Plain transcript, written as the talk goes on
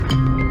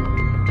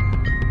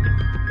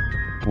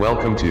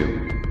Welcome to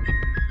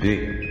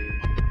the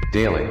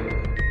Daily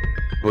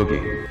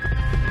Boogie.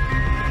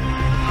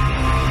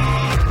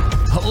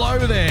 Hello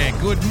there.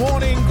 Good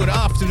morning, good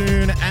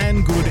afternoon,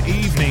 and good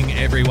evening,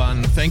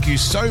 everyone. Thank you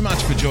so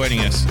much for joining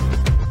us.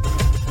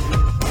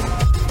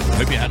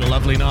 Hope you had a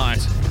lovely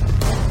night.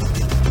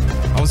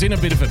 I was in a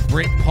bit of a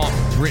Brit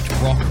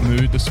rock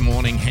mood this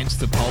morning, hence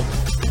the pulp.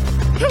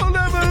 You'll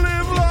never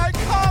live like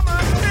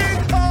common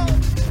people.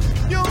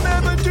 You'll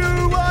never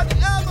do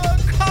whatever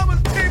common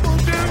people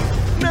do.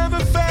 Never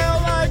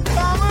fail like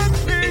common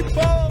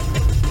people.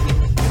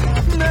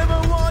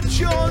 Never watch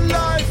your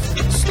life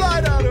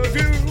slide out of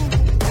you.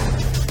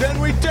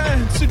 Then we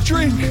dance and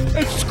drink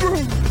and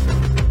screw,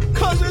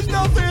 'cause there's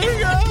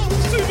nothing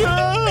else to do.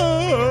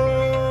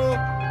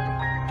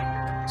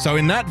 So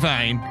in that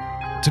vein,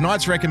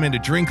 tonight's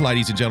recommended drink,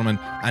 ladies and gentlemen,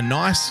 a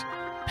nice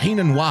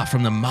Pinot Noir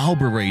from the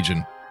Marlborough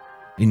region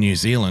in New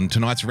Zealand.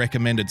 Tonight's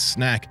recommended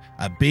snack,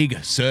 a big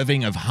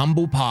serving of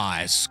humble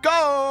pie.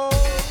 Skål!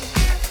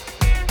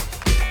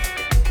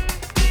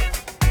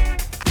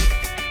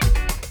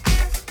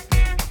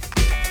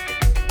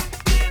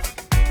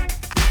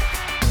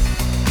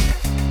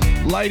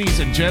 Ladies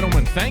and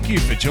gentlemen, thank you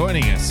for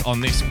joining us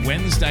on this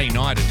Wednesday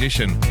night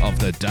edition of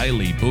the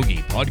Daily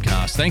Boogie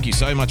podcast. Thank you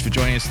so much for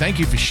joining us. Thank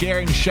you for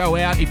sharing the show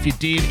out. If you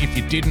did, if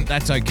you didn't,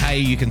 that's okay.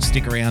 You can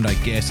stick around, I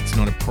guess. It's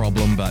not a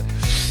problem, but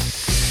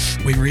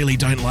we really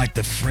don't like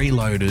the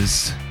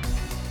freeloaders.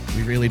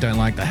 We really don't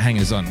like the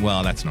hangers-on.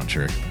 Well, that's not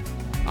true.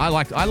 I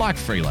like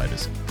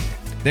freeloaders.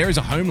 There is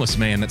a homeless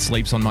man that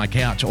sleeps on my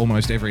couch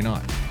almost every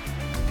night.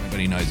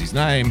 Nobody knows his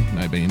name.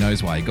 Nobody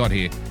knows why he got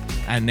here.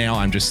 And now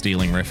I'm just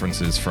stealing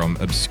references from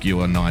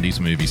obscure 90s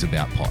movies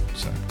about pot.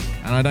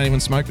 And I don't even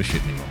smoke the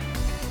shit anymore.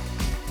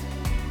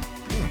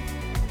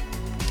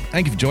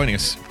 Thank you for joining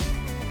us.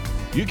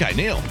 UK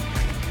Neil.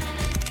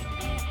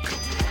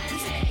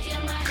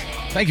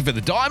 Thank you for the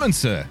diamond,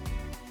 sir.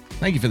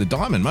 Thank you for the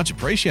diamond. Much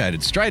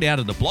appreciated. Straight out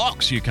of the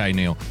blocks, UK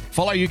Neil.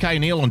 Follow UK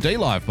Neil on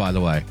DLive, by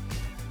the way.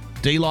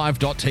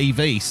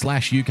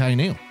 DLive.tv/UK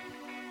Neil.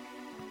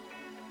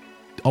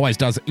 Always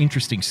does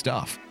interesting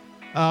stuff.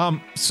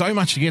 So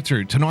much to get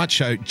through. Tonight's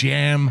show,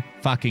 jam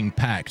fucking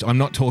packed. I'm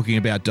not talking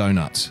about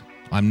donuts.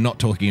 I'm not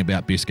talking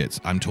about biscuits.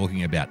 I'm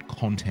talking about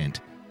content.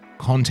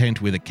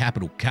 Content with a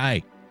capital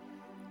K.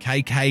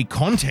 KK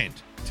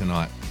content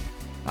tonight.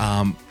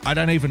 I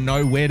don't even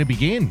know where to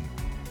begin.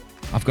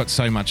 I've got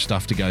so much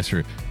stuff to go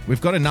through.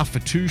 We've got enough for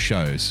 2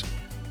 shows.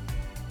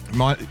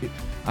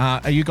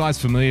 Are you guys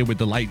familiar with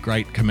the late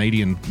great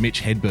comedian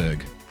Mitch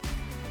Hedberg?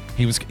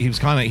 He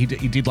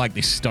did like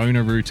this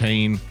stoner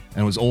routine,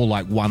 and it was all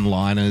like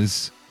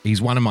one-liners.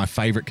 He's one of my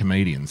favorite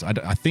comedians.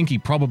 I think he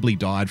probably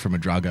died from a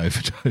drug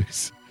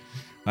overdose.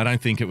 I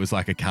don't think it was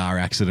like a car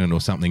accident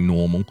or something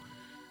normal.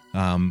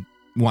 One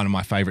of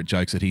my favorite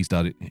jokes that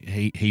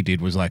he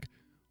did was like,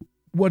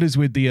 what is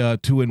with the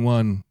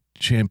 2-in-1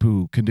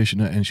 shampoo,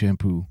 conditioner and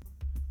shampoo?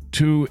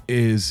 1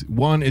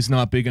 is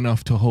not big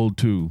enough to hold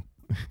 2.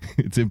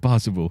 It's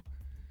impossible.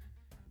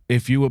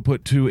 If you would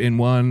put 2 in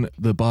 1,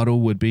 the bottle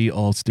would be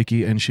all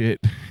sticky and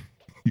shit.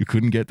 You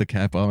couldn't get the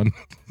cap on.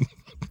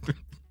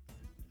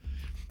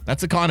 That's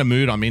the kind of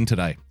mood I'm in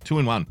today. 2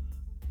 in 1.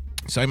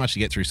 So much to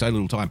get through, so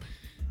little time.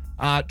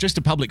 Just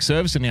a public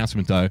service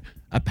announcement, though.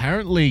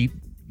 Apparently,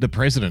 the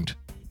president,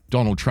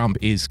 Donald Trump,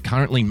 is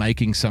currently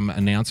making some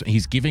announcement.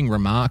 He's giving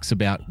remarks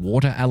about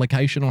water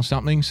allocation or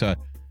something. So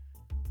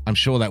I'm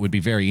sure that would be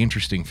very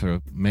interesting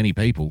for many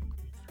people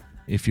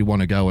if you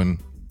want to go and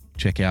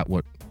check out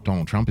what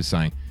Donald Trump is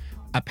saying.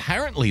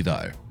 Apparently,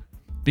 though,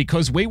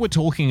 because we were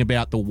talking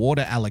about the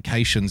water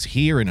allocations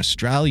here in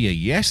Australia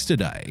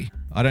yesterday,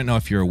 I don't know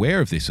if you're aware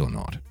of this or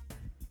not,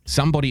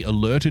 somebody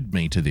alerted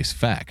me to this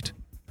fact.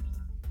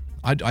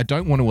 I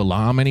don't want to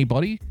alarm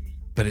anybody,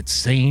 but it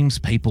seems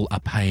people are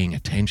paying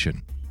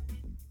attention.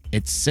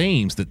 It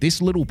seems that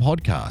this little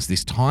podcast,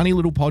 this tiny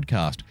little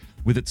podcast,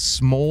 with its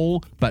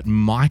small but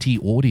mighty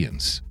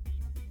audience,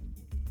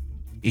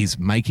 is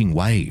making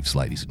waves,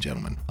 ladies and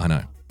gentlemen. I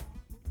know.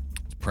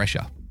 It's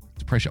pressure.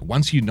 Pressure.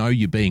 Once you know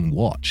you're being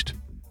watched,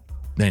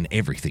 then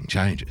everything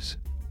changes.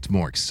 It's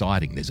more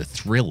exciting. There's a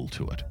thrill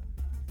to it.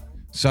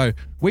 So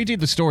we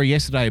did the story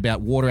yesterday about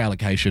water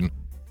allocation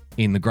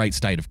in the great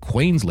state of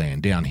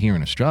Queensland down here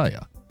in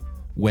Australia,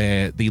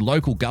 where the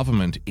local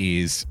government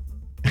is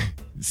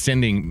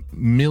sending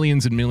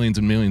millions and millions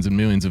and millions and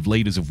millions of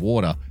litres of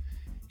water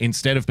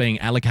instead of being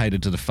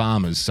allocated to the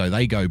farmers so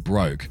they go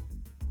broke.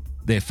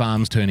 Their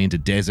farms turn into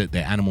desert,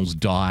 their animals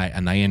die,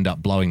 and they end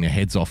up blowing their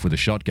heads off with a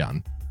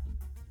shotgun.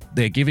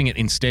 They're giving it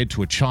instead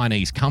to a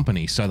Chinese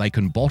company so they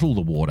can bottle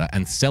the water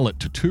and sell it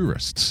to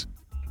tourists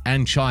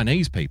and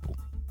Chinese people.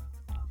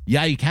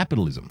 Yay,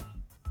 capitalism.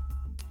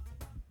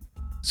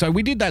 So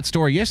we did that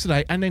story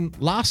yesterday, and then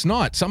last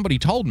night somebody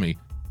told me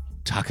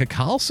Tucker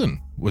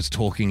Carlson was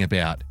talking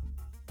about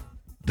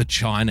the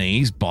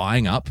Chinese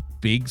buying up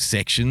big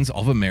sections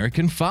of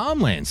American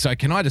farmland. So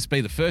can I just be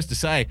the first to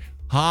say,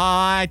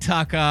 hi,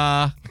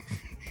 Tucker.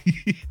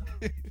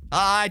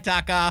 Hi,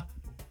 Tucker.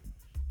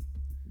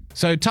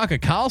 So Tucker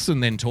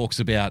Carlson then talks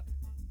about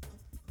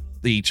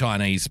the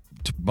Chinese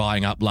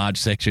buying up large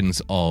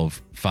sections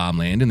of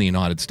farmland in the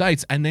United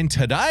States. And then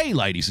today,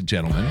 ladies and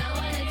gentlemen,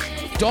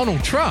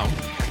 Donald Trump.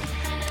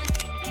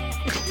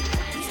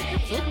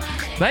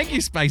 Thank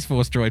you, Space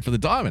Force Droid, for the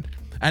diamond.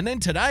 And then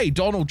today,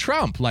 Donald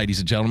Trump, ladies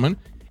and gentlemen,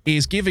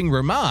 is giving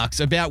remarks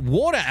about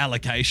water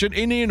allocation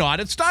in the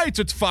United States.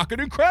 It's fucking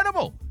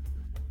incredible.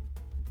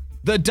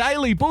 The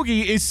Daily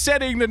Boogie is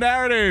setting the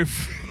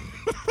narrative.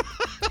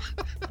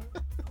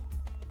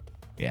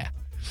 Yeah.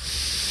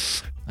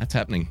 That's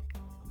happening.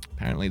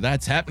 Apparently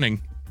that's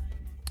happening.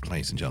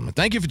 Ladies and gentlemen,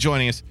 thank you for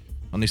joining us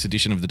on this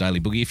edition of the Daily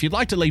Boogie. If you'd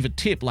like to leave a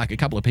tip like a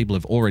couple of people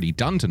have already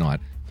done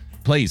tonight,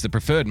 please, the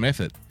preferred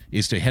method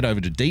is to head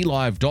over to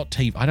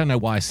dlive.tv. I don't know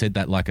why I said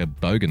that like a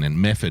bogan and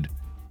method.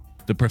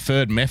 The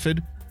preferred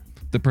method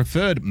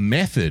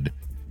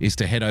is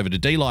to head over to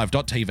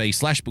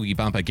dlive.tv/boogie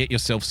bumper, get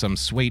yourself some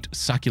sweet,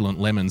 succulent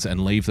lemons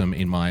and leave them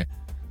in my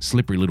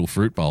slippery little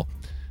fruit bowl.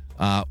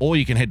 Or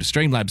you can head to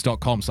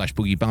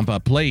streamlabs.com/boogie bumper.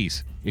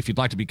 Please, if you'd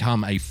like to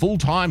become a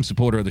full-time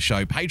supporter of the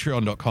show,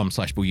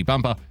 patreon.com/boogie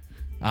bumper.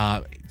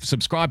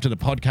 Subscribe to the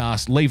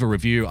podcast, leave a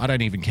review. I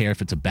don't even care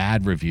if it's a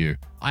bad review.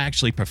 I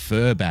actually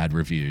prefer bad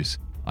reviews.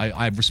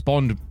 I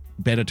respond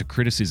better to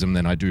criticism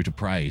than I do to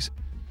praise.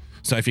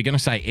 So if you're going to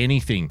say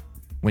anything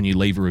when you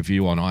leave a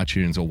review on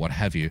iTunes or what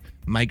have you,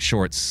 make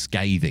sure it's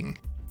scathing,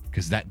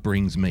 because that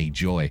brings me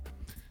joy.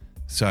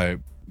 So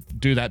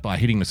do that by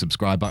hitting the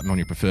subscribe button on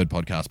your preferred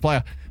podcast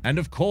player. And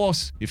of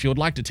course, if you would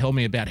like to tell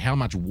me about how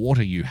much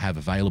water you have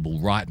available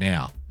right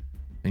now,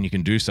 then you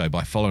can do so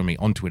by following me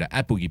on Twitter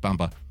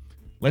 @BoogieBumper.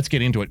 Let's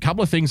get into it. A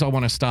couple of things I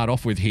want to start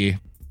off with here.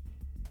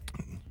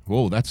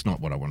 Whoa, that's not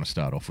what I want to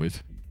start off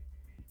with.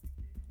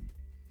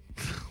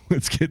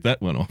 Let's get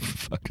that one off the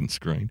fucking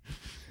screen.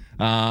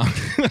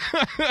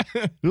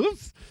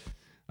 Oops.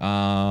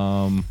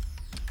 Tell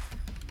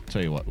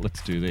you what,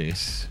 let's do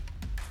this.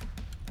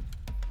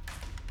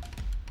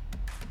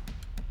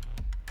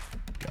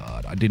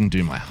 God, I didn't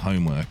do my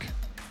homework,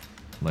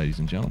 ladies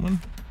and gentlemen.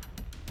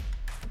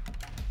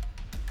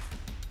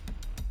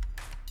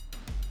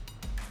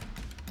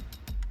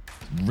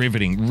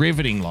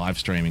 Riveting live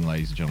streaming,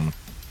 ladies and gentlemen.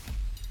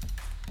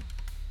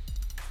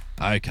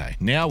 Okay,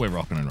 now we're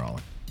rocking and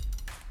rolling.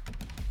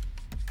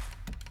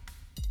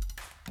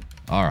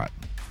 All right.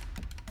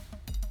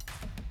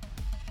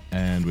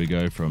 And we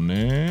go from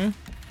there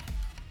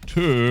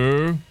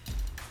to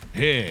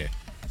here.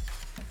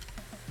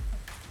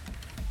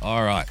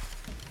 All right.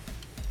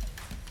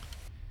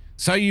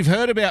 So you've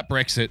heard about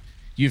Brexit.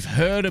 You've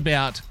heard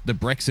about the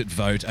Brexit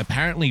vote.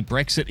 Apparently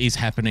Brexit is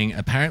happening.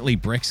 Apparently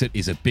Brexit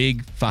is a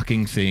big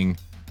fucking thing.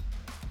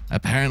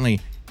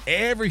 Apparently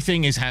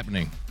everything is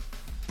happening.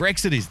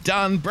 Brexit is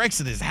done.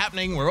 Brexit is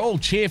happening. We're all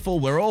cheerful.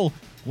 We're all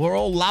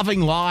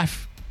loving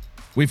life.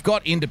 We've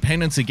got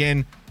independence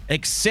again,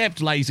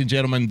 except, ladies and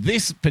gentlemen,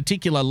 this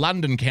particular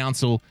London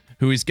council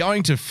who is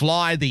going to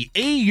fly the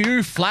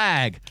EU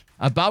flag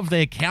above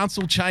their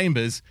council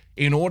chambers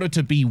in order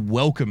to be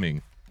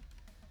welcoming.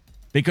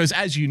 Because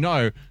as you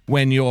know,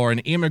 when you're an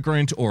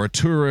immigrant or a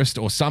tourist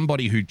or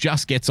somebody who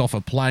just gets off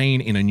a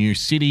plane in a new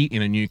city,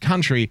 in a new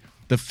country,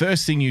 the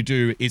first thing you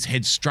do is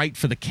head straight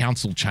for the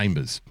council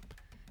chambers.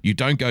 You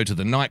don't go to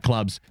the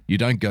nightclubs, you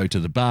don't go to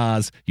the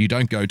bars, you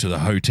don't go to the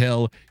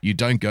hotel, you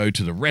don't go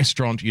to the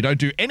restaurant, you don't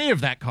do any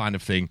of that kind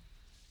of thing.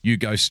 You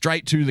go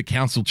straight to the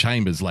council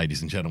chambers,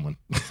 ladies and gentlemen.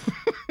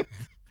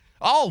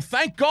 Oh,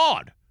 thank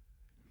God.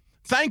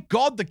 Thank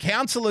God the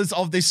councillors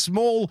of this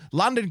small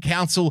London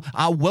council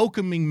are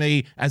welcoming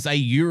me as a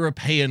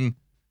European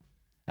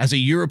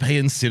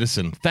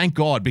citizen. Thank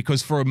God,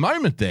 because for a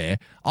moment there,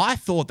 I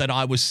thought that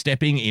I was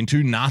stepping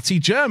into Nazi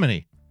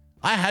Germany.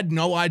 I had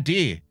no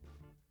idea.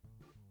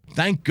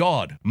 Thank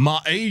God,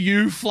 my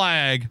EU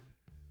flag.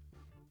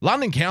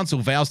 London Council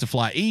vows to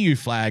fly EU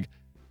flag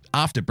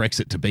after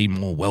Brexit to be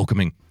more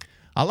welcoming.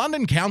 A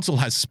London council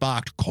has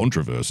sparked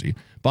controversy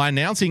by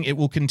announcing it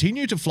will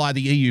continue to fly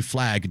the EU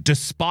flag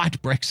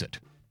despite Brexit.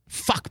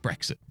 Fuck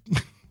Brexit.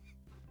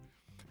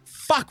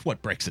 Fuck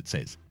what Brexit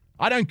says.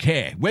 I don't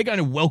care. We're going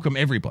to welcome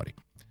everybody.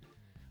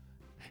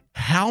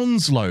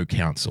 Hounslow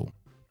Council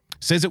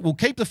says it will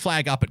keep the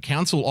flag up at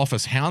Council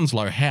Office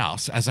Hounslow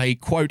House as a,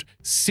 quote,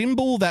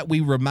 symbol that we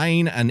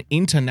remain an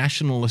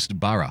internationalist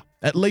borough,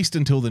 at least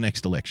until the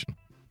next election.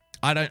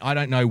 I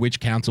don't know which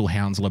council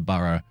Hounslow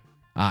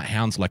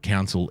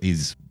Council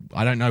is.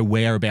 I don't know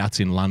whereabouts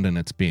in London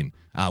it's been,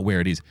 where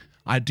it is.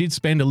 I did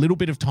spend a little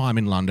bit of time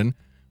in London,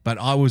 but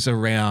I was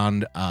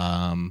around,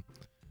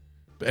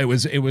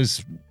 it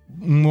was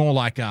more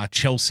like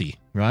Chelsea,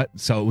 right?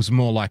 So it was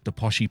more like the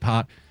poshy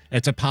part.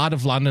 It's a part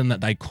of London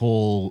that they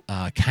call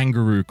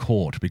Kangaroo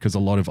Court because a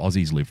lot of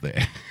Aussies live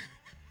there.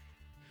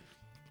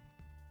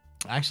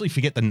 I actually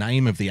forget the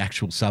name of the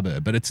actual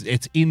suburb, but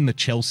it's in the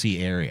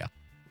Chelsea area,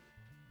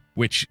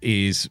 which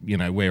is, you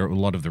know, where a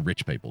lot of the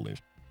rich people live.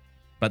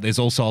 But there's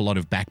also a lot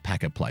of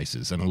backpacker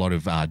places and a lot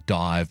of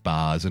dive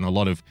bars and a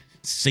lot of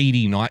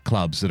seedy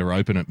nightclubs that are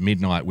open at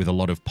midnight with a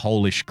lot of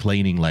Polish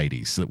cleaning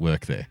ladies that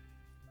work there.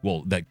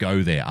 Well, that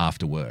go there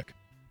after work.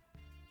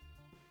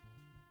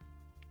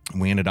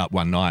 We ended up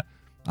one night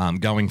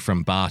going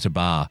from bar to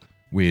bar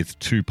with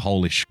 2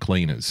 Polish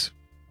cleaners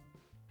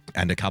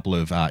and a couple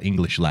of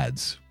English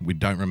lads. We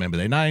don't remember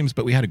their names,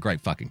 but we had a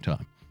great fucking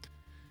time.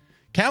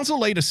 Council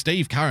leader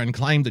Steve Curran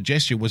claimed the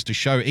gesture was to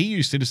show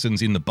EU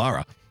citizens in the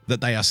borough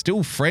that they are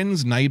still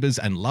friends, neighbours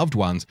and loved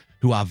ones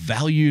who are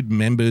valued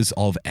members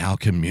of our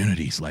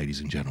communities,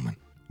 ladies and gentlemen.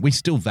 We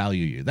still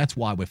value you. That's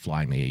why we're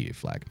flying the EU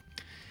flag.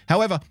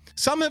 However,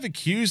 some have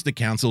accused the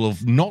council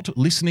of not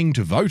listening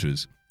to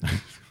voters.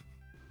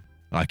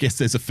 I guess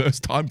there's a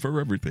first time for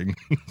everything.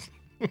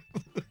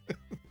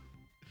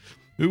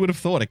 Who would have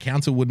thought a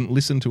council wouldn't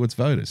listen to its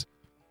voters?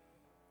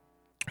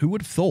 Who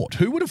would have thought?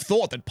 Who would have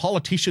thought that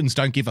politicians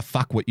don't give a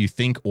fuck what you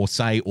think or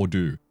say or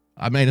do?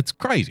 I mean, it's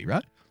crazy,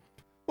 right?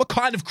 What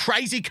kind of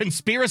crazy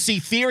conspiracy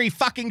theory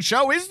fucking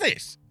show is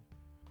this?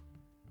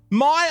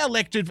 My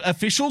elected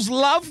officials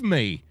love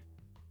me.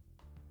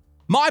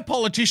 My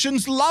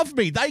politicians love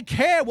me. They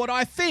care what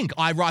I think.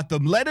 I write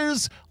them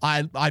letters.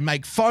 I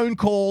make phone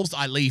calls.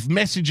 I leave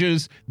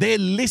messages. They're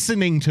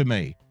listening to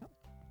me.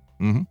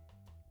 Mm-hmm.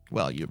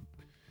 Well, you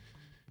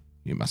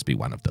must be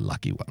one of the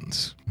lucky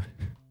ones.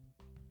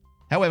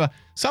 However,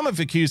 some have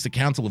accused the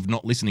council of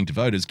not listening to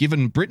voters,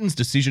 given Britain's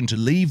decision to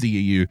leave the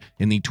EU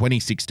in the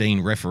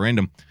 2016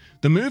 referendum.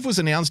 The move was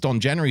announced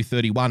on January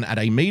 31 at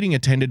a meeting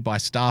attended by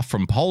staff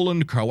from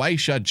Poland,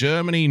 Croatia,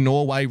 Germany,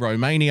 Norway,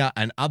 Romania,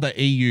 and other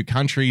EU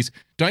countries.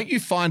 Don't you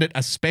find it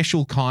a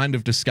special kind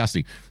of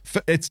disgusting?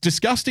 It's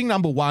disgusting,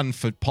 number one,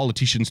 for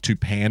politicians to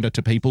pander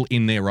to people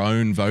in their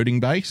own voting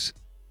base.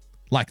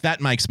 Like,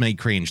 that makes me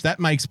cringe. That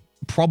makes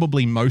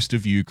probably most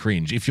of you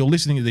cringe. If you're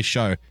listening to this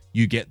show,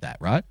 you get that,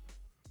 right?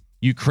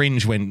 You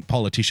cringe when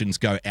politicians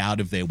go out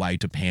of their way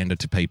to pander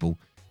to people,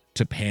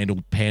 to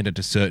pander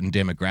to certain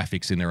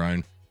demographics in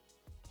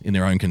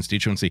their own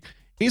constituency.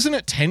 Isn't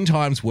it 10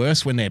 times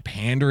worse when they're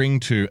pandering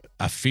to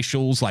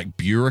officials like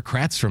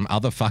bureaucrats from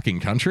other fucking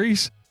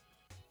countries?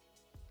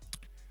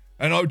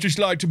 And I would just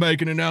like to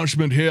make an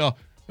announcement here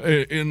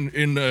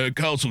in the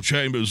council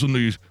chambers in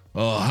these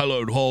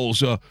hallowed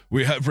halls.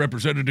 We have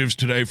representatives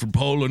today from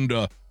Poland,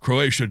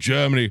 Croatia,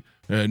 Germany,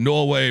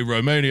 Norway,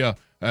 Romania,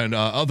 and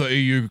other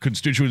EU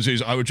constituencies.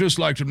 I would just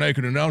like to make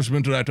an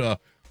announcement that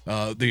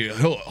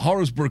the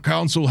Horrisborough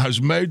Council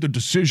has made the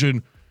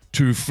decision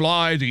to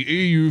fly the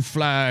EU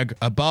flag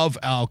above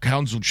our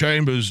council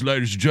chambers,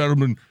 ladies and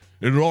gentlemen,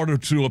 in order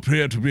to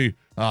appear to be,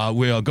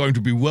 we are going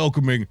to be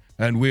welcoming,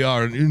 and we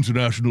are an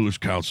internationalist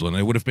council. And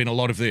there would have been a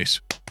lot of this.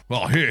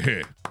 Oh, here,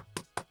 here.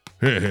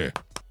 Here, here.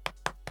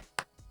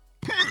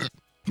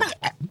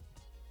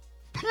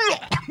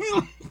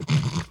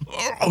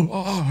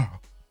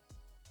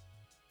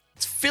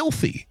 It's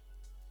filthy.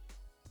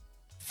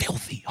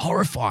 Filthy,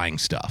 horrifying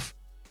stuff.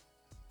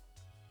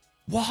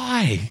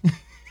 Why?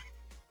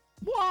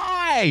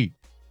 Why?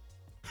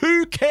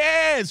 Who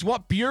cares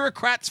what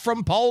bureaucrats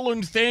from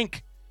Poland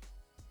think?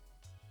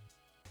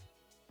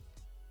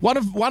 One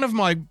of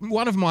my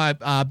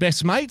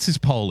best mates is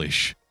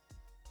Polish.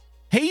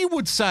 He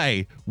would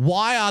say,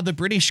 why are the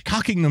British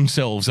cucking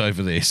themselves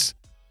over this?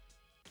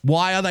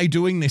 Why are they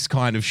doing this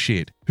kind of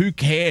shit? Who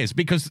cares?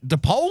 Because the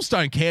Poles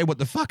don't care what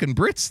the fucking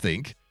Brits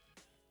think.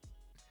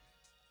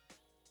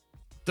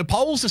 The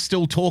Poles are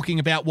still talking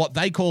about what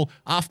they call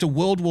after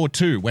World War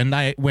II,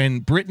 when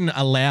Britain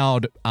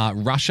allowed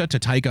Russia to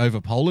take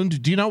over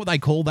Poland. Do you know what they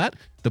call that?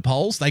 The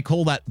Poles? They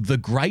call that the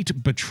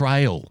Great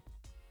Betrayal.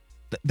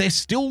 They're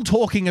still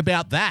talking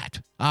about that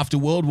after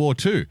World War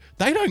II.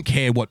 They don't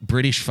care what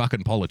British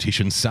fucking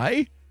politicians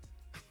say.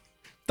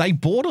 They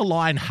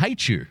borderline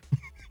hate you.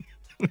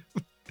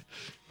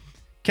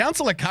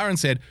 Councillor Curran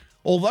said,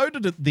 although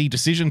the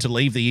decision to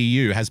leave the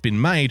EU has been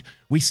made,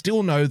 we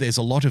still know there's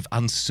a lot of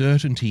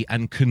uncertainty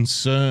and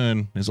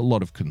concern. There's a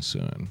lot of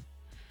concern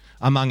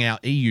among our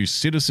EU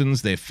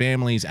citizens, their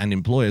families and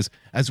employers,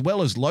 as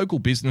well as local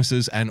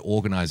businesses and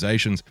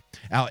organisations.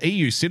 Our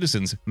EU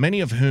citizens,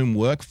 many of whom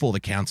work for the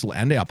council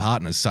and our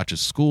partners such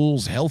as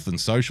schools, health and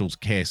social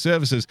care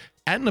services,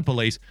 and the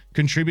police,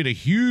 contribute a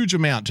huge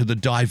amount to the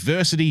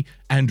diversity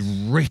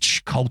and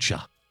rich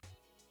culture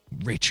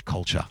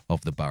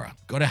of the borough.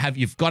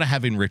 You've got to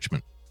have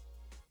enrichment.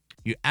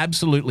 You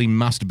absolutely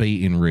must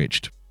be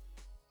enriched.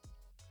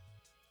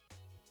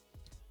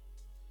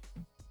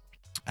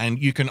 And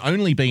you can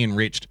only be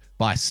enriched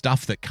by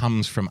stuff that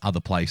comes from other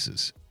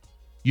places.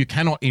 You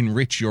cannot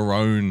enrich your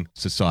own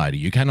society.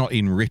 You cannot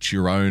enrich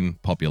your own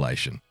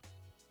population.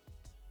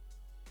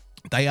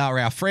 They are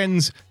our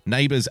friends,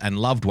 neighbours and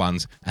loved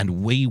ones,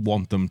 and we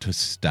want them to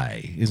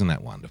stay. Isn't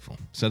that wonderful?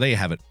 So there you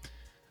have it.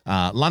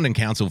 London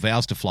Council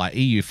vows to fly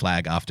EU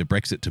flag after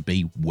Brexit to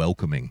be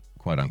welcoming,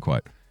 quote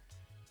unquote.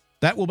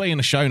 That will be in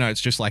the show notes,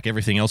 just like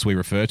everything else we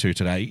refer to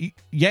today.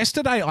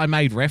 Yesterday, I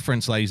made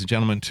reference, ladies and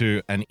gentlemen,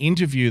 to an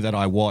interview that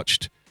I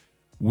watched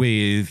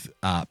with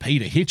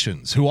Peter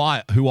Hitchens, who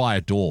I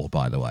adore,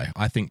 by the way.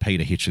 I think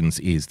Peter Hitchens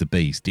is the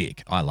bee's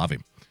dick. I love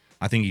him.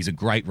 I think he's a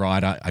great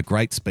writer, a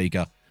great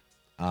speaker.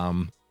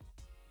 If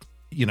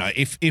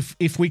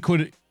we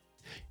could,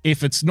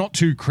 if it's not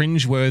too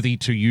cringeworthy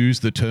to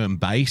use the term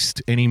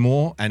based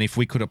anymore, and if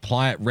we could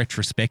apply it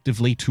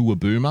retrospectively to a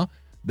boomer,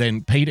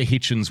 then Peter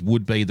Hitchens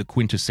would be the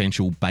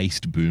quintessential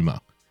based boomer.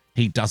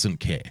 He doesn't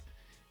care.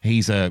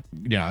 He's a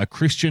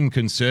Christian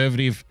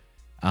conservative,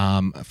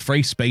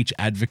 free speech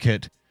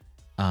advocate.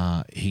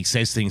 He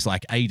says things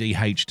like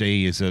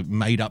ADHD is a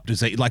made-up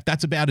disease. Like,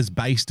 that's about as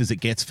based as it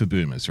gets for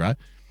boomers, right?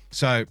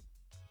 So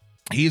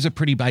he is a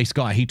pretty base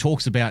guy. He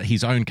talks about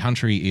his own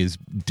country is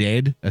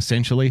dead,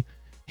 essentially.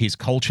 His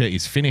culture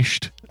is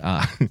finished.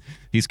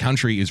 His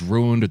country is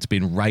ruined. It's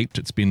been raped.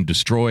 It's been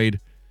destroyed.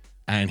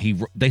 And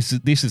this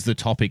is the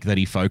topic that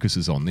he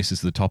focuses on. This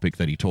is the topic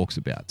that he talks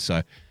about.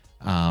 So,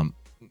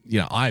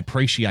 I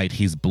appreciate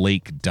his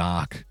bleak,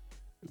 dark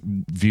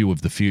view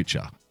of the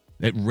future.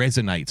 It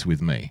resonates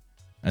with me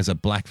as a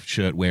black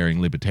shirt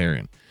wearing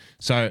libertarian.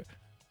 So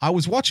I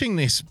was watching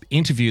this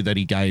interview that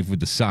he gave with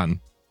The Sun,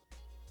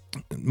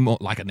 more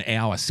like an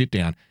hour sit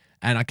down,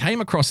 and I came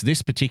across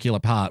this particular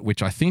part,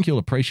 which I think you'll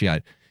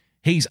appreciate.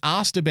 He's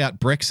asked about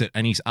Brexit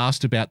and he's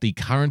asked about the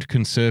current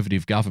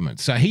Conservative government.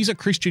 So he's a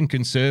Christian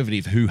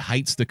conservative who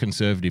hates the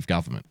Conservative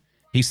government.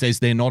 He says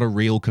they're not a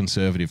real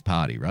Conservative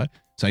party, right?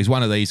 So he's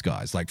one of these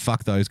guys, like,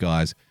 fuck those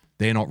guys.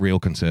 They're not real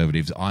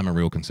Conservatives. I'm a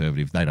real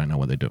Conservative. They don't know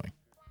what they're doing.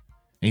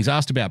 And he's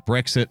asked about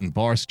Brexit and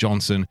Boris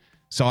Johnson.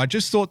 So I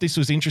just thought this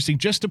was interesting,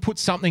 just to put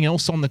something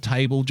else on the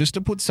table, just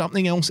to put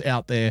something else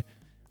out there.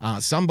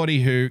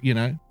 Somebody who,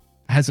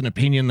 has an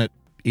opinion that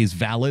is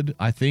valid,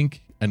 I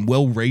think, and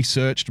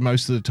well-researched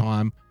most of the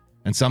time,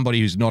 and somebody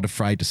who's not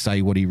afraid to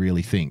say what he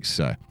really thinks.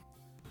 So,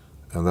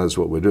 and that's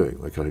what we're doing.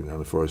 We're cutting down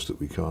a forest that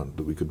we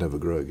could never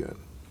grow again.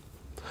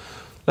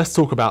 Let's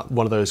talk about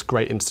one of those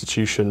great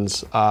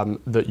institutions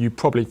that you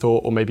probably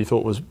thought, or maybe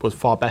thought was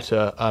far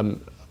better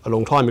a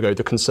long time ago,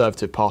 the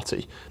Conservative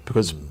Party,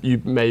 because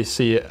you may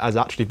see it as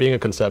actually being a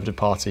Conservative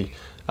Party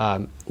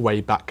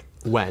way back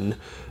when.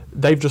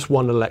 They've just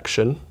won an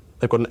election.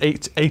 They've got an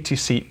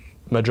 80-seat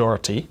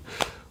majority.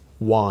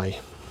 Why?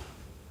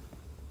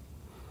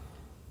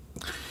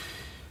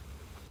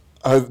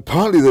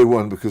 Partly they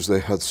won because they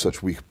had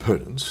such weak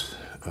opponents.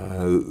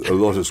 A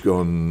lot has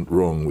gone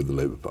wrong with the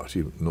Labour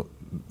Party. Not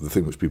the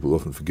thing which people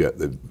often forget.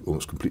 They've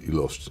almost completely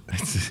lost.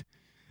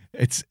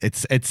 It's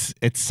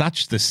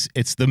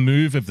the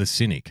move of the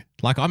cynic.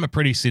 Like, I'm a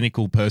pretty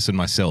cynical person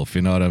myself,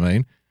 you know what I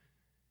mean?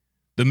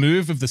 The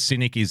move of the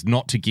cynic is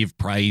not to give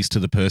praise to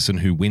the person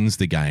who wins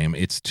the game.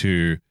 It's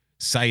to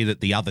say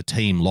that the other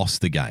team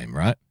lost the game,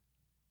 right?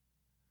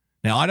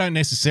 Now, I don't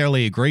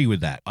necessarily agree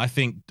with that. I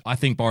think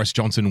Boris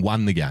Johnson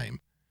won the game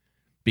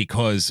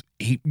because,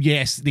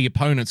 yes, the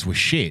opponents were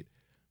shit,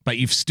 but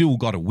you've still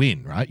got to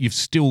win, right? You've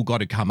still got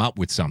to come up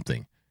with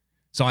something.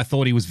 So I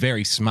thought he was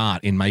very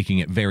smart in making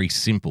it very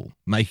simple,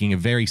 making a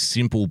very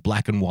simple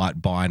black and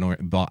white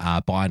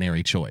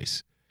binary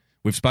choice.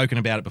 We've spoken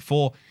about it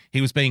before.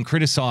 He was being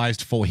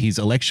criticised for his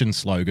election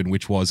slogan,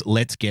 which was,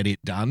 let's get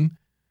it done.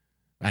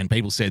 And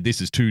people said,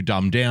 this is too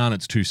dumbed down,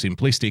 it's too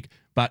simplistic.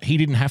 But he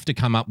didn't have to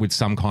come up with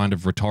some kind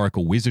of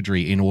rhetorical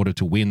wizardry in order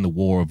to win the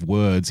war of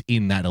words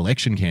in that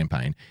election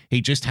campaign.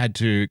 He just had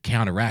to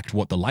counteract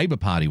what the Labor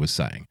Party was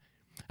saying.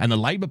 And the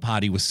Labor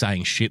Party was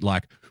saying shit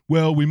like,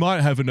 well, we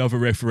might have another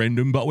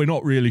referendum, but we're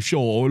not really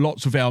sure.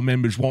 Lots of our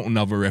members want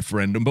another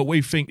referendum, but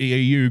we think the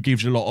EU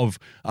gives a lot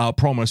of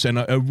promise,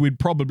 and we'd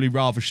probably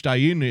rather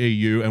stay in the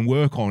EU and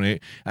work on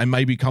it and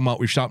maybe come up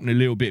with something a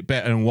little bit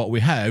better than what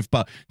we have.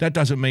 But that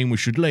doesn't mean we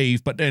should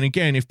leave. But then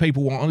again, if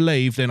people want to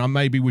leave, then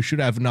maybe we should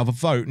have another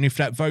vote. And if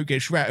that vote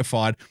gets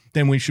ratified,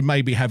 then we should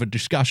maybe have a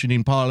discussion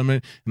in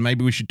Parliament, and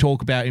maybe we should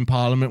talk about in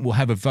Parliament. We'll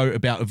have a vote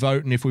about the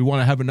vote, and if we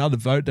want to have another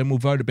vote, then we'll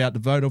vote about the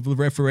vote of the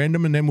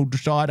referendum, and then we'll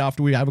decide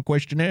after we have a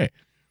questionnaire.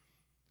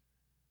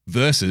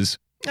 Versus,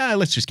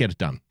 let's just get it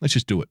done. Let's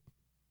just do it.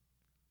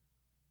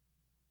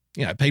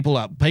 People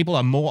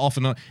are more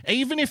often,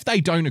 even if they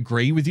don't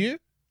agree with you.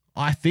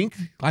 I think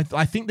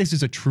this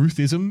is a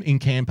truthism in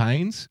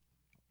campaigns.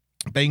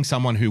 Being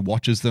someone who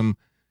watches them,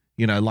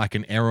 like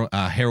an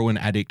heroin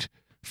addict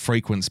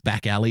frequents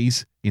back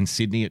alleys in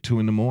Sydney at 2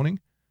 a.m.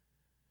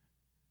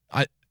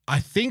 I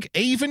think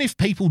even if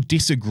people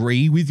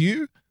disagree with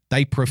you,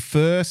 they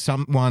prefer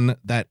someone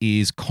that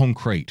is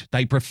concrete.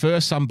 They prefer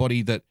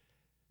somebody that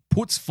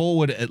puts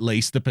forward at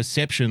least the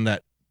perception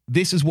that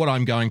this is what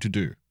I'm going to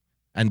do,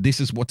 and this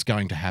is what's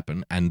going to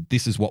happen, and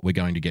this is what we're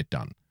going to get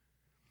done.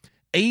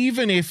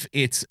 Even if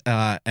it's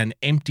an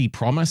empty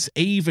promise,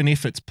 even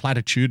if it's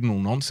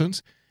platitudinal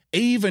nonsense,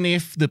 even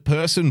if the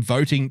person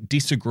voting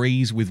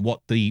disagrees with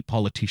what the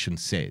politician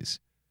says.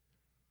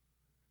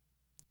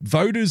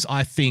 Voters,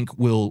 I think,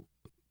 will,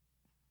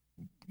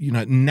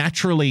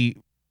 naturally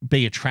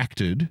be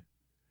attracted.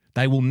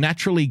 They will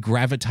naturally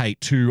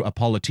gravitate to a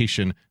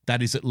politician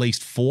that is at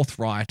least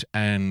forthright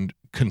and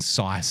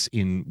concise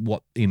in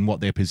what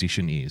their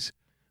position is,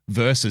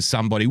 versus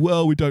somebody,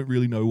 well, we don't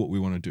really know what we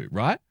want to do,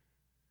 right?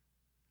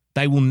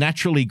 They will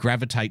naturally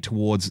gravitate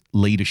towards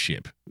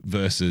leadership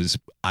versus,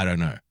 I don't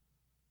know.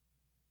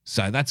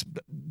 So that's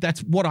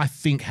what I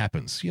think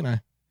happens,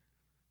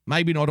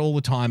 Maybe not all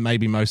the time,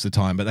 maybe most of the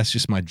time, but that's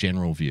just my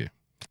general view.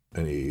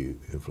 Any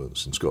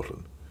influence in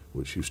Scotland,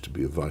 which used to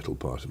be a vital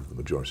part of the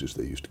majorities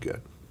they used to get.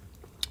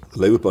 The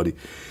Labour Party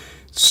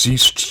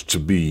ceased to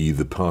be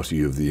the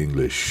party of the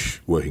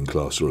English working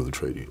class or the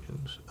trade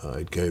unions.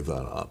 It gave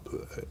that up.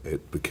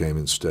 It became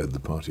instead the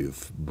party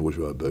of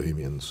bourgeois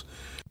bohemians.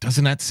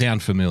 Doesn't that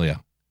sound familiar?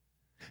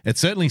 It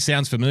certainly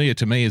sounds familiar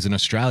to me as an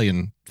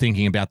Australian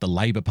thinking about the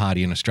Labor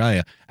Party in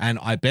Australia, and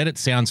I bet it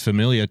sounds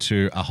familiar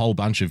to a whole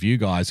bunch of you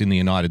guys in the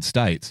United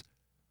States.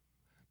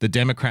 The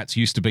Democrats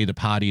used to be the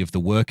party of the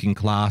working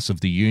class,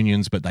 of the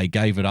unions, but they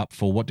gave it up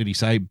for, what did he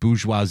say,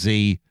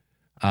 bourgeoisie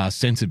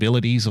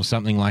sensibilities or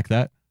something like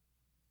that.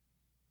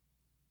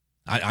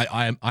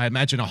 I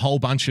imagine a whole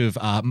bunch of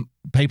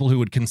people who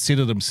would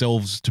consider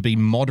themselves to be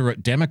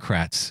moderate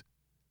Democrats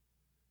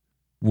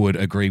would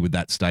agree with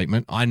that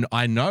statement.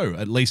 I know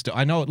at least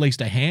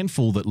a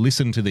handful that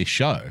listen to this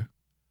show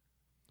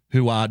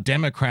who are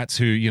Democrats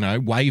who, you know,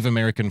 wave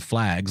American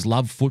flags,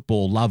 love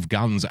football, love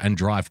guns, and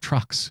drive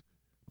trucks,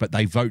 but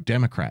they vote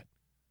Democrat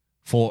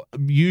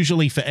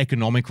usually for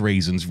economic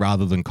reasons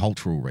rather than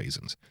cultural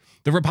reasons.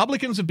 The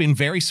Republicans have been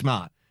very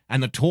smart,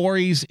 and the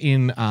Tories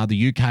in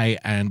the UK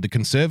and the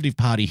Conservative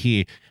Party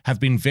here have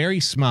been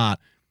very smart,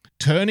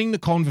 turning the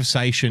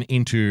conversation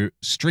into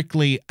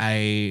strictly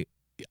a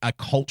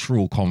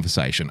cultural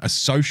conversation, a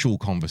social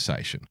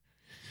conversation.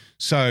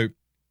 So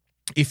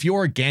if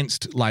you're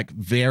against like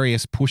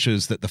various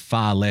pushes that the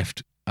far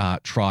left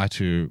try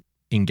to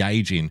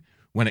engage in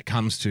when it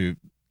comes to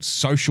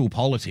social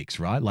politics,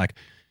 right? Like,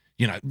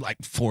 you know, like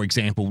for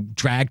example,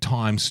 drag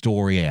time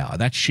story hour,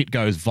 that shit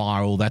goes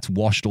viral. That's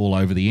washed all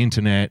over the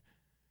internet.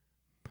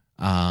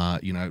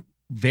 You know,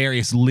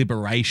 various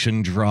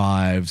liberation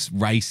drives,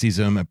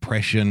 racism,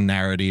 oppression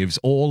narratives,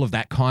 all of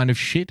that kind of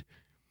shit.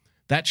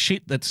 That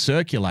shit that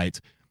circulates,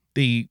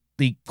 the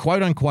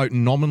quote-unquote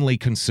nominally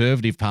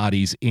conservative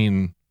parties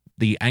in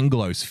the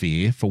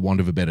Anglosphere, for want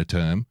of a better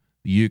term,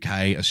 the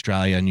UK,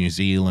 Australia, New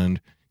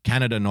Zealand,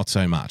 Canada, not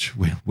so much.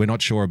 We're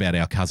not sure about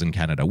our cousin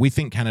Canada. We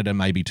think Canada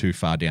may be too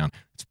far down.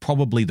 It's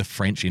probably the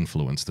French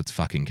influence that's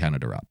fucking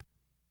Canada up.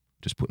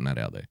 Just putting that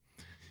out there.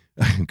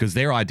 Because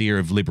their idea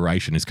of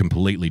liberation is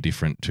completely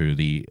different to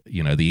the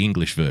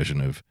English version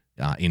of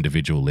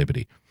individual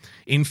liberty.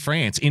 In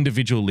France,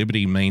 individual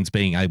liberty means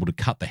being able to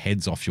cut the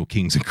heads off your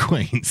kings and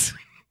queens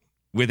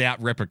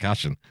without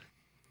repercussion.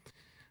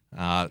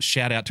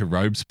 Shout out to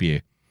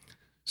Robespierre.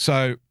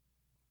 So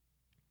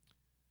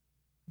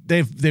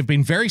they've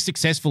been very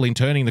successful in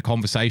turning the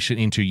conversation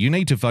into, you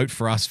need to vote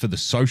for us for the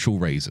social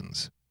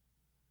reasons.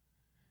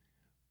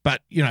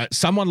 But, you know,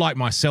 someone like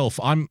myself,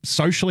 I'm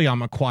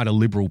quite a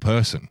liberal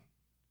person.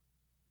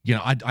 You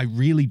know, I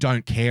really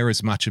don't care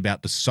as much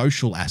about the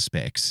social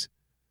aspects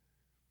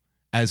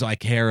as I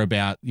care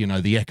about, you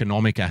know, the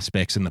economic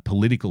aspects and the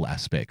political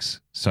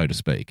aspects, so to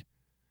speak.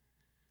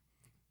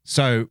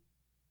 So,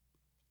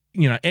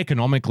 you know,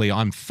 economically,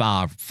 I'm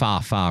far,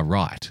 far, far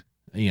right.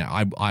 You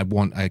know, I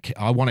want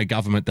a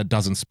government that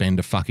doesn't spend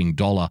a fucking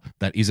dollar,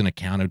 that isn't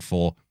accounted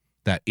for,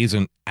 that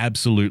isn't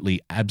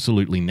absolutely,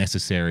 absolutely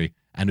necessary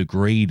and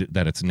agreed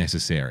that it's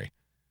necessary.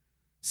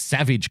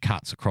 Savage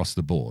cuts across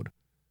the board.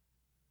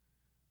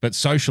 But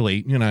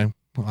socially, you know,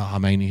 well, I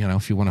mean, you know,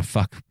 if you want to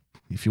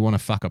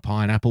fuck a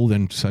pineapple,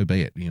 then so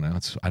be it. You know,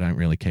 I don't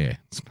really care.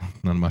 It's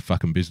none of my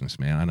fucking business,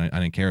 man. I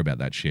don't care about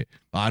that shit.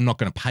 But I'm not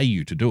going to pay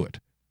you to do it,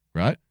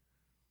 right?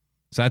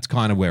 So that's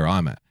kind of where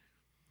I'm at.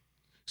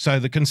 So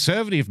the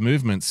conservative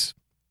movements,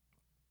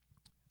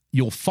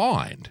 you'll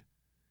find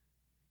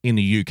in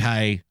the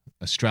UK,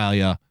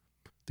 Australia,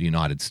 the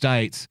United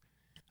States,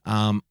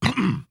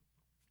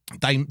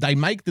 they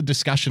make the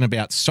discussion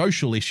about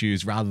social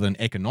issues rather than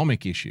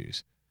economic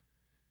issues.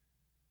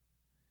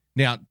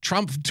 Now,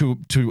 Trump,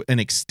 to an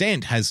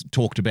extent, has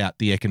talked about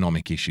the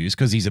economic issues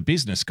because he's a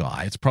business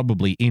guy. It's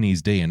probably in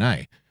his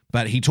DNA.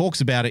 But he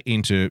talks about it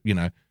into, you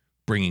know,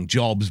 bringing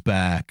jobs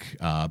back,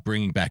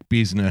 bringing back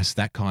business,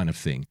 that kind of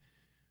thing.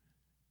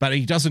 But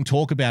he doesn't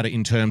talk about it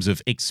in terms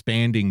of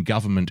expanding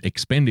government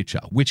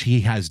expenditure, which he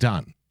has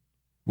done,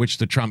 which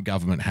the Trump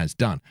government has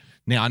done.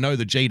 Now, I know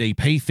the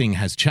GDP thing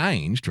has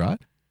changed,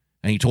 right?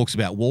 And he talks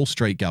about Wall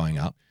Street going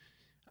up.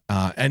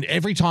 And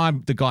every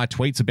time the guy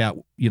tweets about,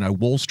 you know,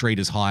 Wall Street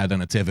is higher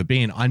than it's ever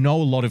been, I know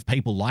a lot of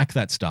people like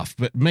that stuff.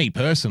 But me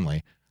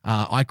personally,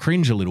 I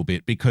cringe a little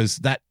bit because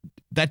that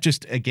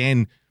just,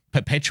 again,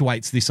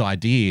 perpetuates this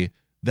idea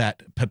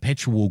that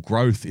perpetual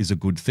growth is a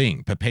good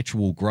thing.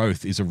 Perpetual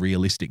growth is a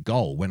realistic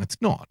goal when it's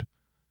not.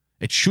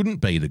 It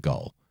shouldn't be the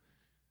goal.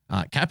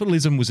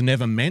 Capitalism was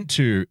never meant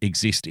to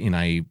exist in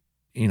a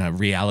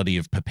reality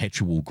of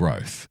perpetual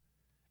growth.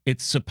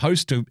 It's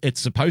supposed to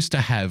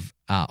have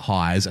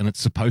highs and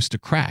it's supposed to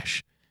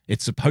crash.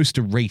 It's supposed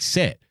to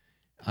reset.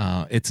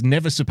 It's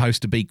never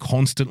supposed to be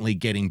constantly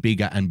getting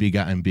bigger and bigger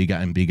and bigger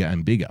and bigger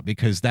and bigger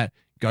because that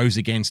goes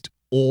against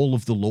all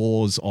of the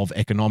laws of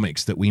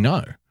economics that we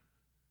know.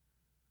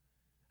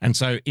 And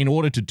so in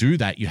order to do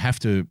that, you have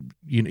to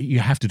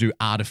do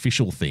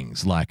artificial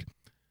things like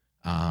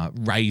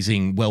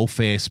raising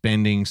welfare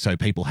spending so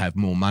people have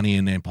more money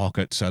in their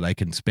pocket so they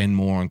can spend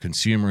more on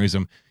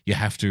consumerism. You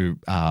have to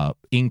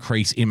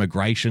increase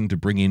immigration to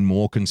bring in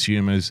more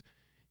consumers.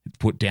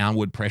 put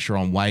downward pressure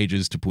on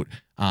wages, to put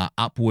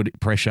upward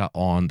pressure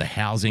on the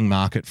housing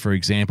market, for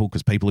example,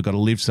 because people have got to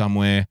live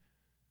somewhere,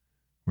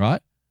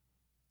 right?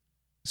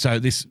 So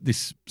this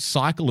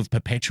cycle of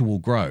perpetual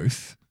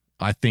growth,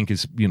 I think,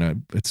 is,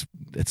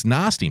 it's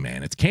nasty,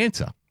 man. It's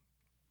cancer.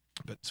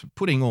 But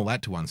putting all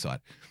that to one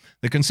side,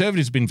 the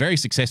Conservatives have been very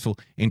successful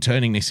in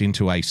turning this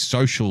into a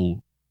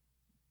social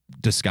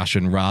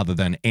discussion rather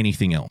than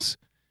anything else.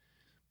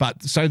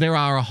 But so there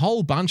are a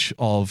whole bunch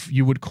of,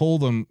 you would call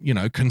them,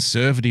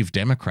 conservative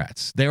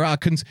Democrats. There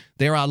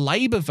are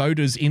Labor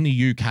voters in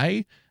the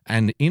UK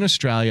and in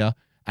Australia,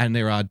 and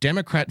there are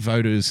Democrat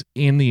voters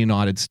in the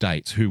United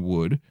States who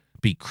would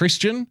be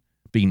Christian,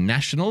 be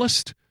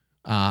nationalist,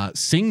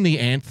 sing the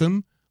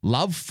anthem,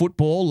 love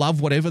football,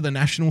 love whatever the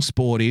national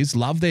sport is,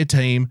 love their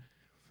team.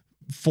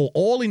 For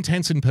all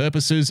intents and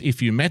purposes,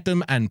 if you met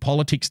them and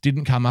politics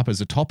didn't come up as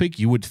a topic,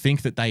 you would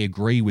think that they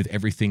agree with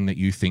everything that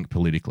you think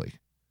politically.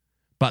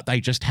 But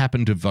they just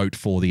happen to vote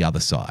for the other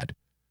side.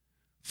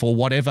 For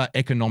whatever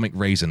economic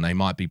reason, they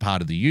might be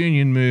part of the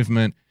union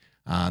movement.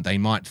 They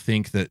might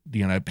think that,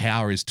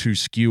 power is too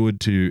skewered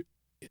to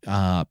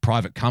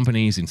private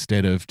companies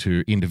instead of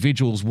to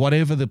individuals.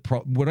 Whatever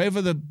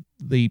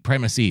the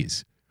premise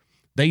is,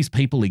 these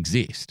people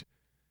exist.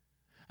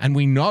 And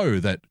we know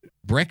that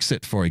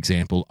Brexit, for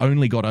example,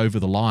 only got over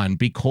the line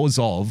because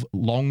of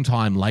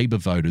long-time Labor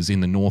voters in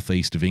the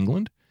northeast of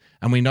England.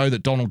 And we know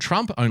that Donald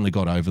Trump only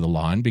got over the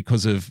line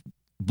because of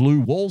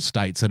blue wall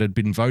states that had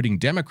been voting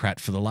Democrat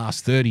for the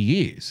last 30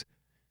 years.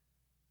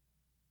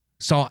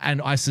 So,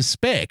 and I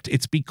suspect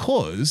it's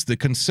because the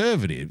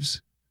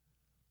Conservatives,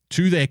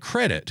 to their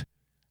credit,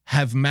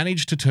 have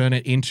managed to turn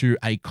it into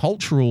a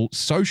cultural,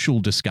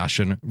 social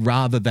discussion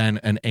rather than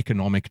an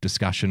economic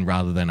discussion,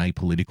 rather than a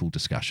political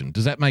discussion.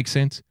 Does that make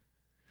sense?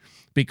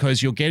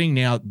 Because you're getting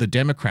now the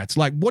Democrats,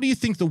 like, what do you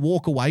think the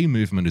walk away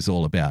movement is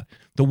all about?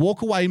 The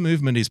walk away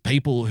movement is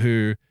people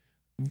who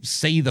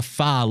see the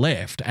far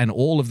left and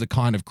all of the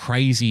kind of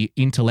crazy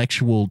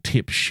intellectual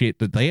tip shit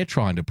that they're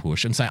trying to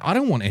push and say, I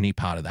don't want any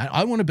part of that.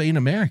 I want to be an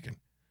American.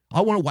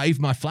 I want to wave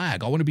my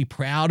flag. I want to be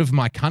proud of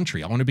my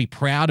country. I want to be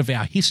proud of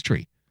our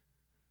history.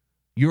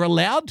 You're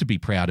allowed to be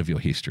proud of your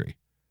history.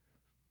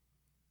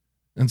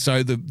 And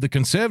so the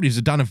Conservatives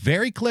have done a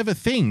very clever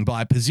thing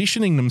by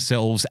positioning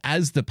themselves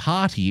as the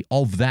party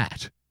of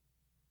that.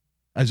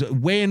 As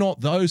we're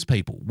not those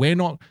people. We're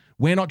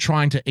not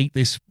trying to eat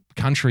this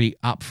country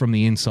up from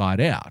the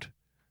inside out.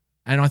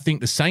 And I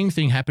think the same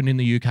thing happened in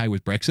the UK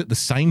with Brexit. The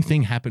same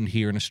thing happened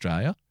here in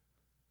Australia.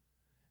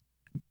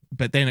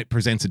 But then it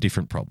presents a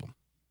different problem.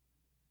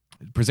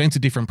 It presents a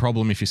different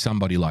problem if you're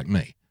somebody like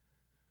me,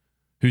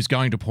 who's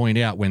going to point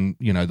out when,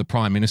 the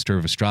Prime Minister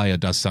of Australia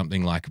does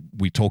something like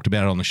we talked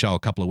about it on the show a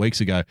couple of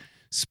weeks ago,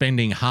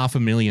 spending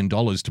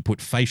 $500,000 to put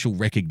facial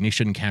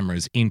recognition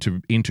cameras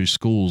into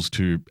schools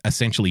to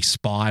essentially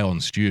spy on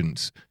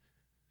students,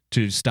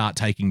 to start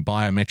taking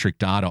biometric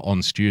data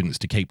on students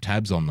to keep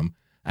tabs on them.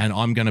 And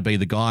I'm going to be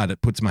the guy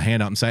that puts my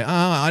hand up and say,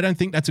 I don't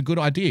think that's a good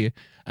idea.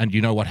 And you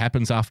know what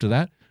happens after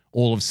that?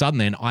 All of a sudden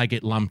then I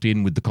get lumped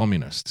in with the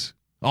communists.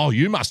 Oh,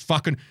 you must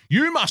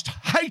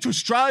hate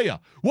Australia.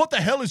 What the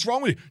hell is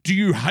wrong with you? Do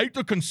you hate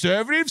the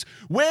Conservatives?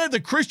 We're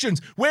the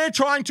Christians. We're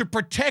trying to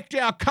protect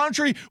our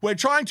country. We're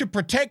trying to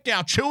protect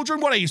our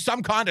children. What are you,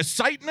 some kind of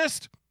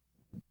Satanist?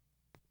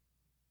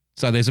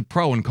 So there's a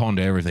pro and con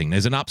to everything.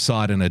 There's an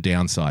upside and a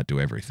downside to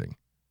everything.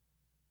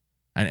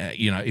 And,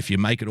 if you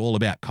make it all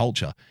about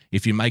culture,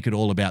 if you make it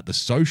all about the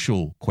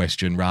social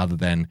question rather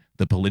than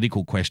the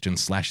political question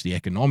 / the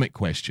economic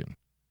question,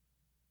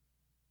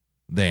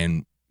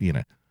 then,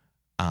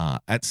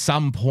 at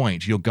some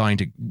point you're going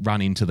to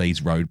run into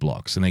these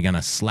roadblocks and they're going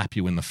to slap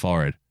you in the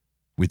forehead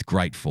with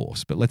great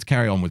force. But let's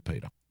carry on with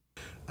Peter.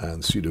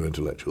 And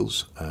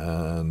pseudo-intellectuals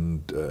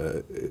and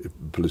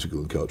political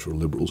and cultural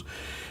liberals.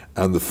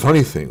 And the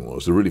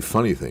really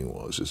funny thing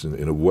was, is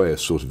in a way a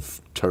sort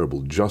of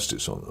terrible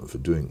justice on them for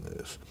doing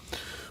this,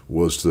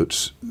 was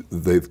that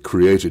they've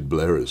created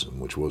Blairism,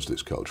 which was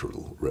this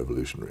cultural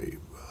revolutionary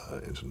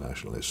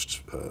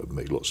internationalist,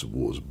 make lots of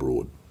wars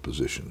abroad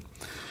position.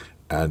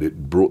 And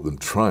it brought them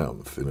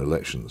triumph in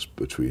elections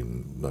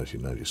between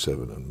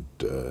 1997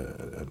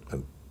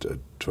 and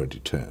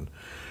 2010.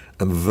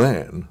 And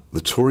then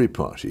the Tory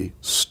party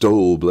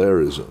stole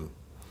Blairism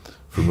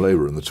from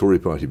Labour, and the Tory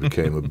party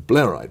became a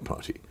Blairite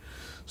party.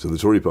 So the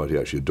Tory party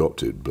actually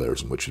adopted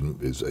Blairism, which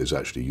is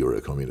actually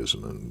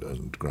Eurocommunism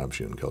and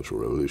Gramscian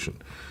cultural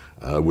revolution,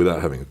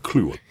 without having a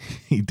clue.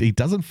 He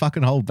doesn't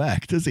fucking hold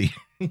back, does he?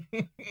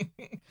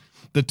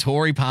 The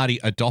Tory party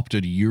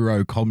adopted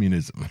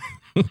Eurocommunism.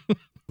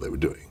 They were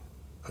doing.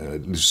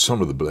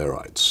 Some of the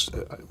Blairites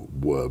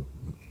were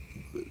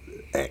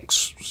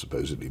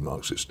supposedly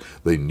Marxist.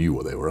 They knew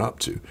what they were up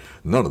to.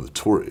 None of the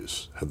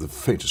Tories had the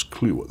faintest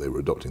clue what they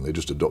were adopting. They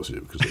just adopted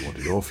it because they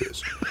wanted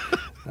office.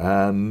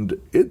 And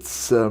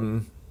it's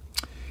not,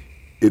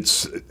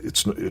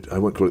 I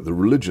won't call it the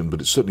religion,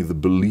 but it's certainly the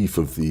belief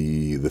of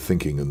the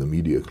thinking and the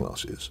media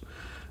classes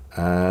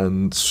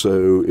And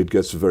so it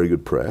gets very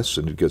good press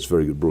and it gets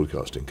very good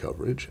broadcasting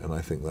coverage, and I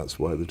think that's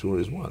why the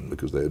Tories won,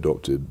 because they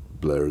adopted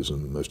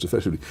Blairism most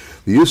effectively.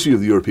 The issue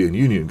of the European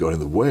Union got in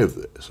the way of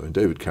this. I mean,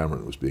 David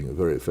Cameron was being a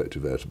very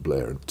effective heir to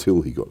Blair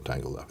until he got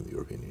tangled up in the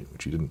European Union,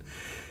 which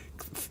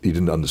he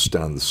didn't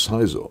understand the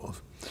size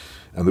of.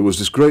 And there was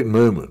this great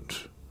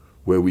moment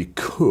where we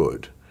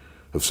could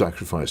have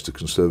sacrificed the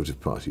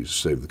Conservative Party to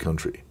save the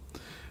country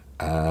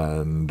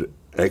and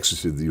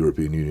exited the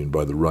European Union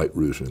by the right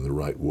route and in the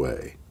right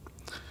way.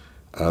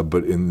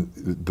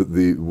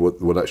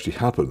 What actually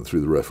happened through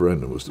the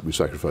referendum was that we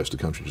sacrificed the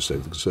country to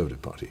save the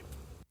Conservative Party.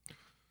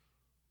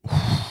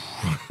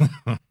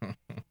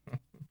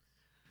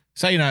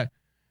 So,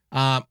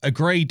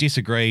 agree,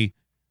 disagree,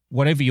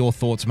 whatever your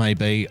thoughts may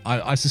be.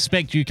 I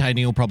suspect UK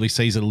Neil probably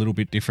sees it a little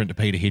bit different to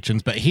Peter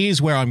Hitchens, but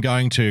here's where I'm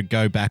going to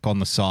go back on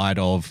the side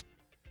of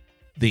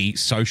the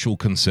social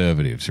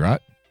conservatives,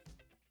 right?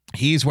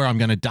 Here's where I'm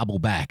going to double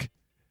back.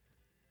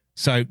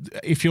 So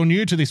if you're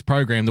new to this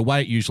program, the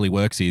way it usually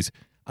works is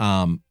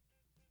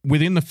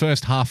within the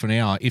first half an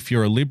hour, if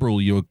you're a liberal,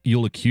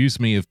 you'll accuse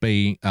me of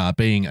being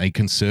a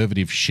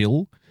conservative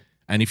shill.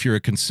 And if you're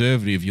a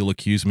conservative, you'll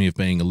accuse me of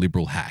being a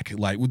liberal hack.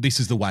 Like, this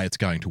is the way it's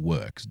going to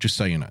work, just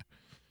so you know.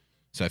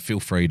 So feel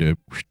free to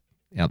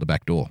out the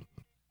back door.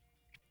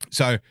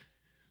 So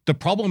the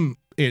problem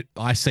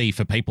I see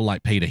for people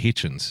like Peter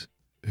Hitchens,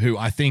 who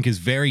I think is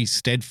very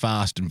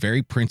steadfast and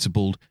very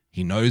principled,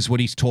 he knows what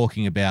he's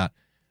talking about.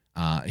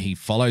 He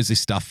follows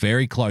this stuff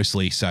very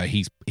closely, so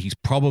he's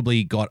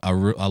probably got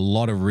a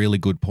lot of really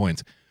good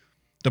points.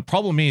 The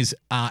problem is,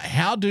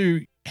 how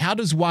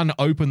does one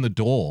open the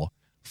door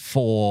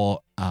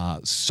for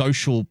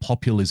social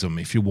populism,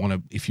 if you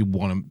want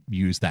to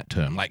use that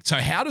term? Like, so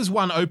how does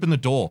one open the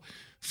door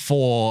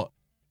for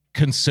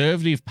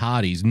conservative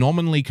parties,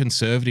 nominally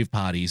conservative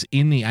parties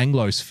in the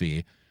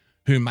Anglosphere,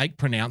 who make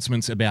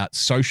pronouncements about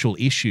social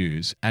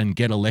issues and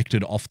get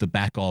elected off the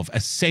back of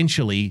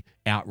essentially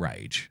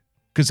outrage?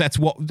 Because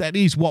that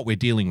is what we're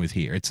dealing with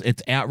here. It's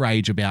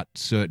outrage about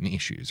certain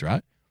issues,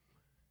 right?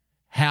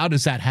 How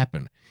does that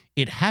happen?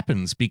 It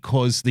happens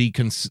because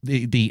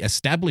the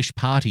established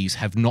parties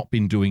have not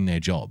been doing their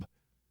job.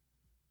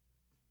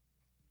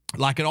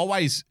 Like, it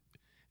always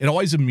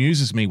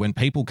amuses me when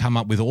people come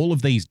up with all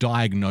of these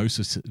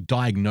diagnoses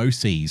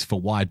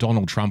for why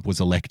Donald Trump was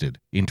elected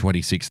in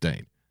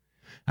 2016.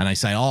 And they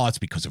say, oh, it's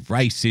because of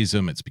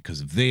racism, it's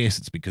because of this,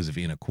 it's because of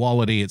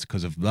inequality, it's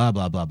because of blah,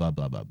 blah, blah, blah,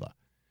 blah, blah, blah.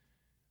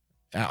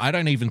 I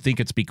don't even think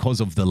it's because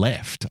of the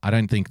left. I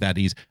don't think that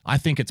is. I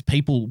think it's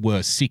people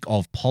were sick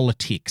of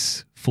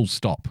politics, full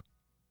stop.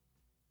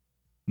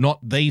 Not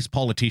these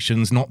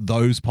politicians, not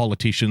those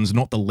politicians,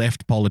 not the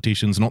left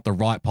politicians, not the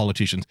right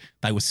politicians.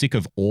 They were sick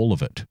of all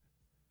of it.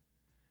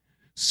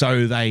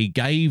 So they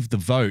gave the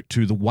vote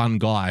to the one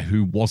guy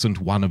who wasn't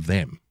one of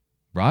them,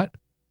 right?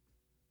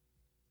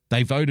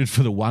 They voted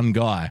for the one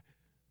guy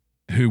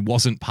who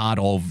wasn't part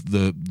of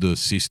the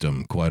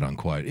system, quote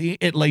unquote,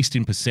 at least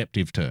in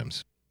perceptive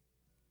terms.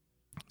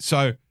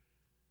 So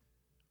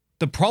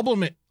the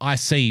problem I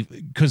see,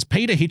 because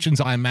Peter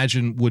Hitchens, I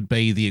imagine, would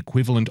be the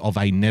equivalent of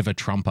a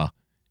never-Trumper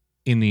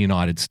in the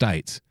United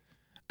States,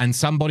 and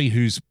somebody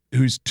who's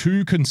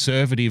too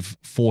conservative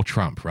for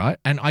Trump, right?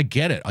 And I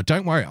get it.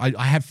 Don't worry.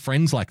 I have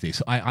friends like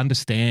this. I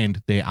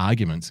understand their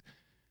arguments.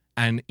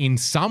 And in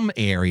some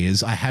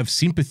areas, I have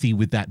sympathy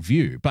with that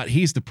view. But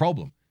here's the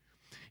problem.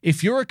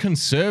 If you're a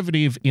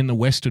conservative in the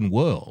Western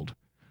world,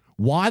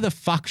 why the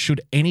fuck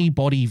should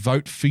anybody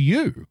vote for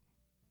you?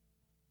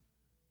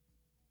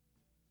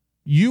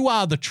 You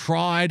are the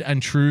tried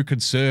and true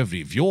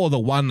conservative. You're the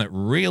one that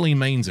really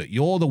means it.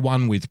 You're the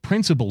one with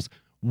principles.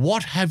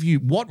 What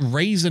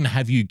reason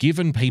have you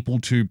given people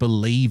to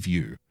believe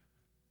you?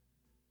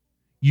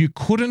 You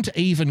couldn't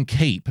even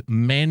keep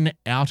men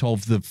out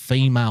of the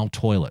female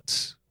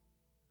toilets.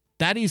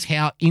 That is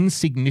how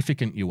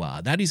insignificant you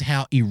are. That is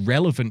how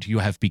irrelevant you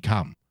have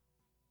become.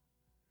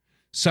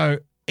 So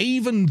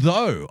even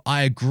though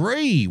I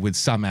agree with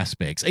some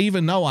aspects,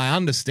 even though I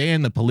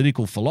understand the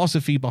political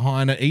philosophy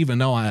behind it, even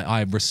though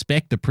I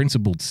respect the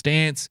principled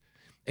stance,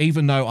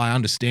 even though I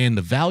understand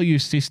the value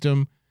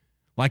system,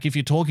 like if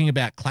you're talking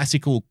about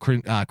classical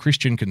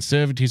Christian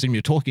conservatism,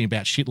 you're talking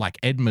about shit like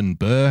Edmund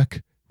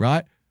Burke,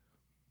 right?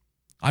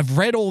 I've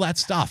read all that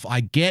stuff.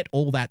 I get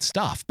all that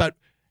stuff, but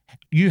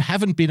you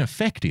haven't been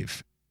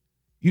effective.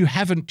 You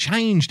haven't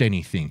changed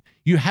anything.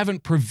 You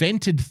haven't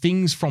prevented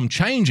things from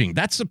changing.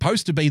 That's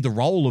supposed to be the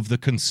role of the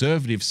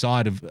conservative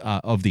side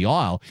of the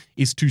aisle,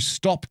 is to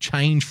stop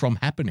change from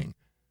happening.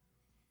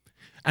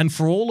 And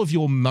for all of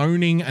your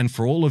moaning and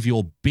for all of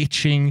your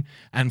bitching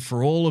and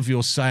for all of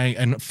your saying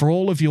and for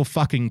all of your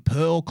fucking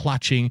pearl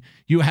clutching,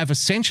 you have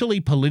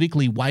essentially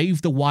politically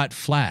waved the white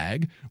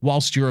flag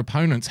whilst your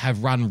opponents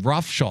have run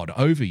roughshod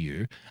over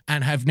you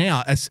and have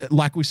now, as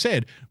like we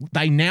said,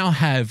 they now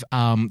have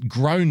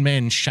grown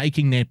men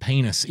shaking their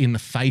penis in the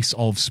face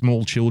of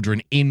small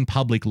children in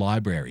public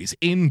libraries,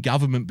 in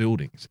government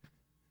buildings.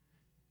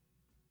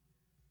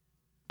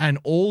 And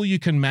all you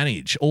can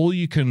manage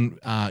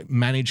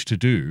to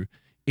do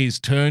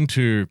is turn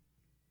to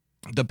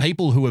the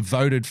people who have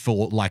voted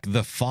for like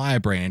the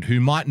firebrand, who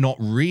might not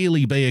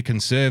really be a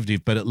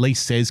conservative, but at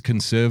least says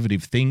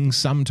conservative things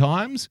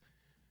sometimes,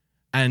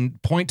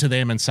 and point to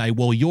them and say,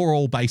 well, you're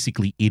all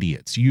basically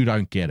idiots. You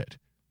don't get it.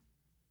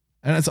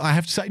 And I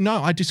have to say,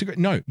 no, I disagree.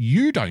 No,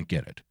 you don't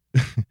get it.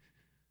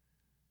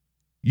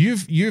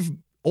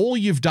 All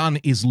you've done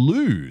is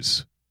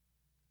lose.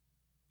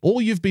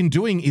 All you've been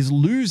doing is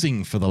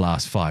losing for the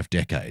last 5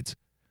 decades.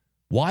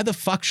 Why the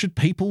fuck should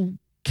people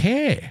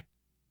care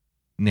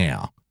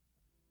now?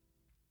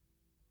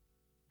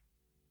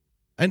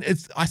 And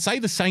I say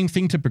the same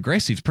thing to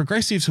progressives.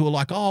 Progressives who are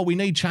like, oh, we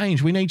need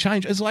change.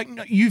 It's like,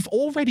 no, you've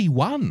already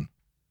won.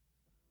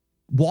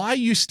 Why are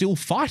you still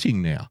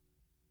fighting now?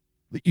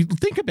 You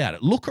think about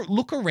it.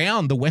 Look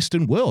around the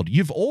Western world.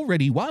 You've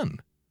already won.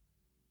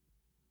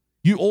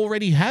 You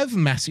already have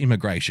mass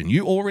immigration.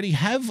 You already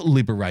have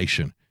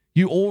liberation.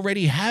 You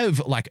already have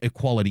like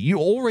equality. You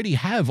already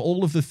have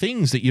all of the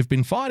things that you've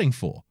been fighting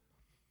for.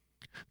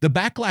 The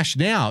backlash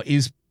now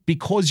is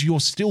because you're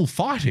still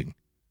fighting.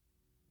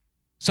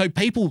 So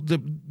people,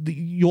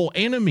 your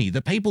enemy,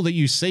 the people that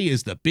you see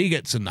as the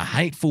bigots and the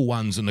hateful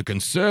ones and the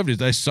conservatives,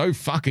 they're so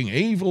fucking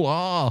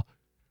evil.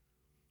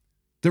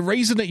 The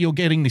reason that you're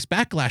getting this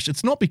backlash,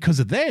 it's not because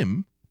of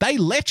them. They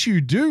let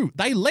you do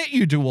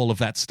all of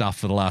that stuff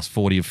for the last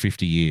 40 or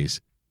 50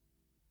 years.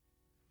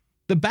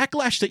 The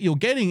backlash that you're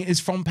getting is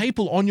from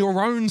people on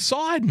your own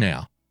side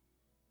now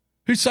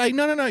who say,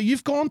 no,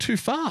 you've gone too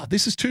far.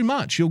 This is too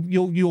much.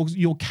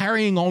 You're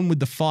carrying on with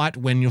the fight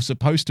when you're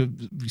supposed to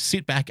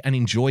sit back and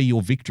enjoy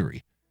your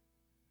victory.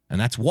 And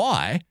that's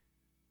why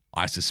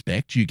I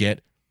suspect you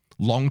get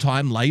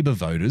long-time Labor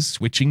voters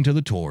switching to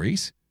the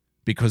Tories,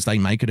 because they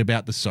make it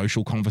about the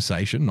social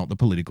conversation, not the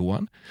political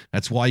one.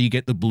 That's why you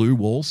get the blue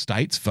wall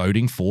states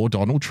voting for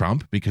Donald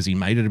Trump, because he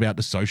made it about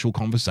the social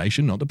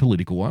conversation, not the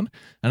political one.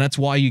 And that's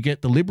why you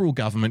get the Liberal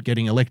government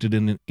getting elected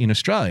in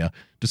Australia,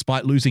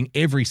 despite losing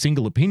every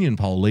single opinion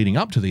poll leading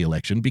up to the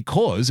election,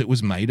 because it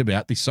was made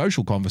about the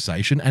social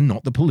conversation and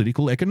not the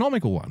political,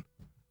 economical one.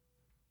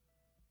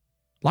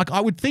 Like, I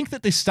would think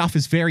that this stuff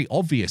is very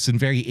obvious and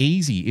very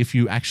easy if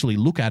you actually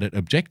look at it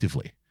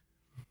objectively.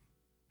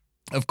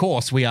 Of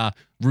course, we are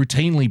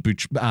routinely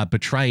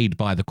betrayed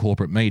by the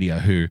corporate media,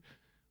 who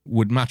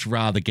would much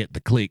rather get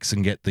the clicks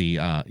and get the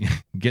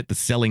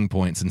selling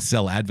points and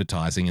sell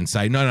advertising and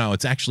say, no,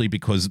 it's actually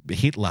because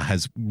Hitler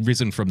has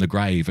risen from the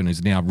grave and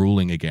is now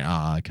ruling again.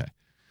 Okay.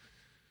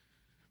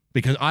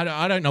 Because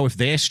I don't know if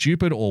they're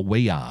stupid or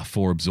we are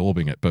for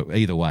absorbing it, but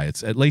either way,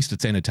 at least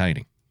it's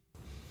entertaining.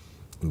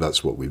 And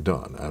that's what we've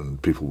done,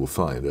 and people will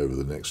find over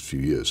the next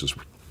few years, as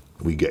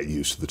we get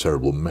used to the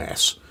terrible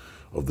mess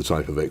of the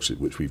type of exit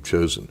which we've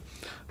chosen,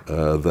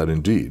 that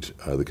indeed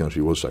the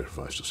country was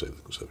sacrificed to save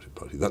the Conservative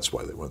Party. That's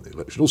why they won the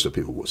election. Also,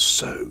 people were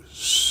so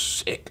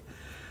sick.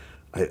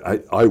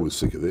 I was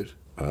sick of it,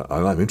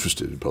 and I'm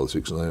interested in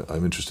politics, and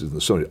I'm interested in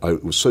the subject. I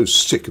was so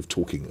sick of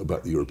talking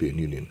about the European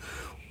Union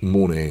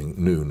morning,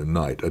 noon, and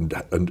night,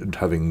 and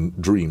having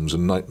dreams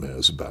and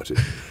nightmares about it.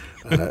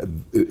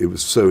 It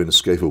was so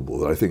inescapable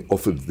that I think,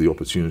 offered the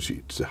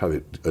opportunity to have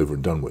it over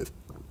and done with,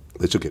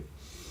 they took it.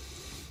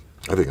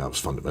 I think that was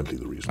fundamentally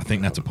the reason. I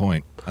think that's a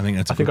point. I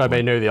think I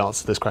may know the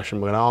answer to this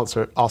question. We're going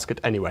to ask it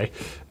anyway.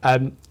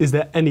 Is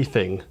there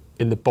anything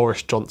in the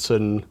Boris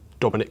Johnson,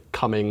 Dominic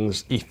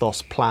Cummings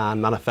ethos,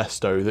 plan,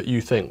 manifesto that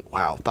you think,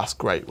 wow, that's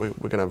great, we're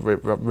going to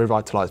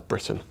revitalise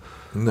Britain?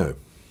 No.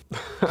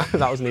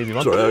 That was an easy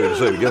one. Sorry, I'm going to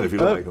say it again if you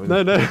like.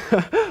 No.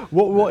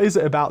 What is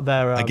it about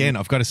their... Again,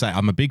 I've got to say,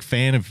 I'm a big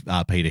fan of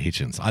Peter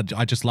Hitchens.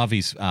 I just love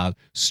his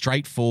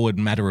straightforward,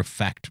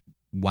 matter-of-fact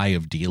way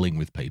of dealing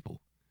with people.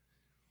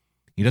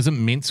 He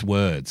doesn't mince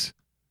words.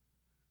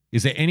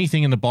 Is there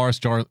anything in the Boris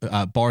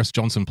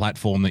Johnson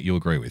platform that you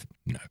agree with?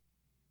 No.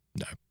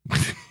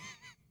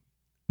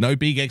 No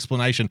big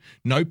explanation.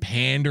 No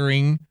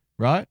pandering,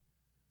 right?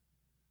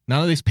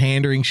 None of this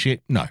pandering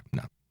shit. No,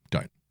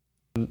 don't.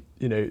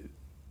 You know,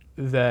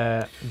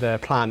 their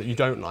plan that you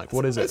don't like.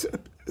 What is it?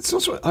 It's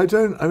also,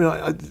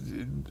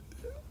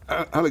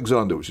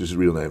 Alexander, which is his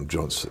real name,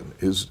 Johnson,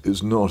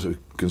 is not a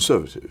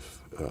conservative.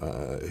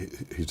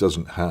 He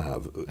doesn't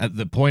have... At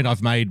the point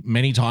I've made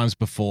many times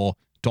before,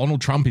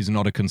 Donald Trump is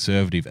not a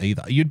conservative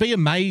either. You'd be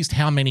amazed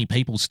how many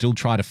people still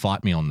try to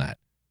fight me on that.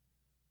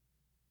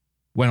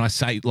 When I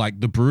say, like,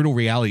 the brutal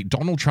reality,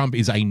 Donald Trump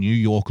is a New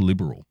York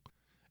liberal.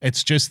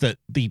 It's just that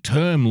the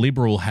term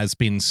liberal has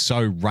been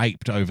so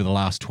raped over the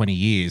last 20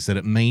 years that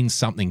it means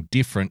something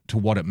different to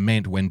what it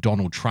meant when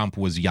Donald Trump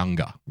was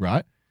younger,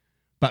 right?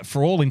 But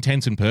for all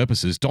intents and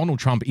purposes, Donald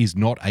Trump is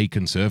not a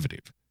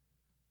conservative.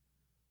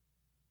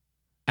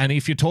 And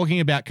if you're talking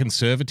about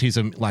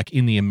conservatism, like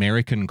in the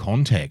American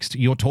context,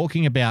 you're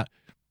talking about,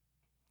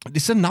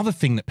 this is another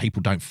thing that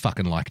people don't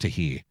fucking like to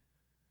hear.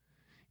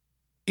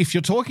 If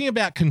you're talking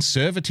about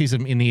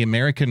conservatism in the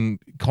American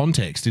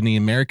context, in the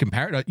American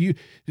paradigm,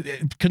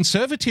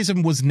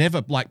 conservatism was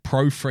never like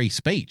pro-free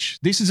speech.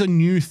 This is a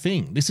new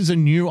thing. This is a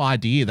new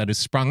idea that has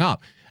sprung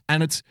up.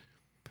 And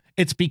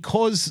it's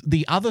because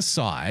the other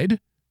side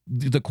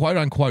the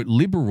quote-unquote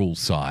liberal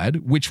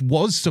side, which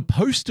was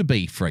supposed to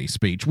be free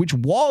speech, which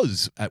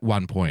was at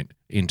one point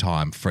in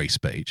time free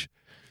speech,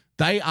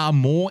 they are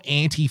more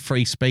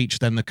anti-free speech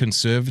than the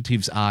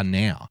conservatives are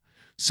now.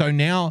 So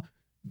now,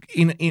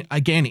 in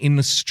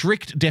the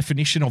strict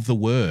definition of the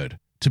word,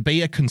 to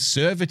be a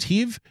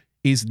conservative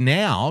is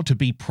now to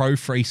be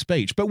pro-free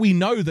speech. But we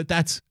know that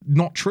that's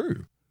not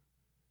true.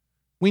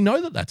 We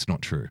know that that's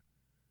not true.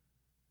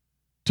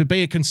 To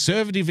be a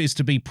conservative is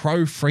to be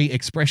pro-free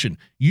expression.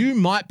 You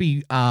might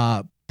be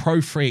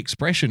pro-free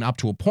expression up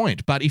to a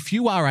point, but if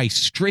you are a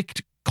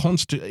strict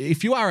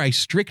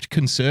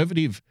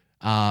conservative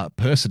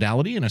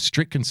personality and a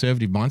strict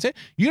conservative mindset,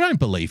 you don't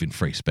believe in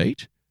free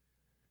speech.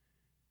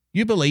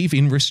 You believe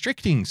in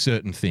restricting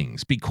certain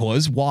things.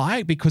 Because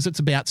why? Because it's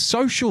about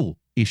social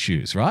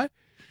issues, right?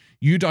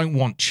 You don't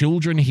want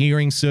children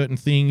hearing certain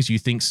things. You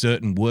think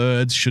certain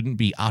words shouldn't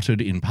be uttered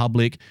in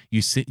public.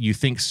 You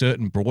think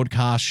certain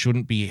broadcasts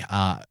shouldn't be,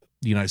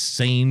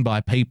 seen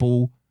by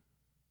people.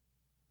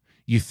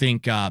 You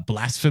think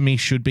blasphemy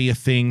should be a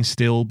thing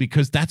still,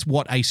 because that's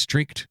what a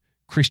strict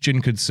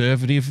Christian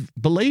conservative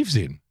believes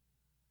in.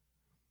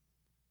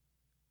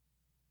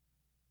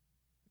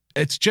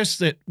 It's just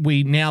that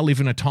we now live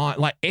in a time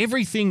like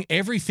everything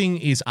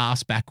is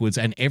ass backwards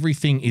and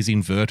everything is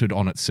inverted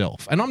on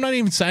itself. And I'm not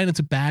even saying it's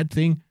a bad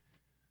thing.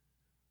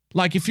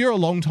 Like, if you're a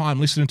long time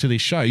listener to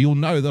this show, you'll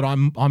know that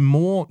I'm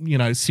more,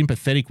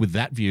 sympathetic with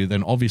that view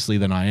than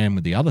I am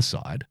with the other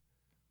side.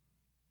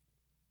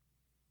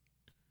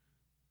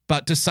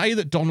 But to say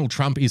that Donald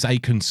Trump is a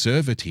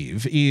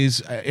conservative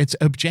it's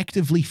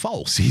objectively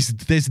false.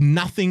 There's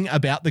nothing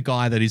about the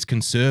guy that is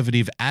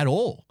conservative at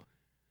all.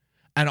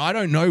 And I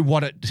don't know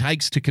what it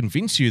takes to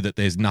convince you that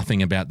there's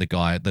nothing about the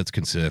guy that's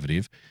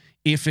conservative.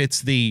 If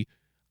it's the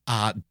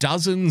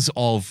dozens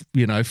of,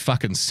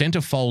 fucking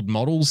centerfold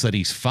models that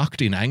he's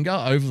fucked in anger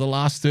over the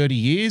last 30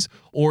 years,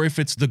 or if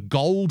it's the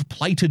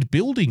gold-plated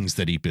buildings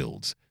that he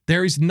builds.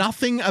 There is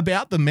nothing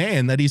about the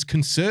man that is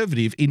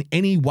conservative in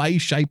any way,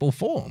 shape, or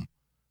form.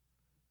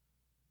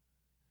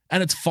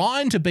 And it's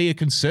fine to be a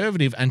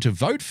conservative and to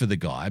vote for the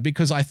guy,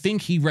 because I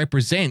think he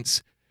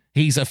represents...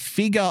 He's a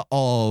figure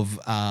of,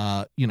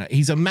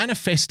 he's a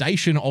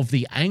manifestation of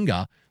the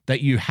anger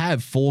that you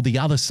have for the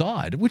other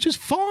side, which is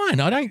fine.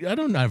 I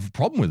don't have a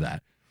problem with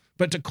that.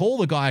 But to call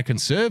the guy a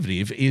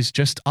conservative is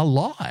just a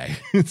lie.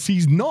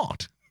 He's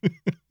not.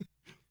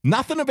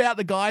 Nothing about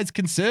the guy is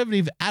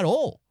conservative at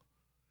all.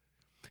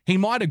 He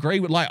might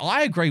agree with,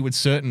 I agree with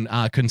certain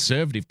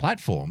conservative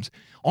platforms.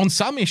 On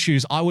some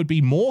issues, I would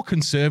be more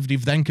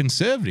conservative than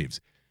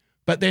conservatives.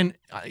 But then,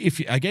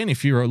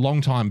 if you're a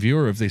long-time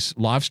viewer of this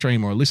live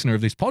stream or a listener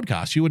of this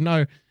podcast, you would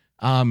know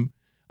on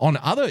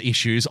other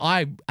issues,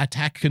 I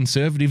attack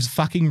conservatives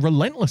fucking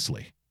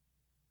relentlessly,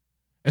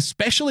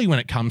 especially when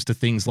it comes to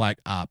things like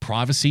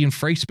privacy and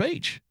free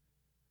speech.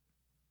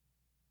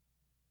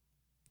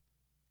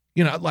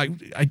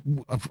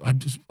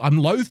 I'm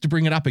loath to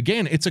bring it up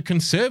again. It's a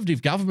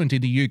conservative government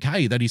in the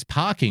UK that is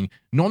parking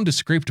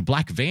nondescript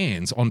black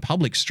vans on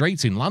public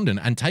streets in London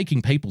and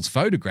taking people's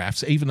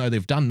photographs, even though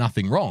they've done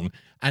nothing wrong,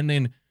 and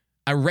then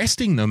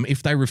arresting them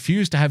if they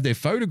refuse to have their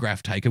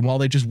photograph taken while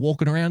they're just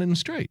walking around in the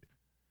street.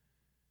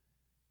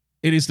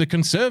 It is the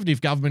conservative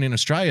government in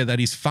Australia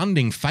that is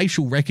funding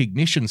facial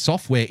recognition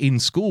software in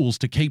schools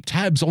to keep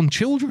tabs on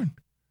children.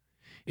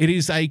 It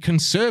is a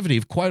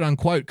conservative,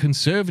 quote-unquote,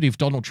 conservative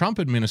Donald Trump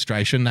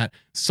administration that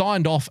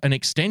signed off an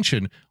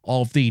extension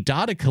of the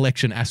data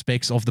collection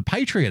aspects of the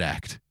Patriot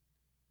Act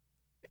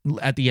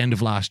at the end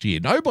of last year.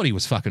 Nobody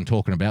was fucking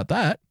talking about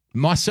that,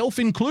 myself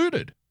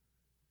included.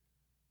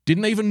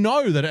 Didn't even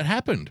know that it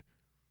happened.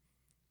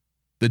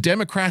 The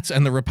Democrats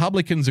and the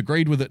Republicans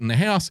agreed with it in the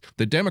House.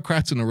 The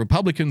Democrats and the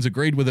Republicans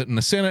agreed with it in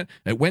the Senate.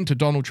 It went to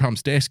Donald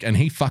Trump's desk and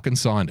he fucking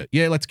signed it.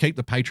 Yeah, let's keep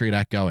the Patriot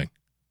Act going.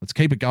 Let's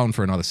keep it going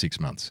for another 6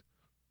 months.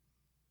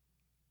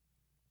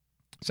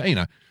 So,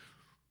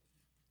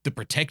 the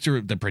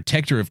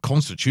protector of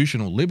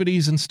constitutional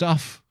liberties and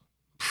stuff.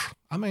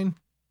 I mean,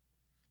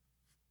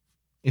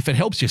 if it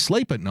helps you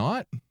sleep at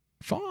night,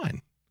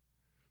 fine.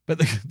 But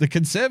the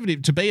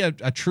conservative, to be a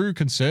true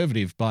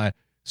conservative by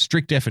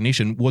strict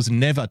definition, was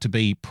never to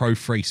be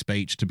pro-free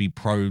speech, to be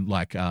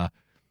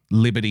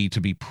pro-liberty, to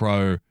be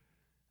pro,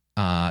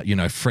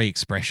 free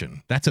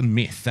expression. That's a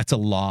myth. That's a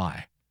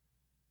lie.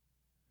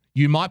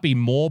 You might be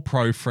more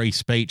pro-free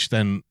speech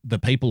than the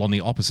people on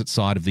the opposite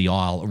side of the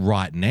aisle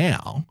right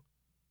now.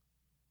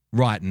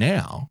 But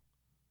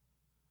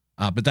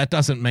that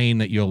doesn't mean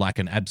that you're like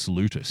an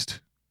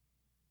absolutist.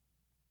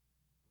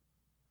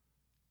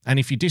 And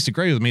if you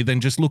disagree with me,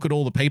 then just look at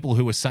all the people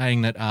who are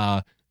saying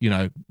that,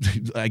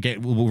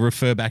 again, we'll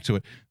refer back to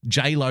it.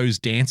 J-Lo's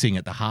dancing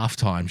at the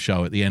halftime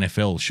show at the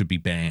NFL should be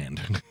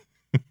banned.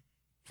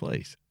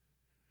 Please.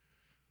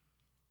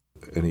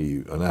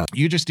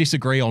 You just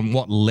disagree on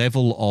what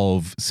level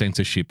of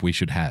censorship we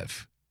should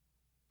have.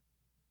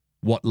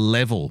 What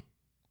level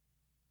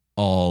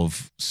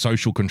of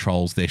social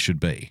controls there should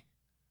be.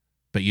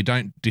 But you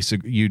don't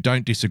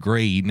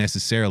disagree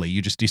necessarily.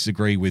 You just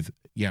disagree with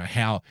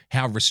how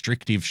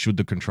restrictive should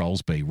the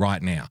controls be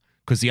right now?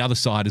 Because the other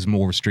side is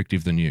more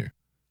restrictive than you.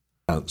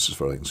 As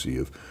far as I can see,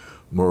 of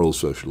moral,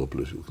 social, or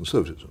political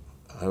conservatism.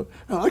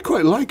 I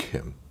quite like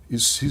him.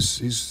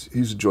 He's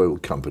enjoyable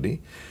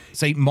company.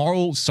 See,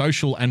 moral,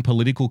 social, and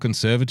political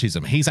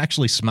conservatism, he's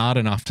actually smart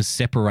enough to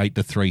separate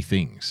the three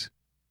things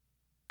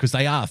because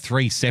they are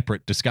three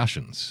separate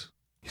discussions.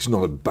 He's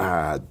not a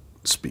bad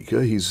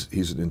speaker. He's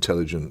an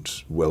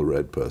intelligent,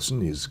 well-read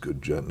person. He's a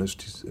good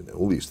journalist. He's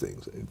all these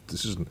things.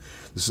 This isn't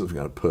some kind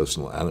of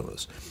personal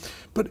animus.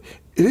 But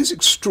it is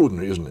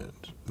extraordinary, isn't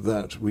it,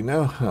 that we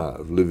now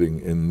have living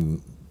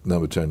in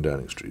number 10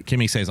 Downing Street.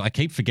 Kimmy says, I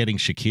keep forgetting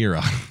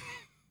Shakira.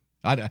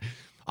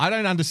 I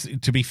don't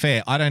understand. To be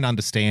fair, I don't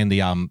understand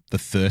the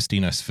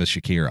thirstiness for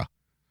Shakira.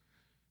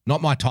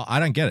 Not my type. I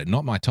don't get it.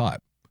 Not my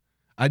type.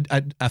 A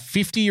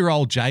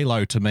 50-year-old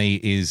J-Lo to me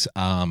is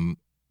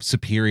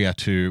superior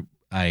to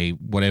a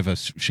whatever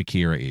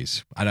Shakira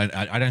is.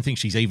 I don't think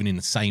she's even in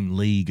the same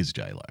league as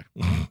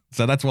J-Lo.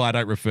 So that's why I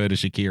don't refer to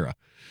Shakira.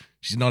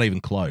 She's not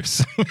even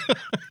close.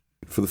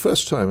 For the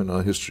first time in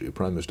our history, a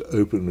Prime Minister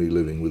openly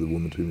living with a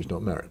woman to whom he's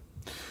not married.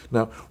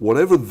 Now,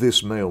 whatever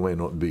this may or may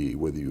not be,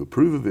 whether you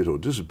approve of it or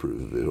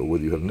disapprove of it, or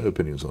whether you have no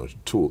opinions on it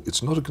at all,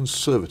 it's not a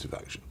conservative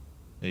action.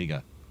 There you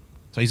go.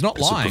 So he's not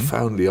lying. It's a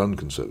profoundly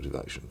unconservative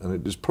action, and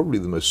it is probably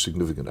the most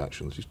significant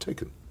action that he's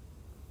taken.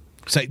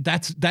 So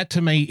that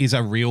to me is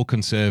a real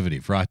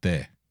conservative right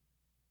there.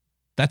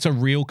 That's a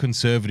real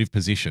conservative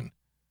position.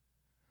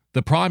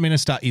 The Prime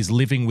Minister is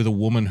living with a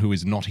woman who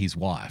is not his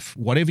wife.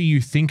 Whatever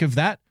you think of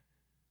that,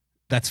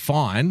 that's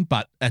fine,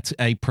 but that's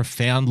a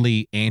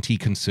profoundly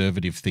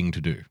anti-conservative thing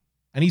to do.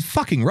 And he's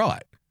fucking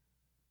right.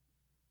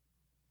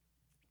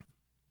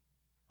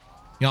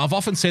 You know, I've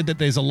often said that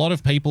there's a lot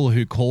of people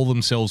who call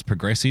themselves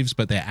progressives,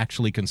 but they're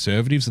actually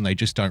conservatives and they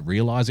just don't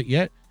realize it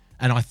yet.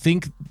 And I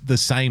think the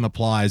same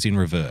applies in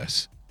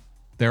reverse.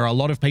 There are a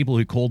lot of people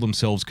who call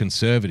themselves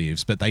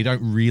conservatives, but they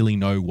don't really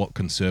know what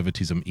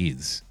conservatism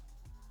is.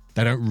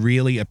 They don't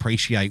really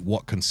appreciate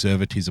what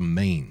conservatism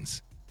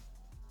means.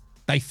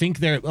 They think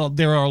there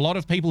are a lot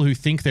of people who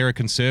think they're a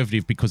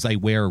conservative because they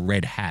wear a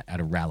red hat at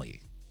a rally.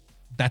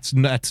 That's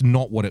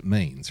not what it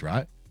means,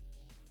 right?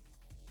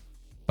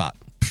 But,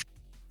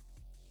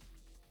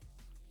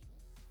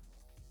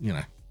 you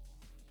know,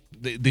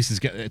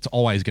 it's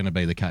always going to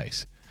be the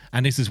case.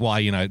 And this is why,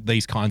 you know,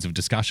 these kinds of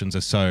discussions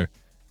are so,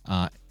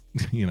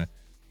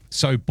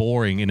 so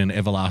boring in an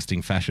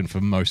everlasting fashion for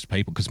most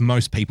people, because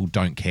most people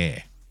don't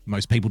care.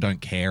 Most people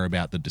don't care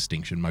about the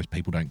distinction. Most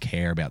people don't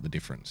care about the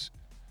difference.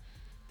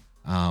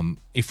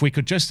 If we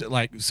could just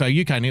so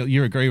UK, Neil,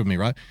 you agree with me,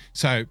 right?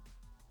 So,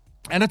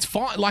 and it's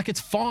fine,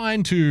 it's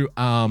fine to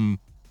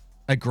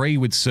agree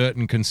with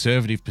certain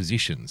conservative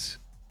positions,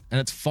 and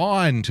it's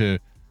fine to,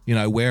 you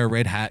know, wear a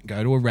red hat,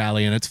 go to a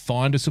rally, and it's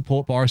fine to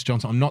support Boris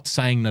Johnson. I'm not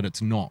saying that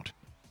it's not.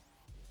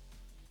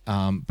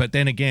 But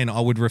then again,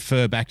 I would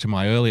refer back to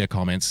my earlier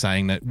comments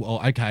saying that,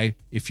 well, okay,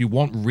 if you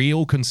want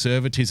real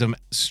conservatism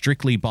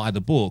strictly by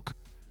the book,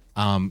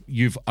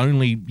 you've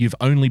only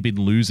been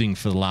losing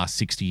for the last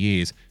 60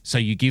 years, so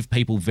you give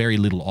people very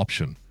little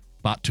option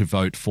but to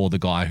vote for the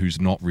guy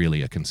who's not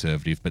really a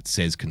conservative but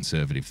says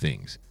conservative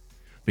things.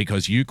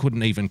 Because you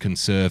couldn't even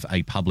conserve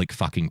a public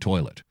fucking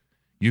toilet.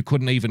 You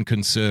couldn't even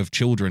conserve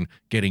children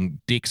getting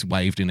dicks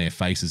waved in their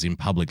faces in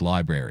public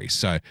libraries.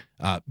 So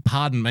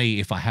pardon me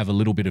if I have a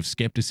little bit of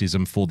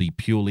skepticism for the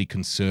purely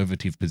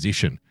conservative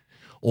position.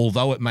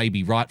 Although it may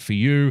be right for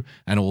you,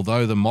 and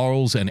although the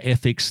morals and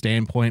ethics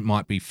standpoint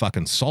might be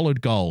fucking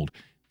solid gold,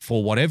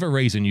 for whatever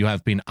reason you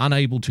have been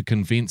unable to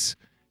convince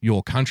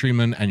your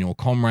countrymen and your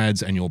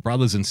comrades and your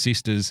brothers and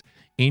sisters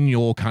in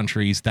your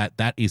countries that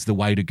that is the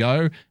way to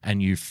go,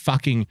 and you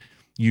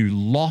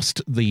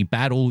lost the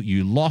battle,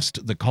 you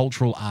lost the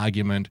cultural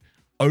argument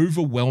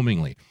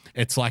overwhelmingly.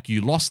 It's like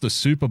you lost the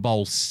Super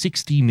Bowl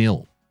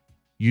 60-0.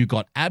 You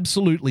got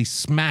absolutely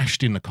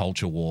smashed in the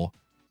culture war.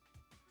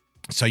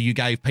 So you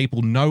gave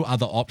people no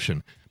other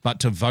option but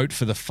to vote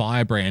for the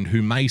firebrand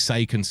who may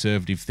say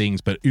conservative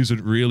things but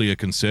isn't really a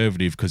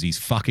conservative because he's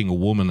fucking a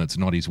woman that's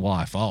not his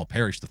wife. Oh,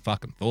 perish the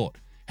fucking thought.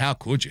 How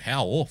could you?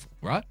 How awful,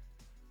 right?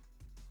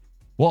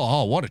 Well,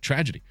 oh, what a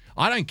tragedy.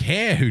 I don't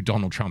care who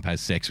Donald Trump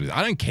has sex with.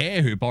 I don't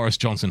care who Boris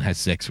Johnson has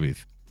sex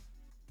with.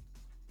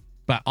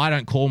 But I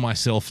don't call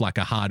myself like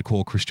a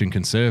hardcore Christian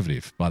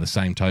conservative by the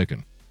same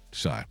token.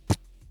 So,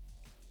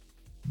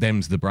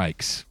 them's the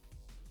breaks.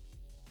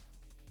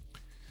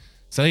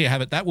 So there you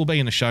have it. That will be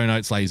in the show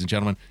notes, ladies and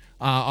gentlemen.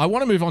 I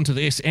want to move on to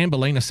this.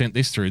 Amberlina sent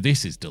this through.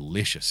 This is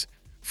delicious.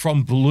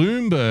 From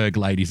Bloomberg,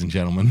 ladies and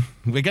gentlemen.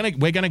 We're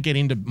gonna get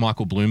into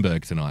Michael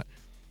Bloomberg tonight.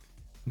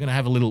 We're gonna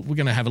have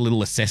a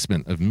little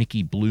assessment of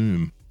Mickey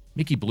Bloom.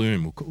 Mickey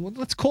Bloom.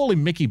 Let's call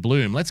him Mickey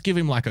Bloom. Let's give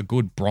him like a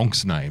good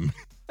Bronx name.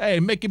 Hey,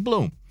 Mickey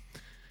Bloom.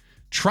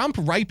 Trump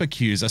rape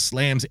accuser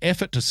slams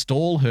effort to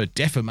stall her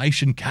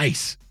defamation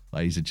case.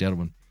 Ladies and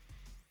gentlemen.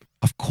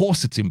 Of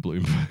course it's in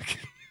Bloomberg.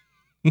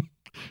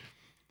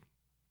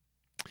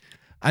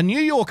 A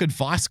New York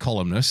advice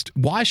columnist,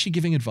 why is she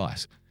giving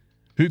advice?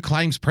 who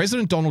claims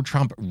President Donald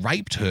Trump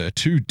raped her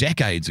 2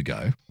 decades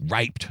ago.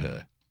 Raped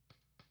her.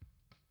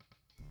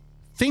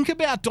 Think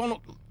about Donald...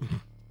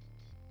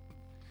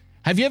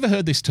 Have you ever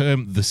heard this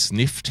term, the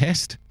sniff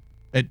test?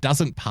 It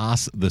doesn't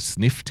pass the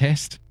sniff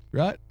test,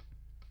 right?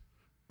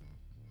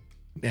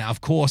 Now,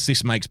 of course,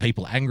 this makes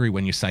people angry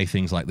when you say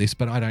things like this,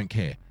 but I don't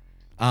care.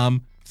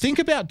 Think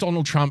about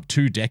Donald Trump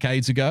 2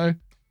 decades ago.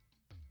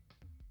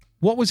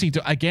 What was he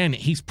doing? Again,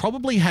 he's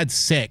probably had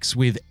sex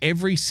with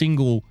every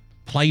single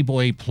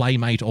Playboy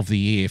Playmate of the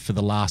Year for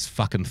the last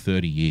fucking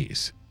 30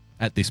 years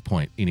at this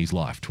point in his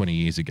life, 20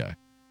 years ago.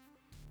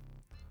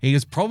 He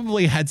has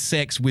probably had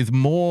sex with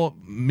more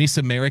Miss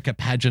America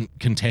pageant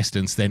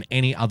contestants than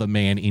any other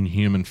man in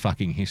human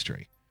fucking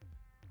history.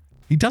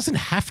 He doesn't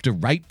have to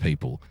rape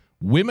people.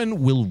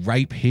 Women will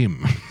rape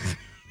him.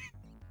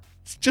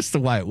 It's just the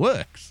way it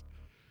works.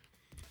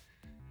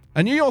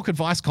 A New York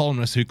Advice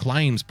columnist who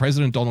claims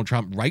President Donald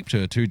Trump raped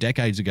her 2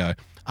 decades ago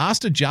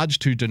asked a judge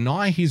to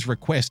deny his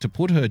request to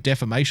put her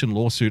defamation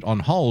lawsuit on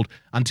hold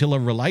until a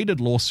related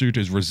lawsuit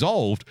is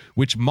resolved,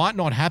 which might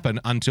not happen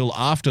until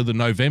after the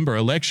November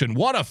election.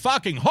 What a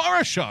fucking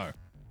horror show!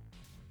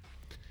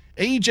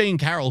 E. Jean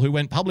Carroll, who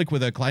went public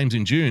with her claims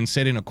in June,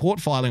 said in a court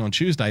filing on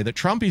Tuesday that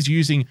Trump is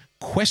using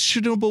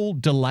questionable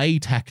delay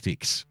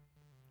tactics.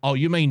 Oh,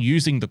 you mean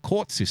using the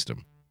court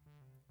system?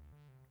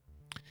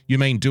 You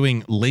mean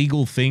doing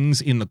legal things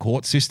in the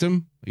court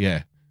system?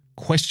 Yeah.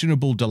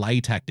 Questionable delay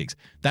tactics.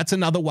 That's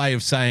another way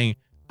of saying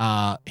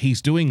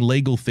he's doing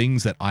legal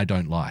things that I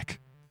don't like.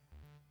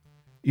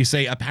 You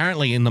see,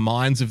 apparently in the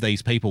minds of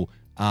these people,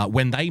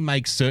 when they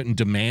make certain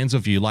demands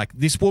of you, like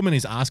this woman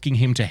is asking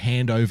him to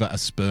hand over a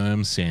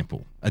sperm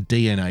sample, a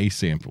DNA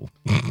sample.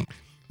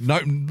 No,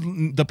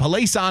 the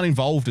police aren't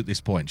involved at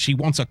this point. She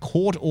wants a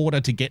court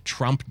order to get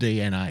Trump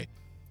DNA.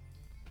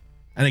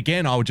 And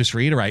again, I would just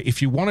reiterate,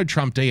 if you wanted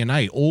Trump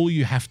DNA, all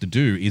you have to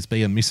do is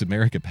be a Miss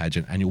America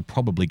pageant and you'll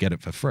probably get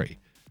it for free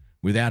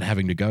without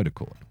having to go to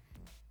court.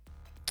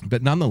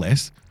 But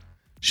nonetheless,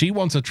 she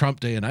wants a Trump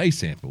DNA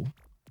sample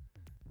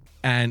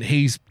and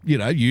he's,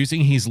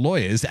 using his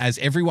lawyers, as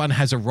everyone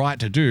has a right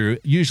to do,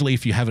 usually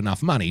if you have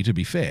enough money, to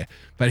be fair.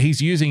 But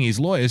he's using his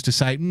lawyers to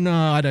say,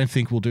 no, I don't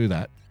think we'll do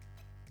that.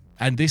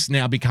 And this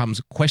now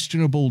becomes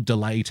questionable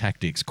delay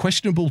tactics.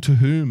 Questionable to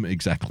whom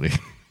exactly?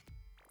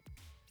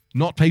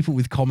 Not people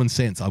with common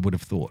sense, I would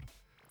have thought.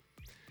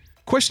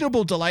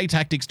 Questionable delay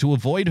tactics to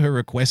avoid her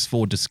requests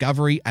for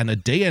discovery and a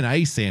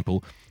DNA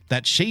sample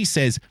that she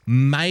says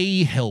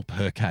may help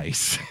her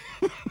case.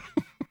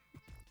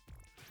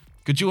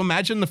 Could you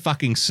imagine the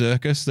fucking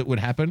circus that would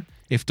happen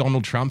if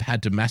Donald Trump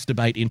had to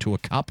masturbate into a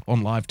cup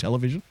on live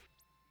television?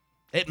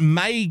 It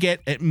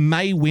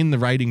may win the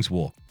ratings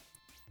war.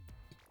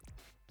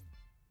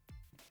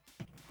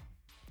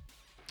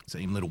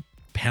 See him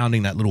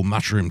pounding that little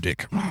mushroom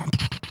dick.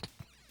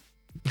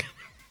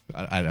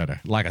 I don't know.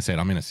 Like I said,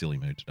 I'm in a silly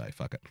mood today.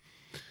 Fuck it.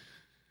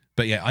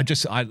 But yeah,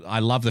 I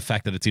love the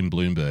fact that it's in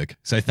Bloomberg.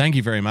 So thank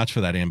you very much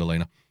for that,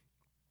 Amberlina.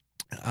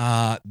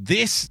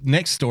 This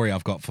next story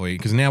I've got for you,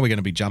 because now we're going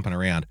to be jumping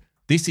around.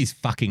 This is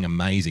fucking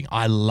amazing.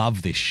 I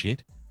love this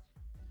shit.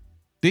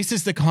 This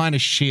is the kind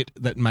of shit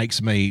that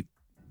makes me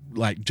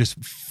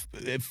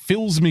it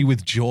fills me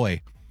with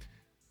joy.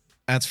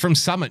 It's from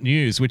Summit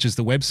News, which is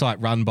the website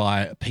run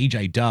by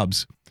PJ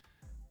Dubs.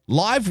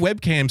 Live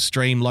webcam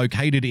stream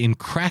located in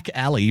Crack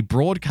Alley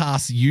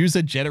broadcasts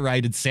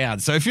user-generated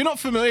sound. So if you're not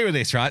familiar with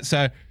this, right?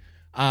 So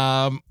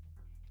I'm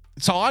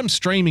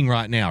streaming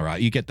right now,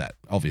 right? You get that,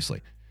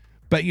 obviously.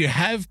 But you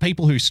have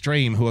people who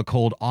stream who are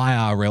called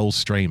IRL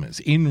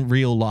streamers, in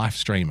real life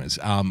streamers.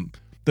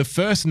 The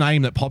first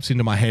name that pops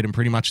into my head, and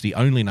pretty much the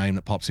only name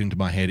that pops into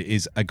my head,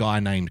 is a guy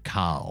named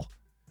Carl,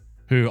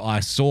 who I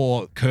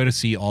saw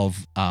courtesy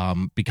of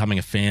becoming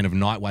a fan of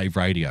Nightwave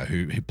Radio,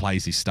 who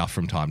plays his stuff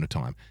from time to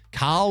time.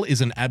 Carl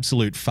is an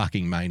absolute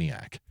fucking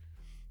maniac.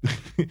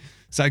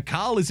 So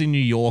Carl is in New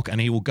York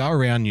and he will go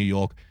around New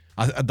York.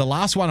 The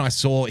last one I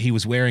saw, he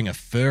was wearing a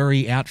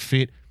furry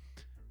outfit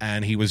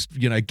and he was,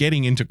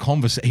 getting into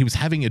conversation. He was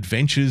having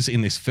adventures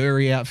in this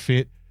furry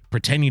outfit,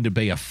 pretending to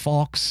be a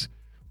fox,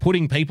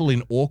 putting people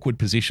in awkward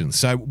positions.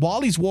 So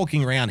while he's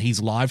walking around, he's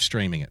live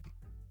streaming it.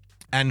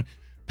 And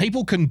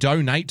people can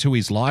donate to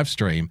his live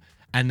stream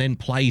and then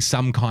play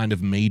some kind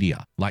of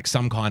media, like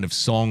some kind of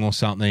song or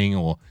something,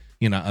 or,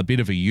 a bit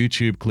of a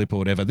YouTube clip or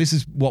whatever. This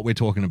is what we're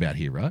talking about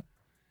here, right?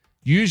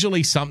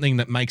 Usually something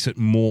that makes it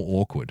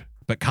more awkward.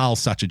 But Carl's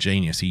such a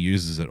genius, he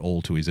uses it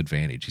all to his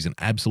advantage. He's an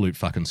absolute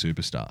fucking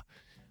superstar.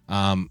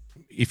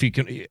 If you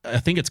can, I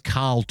think it's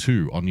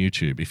Carl2 on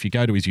YouTube. If you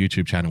go to his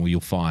YouTube channel,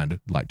 you'll find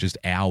just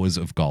hours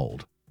of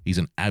gold. He's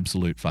an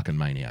absolute fucking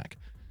maniac.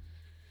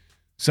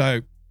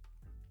 So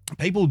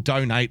people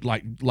donate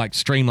like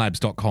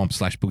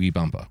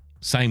streamlabs.com/boogiebumper.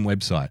 Same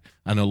website.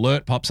 An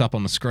alert pops up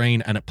on the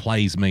screen and it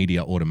plays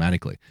media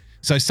automatically.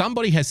 So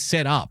somebody has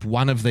set up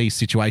one of these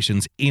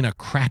situations in a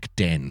crack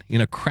den, in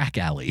a crack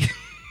alley.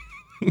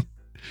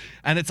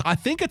 And I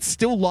think it's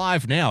still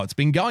live now. It's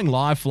been going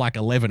live for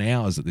 11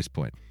 hours at this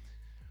point.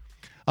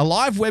 A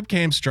live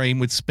webcam stream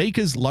with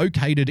speakers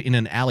located in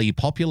an alley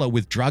popular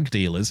with drug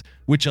dealers,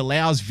 which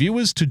allows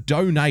viewers to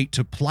donate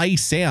to play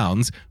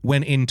sounds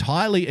went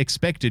entirely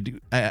expected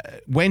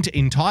when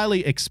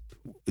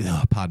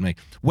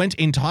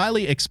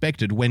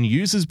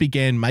users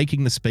began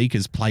making the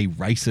speakers play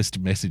racist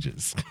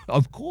messages.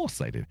 Of course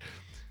they did.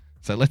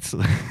 So let's,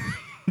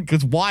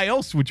 because why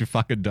else would you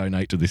fucking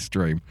donate to this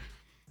stream?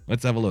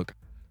 Let's have a look.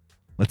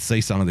 Let's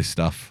see some of this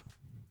stuff.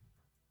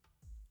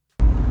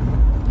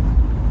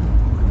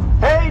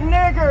 Hey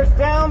niggers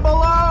down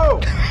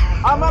below!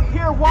 I'm up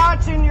here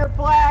watching your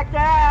black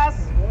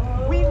ass.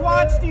 We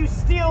watched you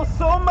steal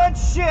so much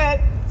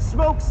shit,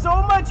 smoke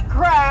so much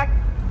crack,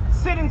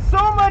 sit in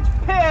so much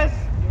piss,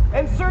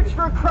 and search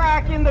for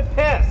crack in the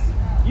piss.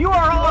 You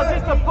are all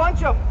just a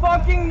bunch of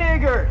fucking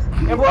niggers,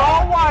 and we're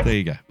all watching. There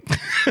you go.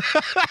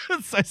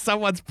 So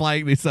someone's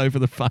playing this over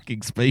the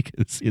fucking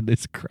speakers in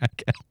this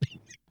crack alley.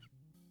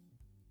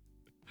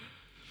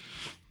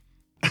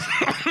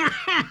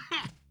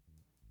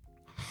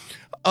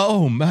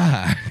 Oh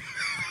my.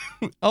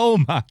 Oh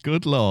my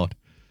good Lord.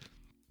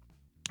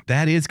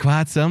 That is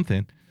quite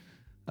something.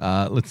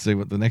 Let's see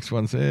what the next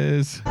one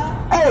says.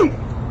 Hey,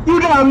 you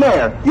down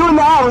there. You in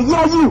the alley.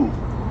 Yeah, you.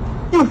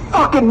 You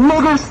fucking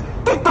niggers.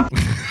 Get the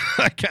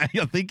Okay,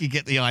 I think you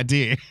get the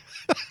idea.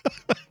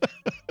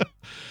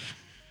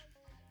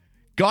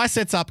 Guy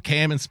sets up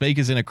cam and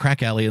speakers in a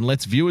crack alley and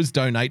lets viewers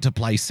donate to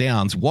play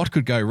sounds. What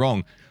could go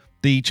wrong?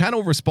 The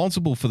channel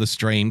responsible for the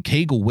stream,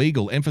 Kegel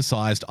Weagle,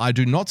 emphasized, I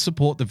do not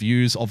support the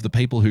views of the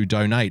people who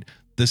donate.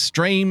 The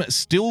stream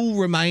still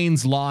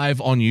remains live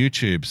on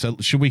YouTube. So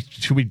should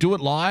we do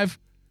it live?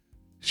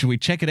 Should we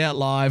check it out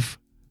live?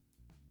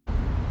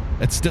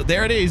 It's still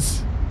there. It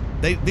is.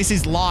 This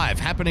is live,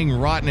 happening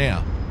right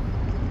now.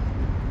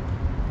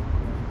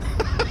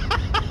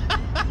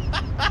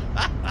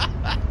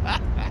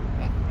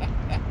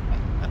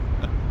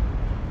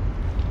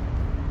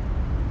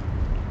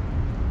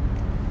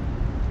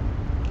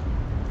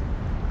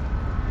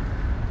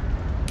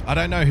 I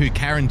don't know who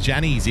Karen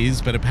Jannys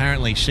is, but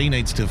apparently she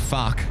needs to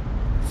fuck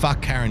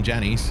Karen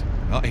Jannys.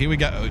 Oh, here we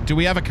go. Do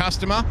we have a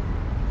customer?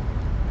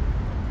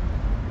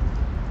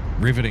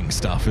 Riveting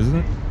stuff,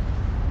 isn't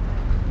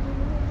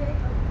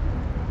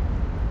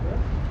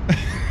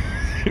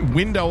it?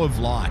 Window of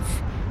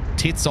life.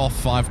 Tits off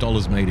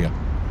 $5 media.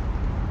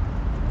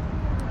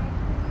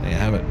 There you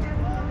have it.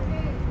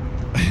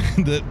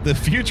 The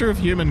future of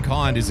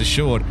humankind is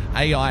assured.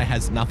 AI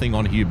has nothing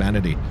on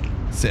humanity.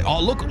 So,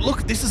 oh,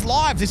 look, this is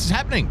live. This is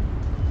happening.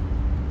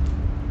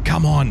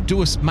 Come on,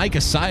 make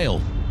a sale.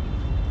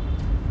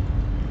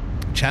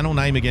 Channel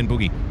name again,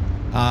 Boogie.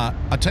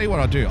 I'll tell you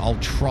what I'll do. I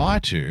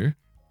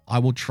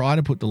will try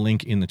to put the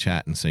link in the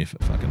chat and see if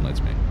it fucking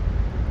lets me.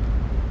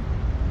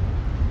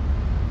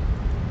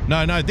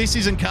 No, this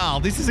isn't Carl.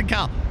 This isn't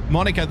Carl.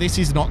 Monica, this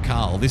is not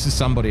Carl. This is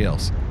somebody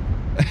else.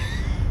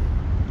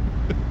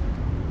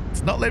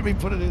 It's not letting me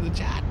put it in the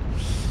chat.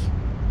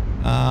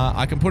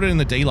 I can put it in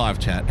the D-Live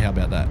chat. How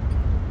about that?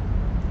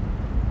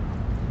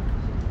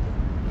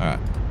 All right.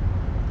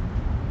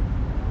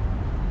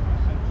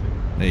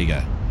 There you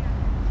go.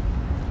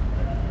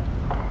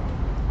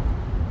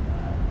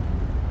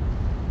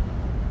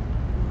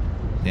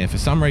 Yeah, for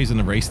some reason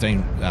the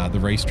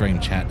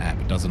Restream chat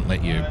app doesn't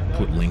let you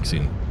put links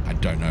in. I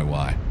don't know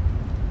why.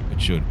 It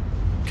should.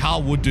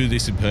 Carl would do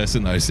this in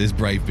person though, says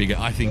Brave Bigger.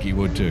 I think he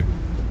would too.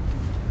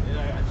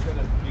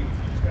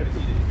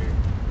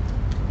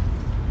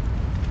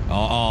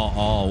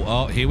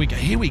 Oh, here we go.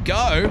 Here we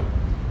go.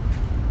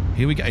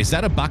 Is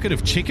that a bucket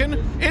of chicken?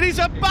 It is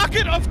a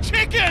bucket of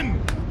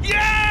chicken!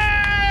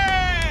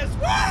 Yes!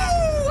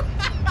 Woo!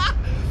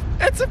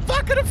 It's a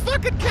bucket of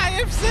fucking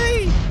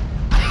KFC!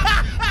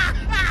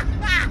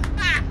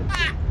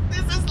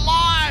 This is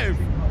live!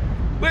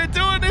 We're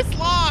doing this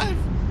live!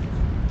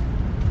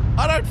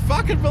 I don't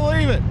fucking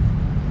believe it.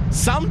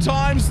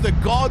 Sometimes the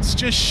gods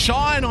just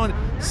shine on...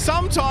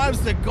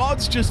 Sometimes the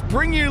gods just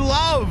bring you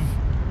love.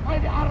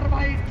 Meine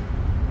Arbeit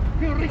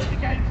für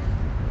richtig Geld.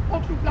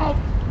 Ob du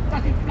glaubst,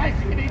 dass ich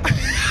fleißig gewesen bin.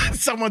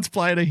 Someone's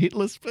playing a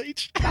Hitler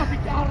speech. Dass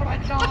ich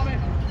gearbeitet habe,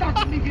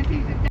 dass ich mich in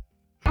diesen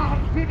Jahren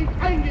für dich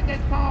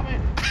eingesetzt habe.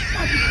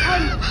 Dass ich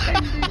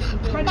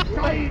anständig meine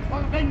Zeit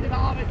verwendet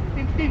habe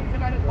im Dienste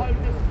meines Volkes.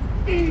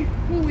 Gib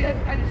du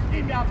jetzt eine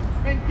Stimme ab.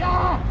 Wenn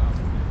ja,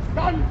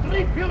 dann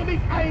tritt für mich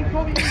ein,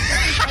 so wie ich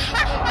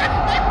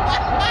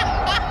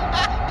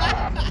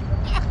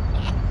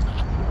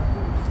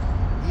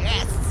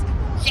Yes!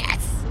 Yes!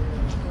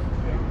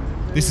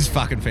 This is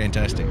fucking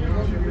fantastic.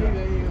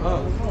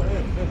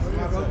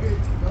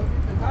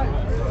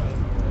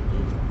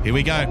 Here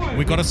we go.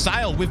 We've got a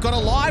sale. We've got a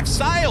live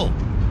sale.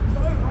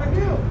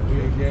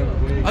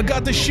 I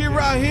got the shit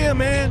right here,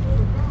 man.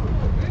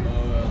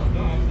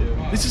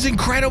 This is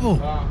incredible.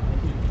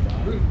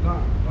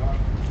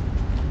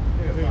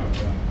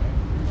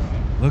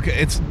 Look,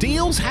 it's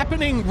deals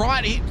happening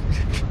right here.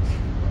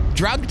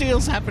 Drug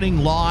deals happening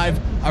live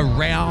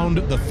around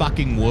the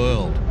fucking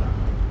world.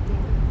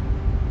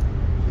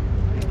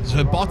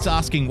 So bot's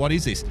asking, what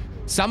is this?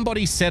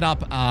 Somebody set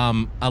up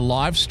a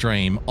live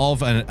stream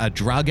of a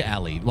drug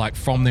alley, like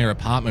from their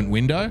apartment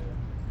window,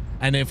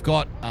 and they've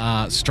got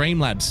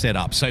Streamlabs set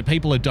up. So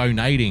people are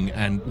donating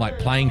and like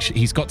playing.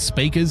 He's got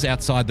speakers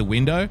outside the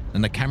window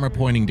and the camera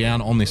pointing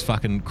down on this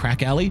fucking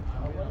crack alley.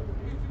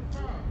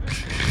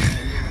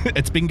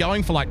 It's been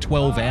going for like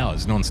 12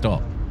 hours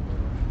non-stop.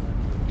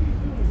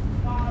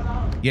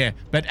 Yeah,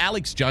 but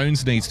Alex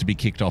Jones needs to be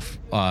kicked off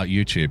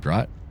YouTube,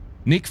 right?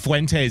 Nick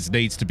Fuentes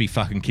needs to be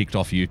fucking kicked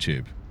off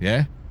YouTube,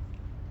 yeah?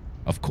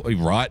 Of course,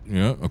 right?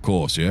 Yeah, of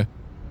course, yeah.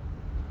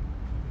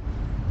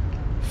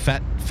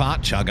 Fat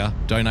Fart Chugger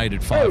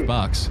donated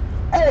 $5.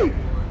 Hey,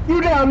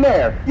 you down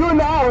there. You in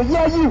the alley.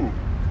 Yeah, you.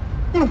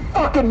 You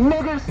fucking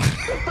niggers.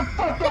 Get the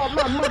fuck out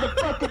my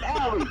motherfucking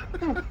alley.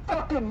 You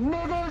fucking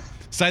niggers.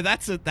 So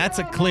that's a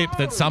clip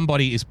that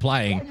somebody is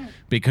playing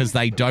because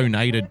they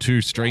donated to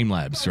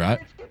Streamlabs, right?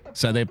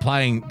 So they're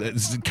playing,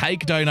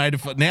 Cake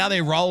donated for, now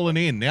they're rolling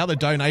in. Now the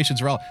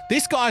donations roll.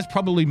 This guy's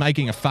probably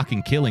making a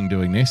fucking killing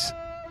doing this.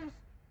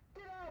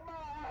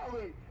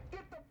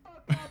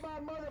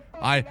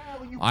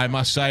 I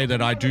must say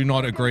that I do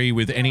not agree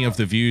with any of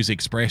the views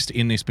expressed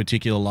in this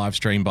particular live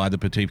stream by the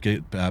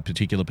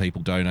particular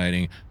people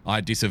donating.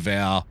 I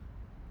disavow.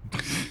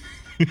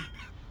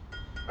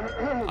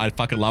 I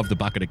fucking love the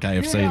bucket of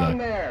KFC you down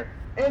though. there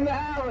in the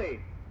alley.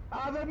 I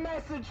have a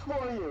message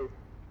for you.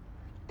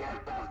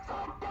 Get the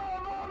fuck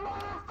out of my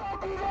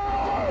motherfucking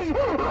alley!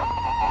 Get out!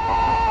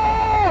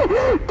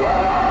 Get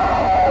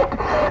out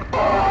of my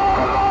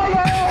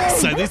alley!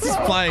 So this is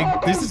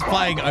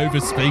playing over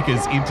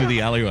speakers into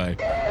the alleyway.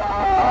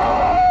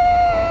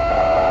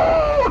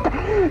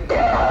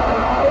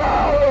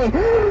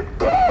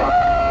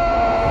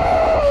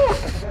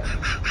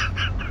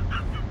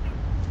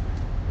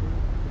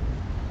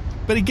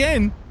 But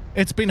again,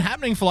 it's been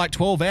happening for like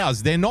 12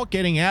 hours. They're not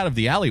getting out of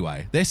the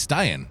alleyway. They're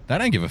staying. They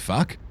don't give a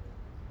fuck.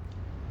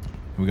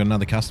 We got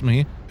another customer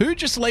here. Who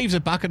just leaves a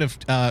bucket of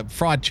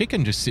fried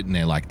chicken just sitting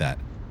there like that?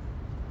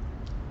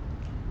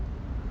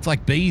 It's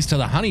like bees to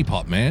the honey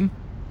pot, man.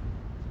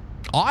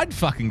 I'd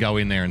fucking go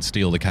in there and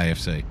steal the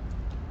KFC.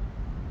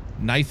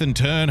 Nathan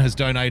Turn has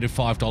donated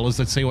 $5.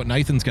 Let's see what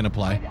Nathan's going to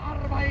play.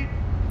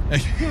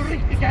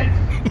 Gerichte Geld.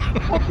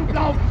 Ob du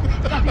glaubst,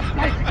 dass ich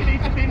fleißig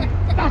gewesen bin,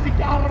 dass ich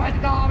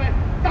gearbeitet habe,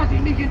 dass ich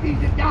mich in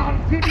diesen Jahren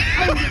für dich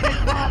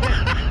eingesetzt habe,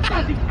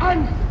 dass ich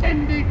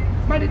anständig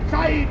meine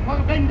Zeit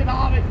verwendet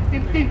habe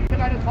im Dienste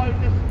meines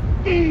Volkes.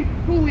 Gib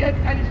du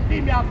jetzt eine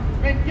Stimme ab.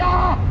 Wenn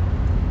ja,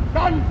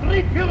 dann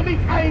tritt für mich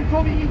ein,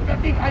 so wie ich für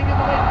dich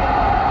eingesetzt bin.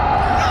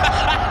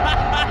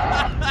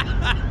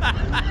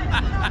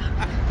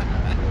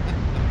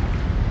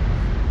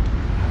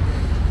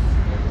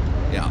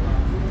 Yeah.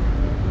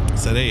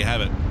 So there you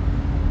have it.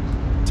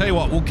 Tell you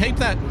what, we'll keep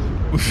that.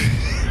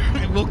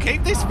 We'll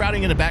keep this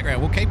running in the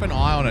background. We'll keep an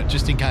eye on it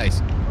just in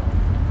case.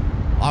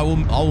 I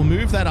will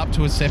move that up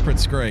to a separate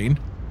screen.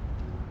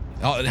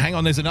 Oh, hang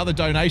on. There's another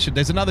donation.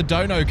 There's another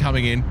dono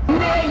coming in.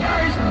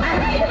 Niggers, I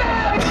hate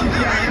them!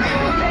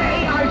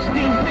 They are stupid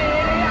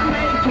and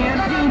they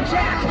can't do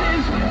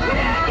justice.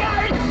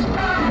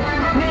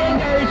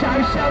 Niggers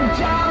are so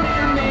dumb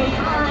and they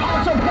are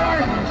also poor.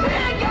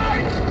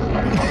 Niggers!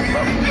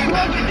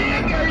 Look at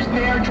niggers,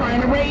 they're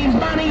trying to raise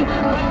money,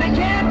 but they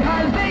can't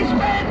because they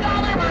spend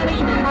all their money.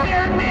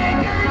 They're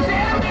niggers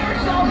and they're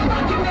so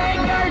fucking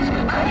niggers.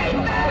 I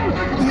hate them!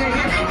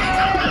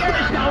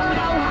 Niggers don't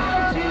know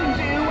how to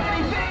do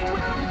anything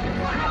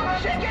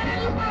without chicken.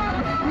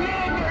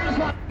 Niggers.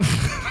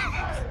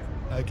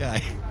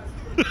 Okay.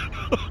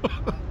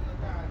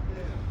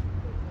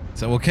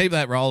 So we'll keep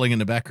that rolling in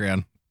the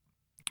background.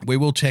 We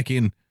will check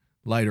in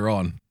later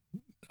on.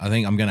 I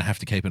think I'm going to have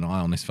to keep an eye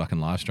on this fucking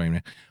live stream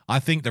now. I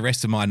think the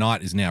rest of my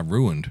night is now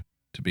ruined,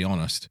 to be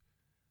honest.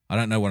 I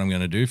don't know what I'm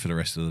going to do for the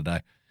rest of the day.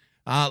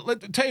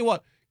 Tell you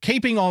what,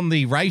 keeping on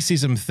the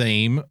racism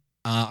theme,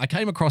 I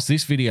came across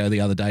this video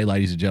the other day,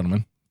 ladies and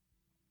gentlemen.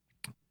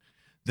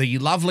 The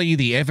lovely,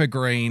 the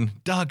evergreen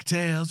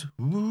DuckTales.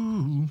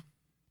 Woo.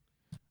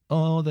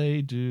 All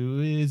they do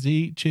is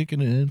eat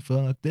chicken and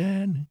fuck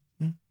that.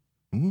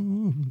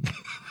 Ooh.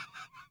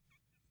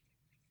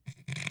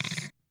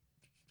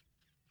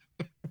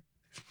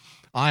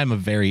 I am a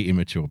very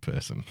immature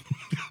person.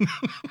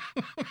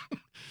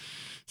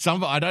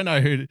 I don't know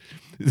who.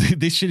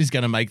 This shit is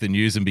going to make the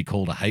news and be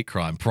called a hate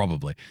crime,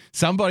 probably.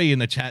 Somebody in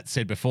the chat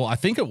said before, I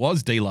think it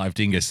was D-Live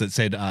Dingus, that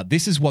said,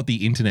 this is what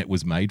the internet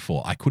was made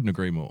for. I couldn't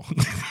agree more.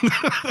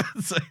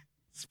 So,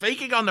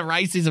 speaking on the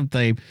racism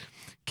theme,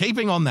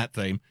 keeping on that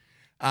theme,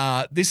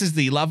 this is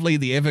the lovely,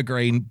 the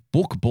evergreen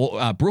Brooke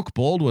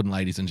Baldwin,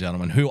 ladies and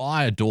gentlemen, who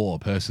I adore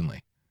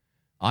personally.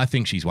 I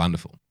think she's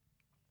wonderful.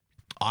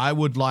 I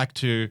would like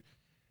to,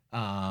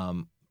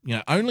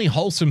 only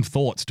wholesome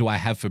thoughts do I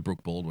have for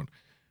Brooke Baldwin.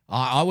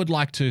 I would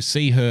like to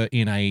see her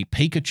in a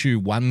Pikachu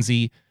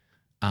onesie.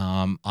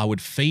 I would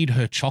feed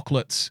her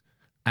chocolates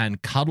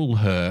and cuddle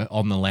her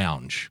on the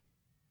lounge.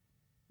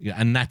 Yeah,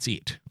 and that's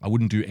it. I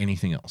wouldn't do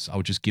anything else. I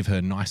would just give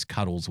her nice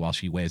cuddles while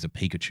she wears a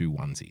Pikachu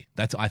onesie.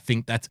 I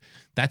think that's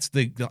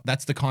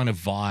the kind of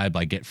vibe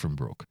I get from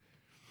Brooke.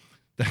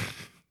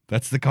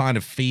 That's the kind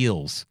of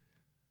feels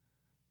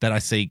that I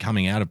see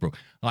coming out of Brooke.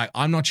 Like,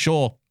 I'm not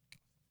sure,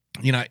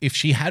 you know, if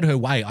she had her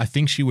way, I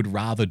think she would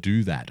rather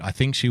do that. I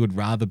think she would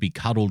rather be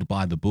cuddled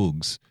by the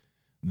boogs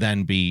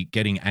than be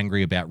getting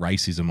angry about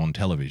racism on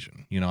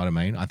television. You know what I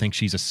mean? I think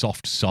she's a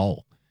soft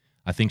soul.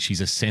 I think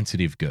she's a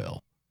sensitive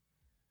girl.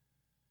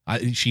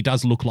 She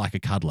does look like a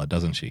cuddler,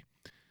 doesn't she?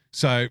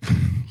 So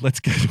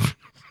let's go.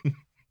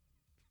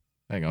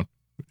 Hang on.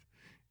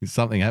 Is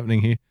something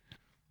happening here?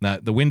 No,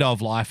 the window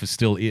of life is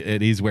still,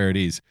 it is where it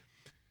is.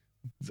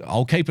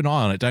 I'll keep an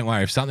eye on it. Don't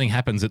worry. If something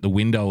happens at the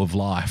window of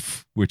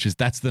life,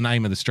 that's the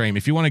name of the stream.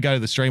 If you want to go to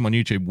the stream on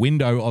YouTube,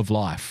 window of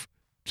life,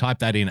 type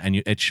that in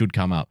and it should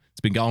come up.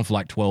 It's been going for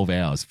like 12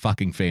 hours.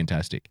 Fucking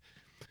fantastic.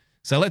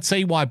 So let's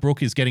see why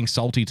Brooke is getting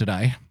salty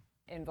today.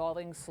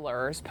 Involving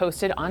slurs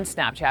posted on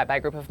Snapchat by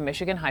a group of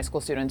Michigan high school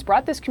students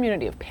brought this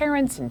community of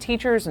parents and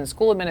teachers and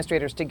school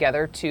administrators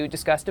together to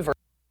discuss diversity.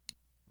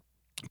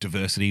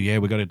 Yeah,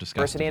 we got to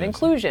discuss diversity and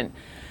inclusion.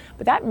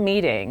 But that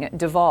meeting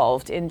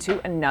devolved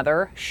into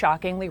another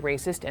shockingly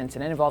racist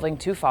incident involving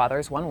two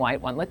fathers, one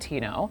white, one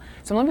Latino.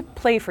 So let me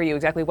play for you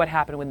exactly what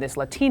happened when this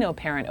Latino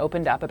parent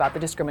opened up about the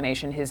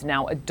discrimination his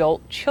now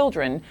adult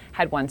children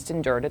had once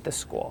endured at the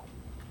school.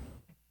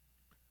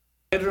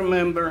 I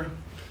remember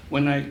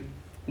when I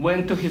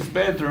went to his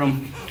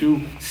bedroom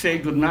to say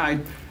goodnight,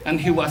 and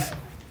he was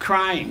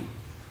crying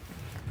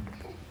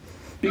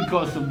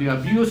because of the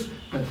abuse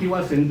that he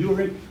was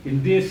enduring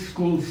in this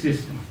school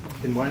system.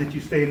 Then why did you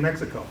stay in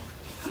Mexico?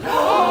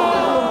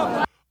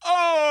 Oh!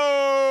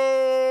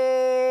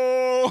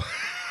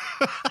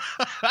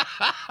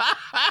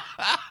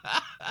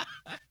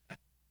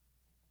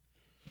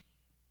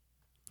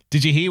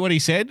 Did you hear what he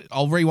said?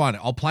 I'll rewind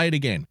it. I'll play it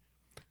again.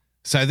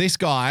 So this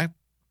guy,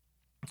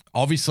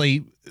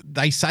 obviously,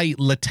 they say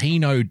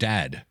Latino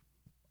dad.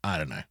 I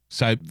don't know.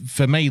 So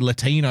for me,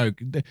 Latino,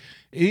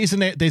 isn't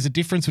there? There's a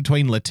difference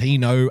between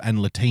Latino and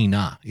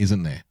Latina,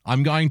 isn't there?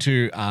 I'm going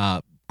to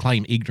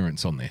claim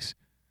ignorance on this.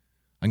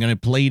 I'm going to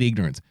plead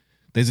ignorance.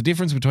 There's a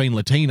difference between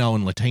Latino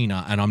and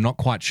Latina, and I'm not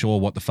quite sure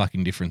what the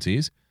fucking difference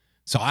is.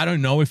 So I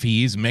don't know if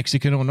he is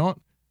Mexican or not,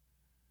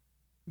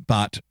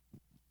 but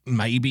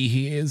maybe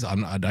he is.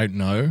 I don't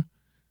know.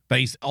 But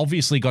he's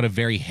obviously got a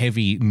very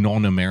heavy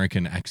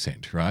non-American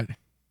accent, right?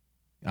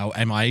 Oh,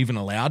 am I even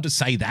allowed to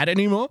say that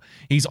anymore?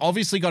 He's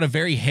obviously got a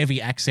very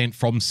heavy accent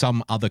from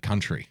some other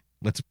country.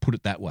 Let's put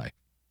it that way.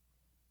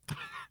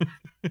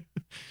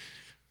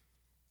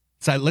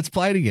 So let's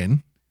play it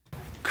again.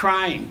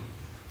 Crying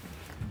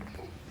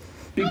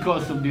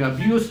because of the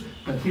abuse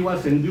that he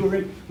was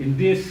enduring in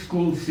this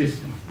school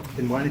system.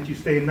 Then why did you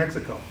stay in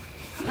Mexico?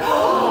 You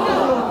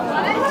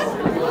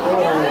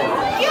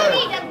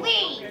need to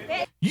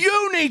leave.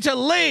 You need to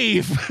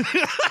leave.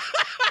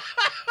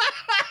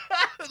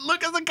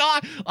 Look at the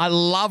guy. I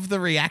love the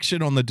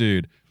reaction on the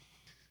dude.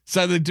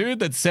 So the dude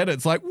that said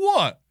it's like,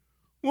 what?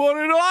 What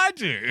did I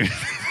do?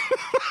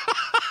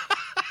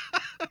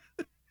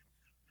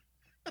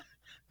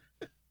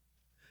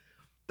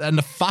 And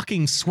the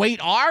fucking sweet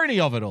irony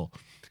of it all.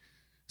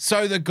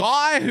 So the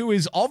guy who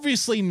is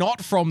obviously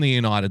not from the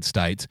United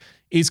States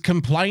is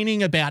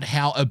complaining about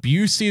how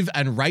abusive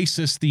and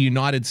racist the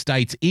United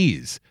States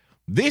is.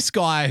 This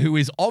guy who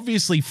is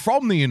obviously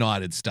from the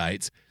United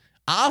States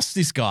asked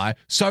this guy,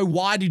 so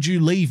why did you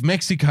leave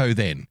Mexico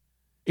then?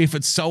 If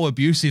it's so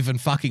abusive and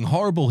fucking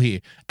horrible here.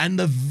 And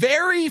the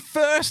very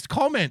first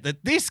comment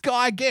that this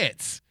guy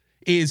gets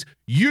is,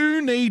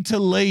 you need to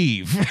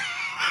leave.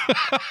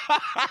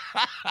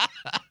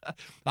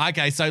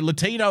 Okay, so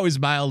Latino is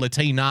male,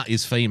 Latina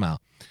is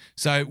female.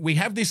 So we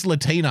have this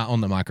Latina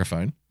on the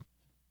microphone,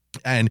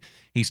 and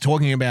he's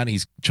talking about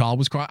his child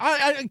was crying.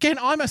 Again,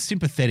 I'm a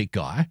sympathetic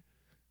guy.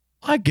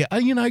 I get,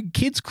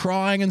 kids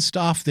crying and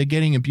stuff. They're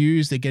getting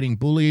abused. They're getting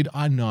bullied.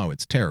 I know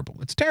it's terrible.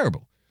 It's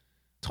terrible.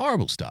 It's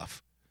horrible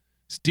stuff.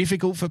 It's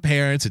difficult for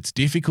parents. It's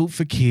difficult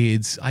for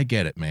kids. I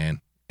get it,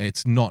 man.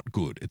 It's not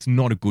good. It's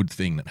not a good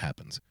thing that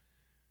happens.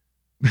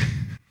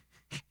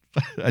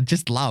 I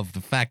just love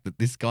the fact that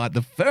this guy,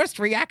 the first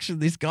reaction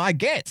this guy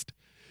gets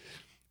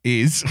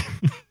is,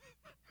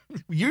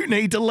 you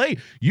need to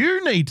leave.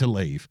 You need to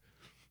leave.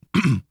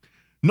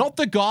 Not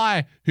the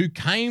guy who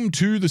came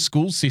to the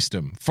school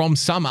system from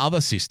some other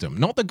system.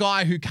 Not the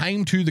guy who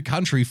came to the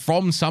country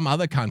from some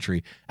other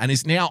country and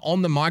is now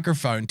on the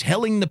microphone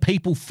telling the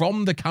people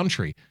from the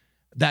country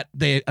that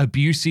they're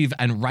abusive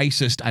and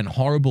racist and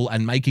horrible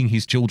and making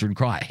his children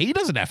cry. He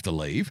doesn't have to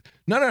leave.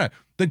 No.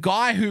 The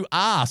guy who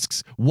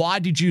asks, why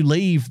did you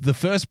leave the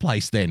first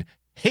place then?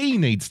 He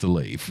needs to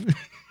leave.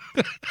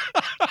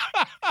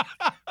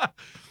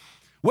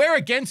 We're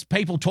against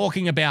people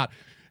talking about,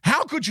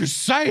 how could you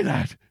say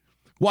that?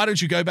 Why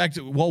don't you go back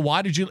to,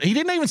 why did you, he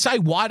didn't even say,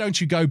 why don't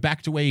you go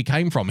back to where you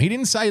came from? He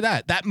didn't say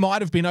that. That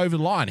might have been over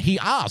the line. He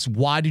asked,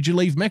 why did you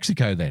leave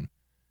Mexico then?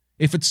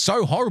 If it's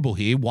so horrible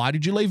here, why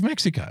did you leave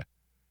Mexico?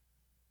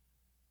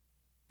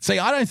 See,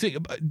 I don't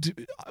think,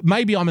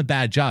 maybe I'm a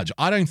bad judge.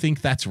 I don't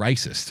think that's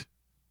racist.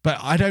 But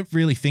I don't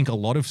really think a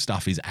lot of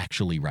stuff is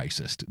actually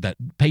racist that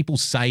people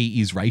say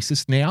is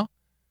racist now.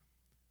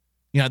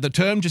 You know, the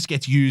term just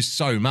gets used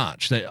so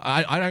much that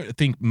I don't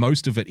think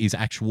most of it is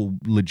actual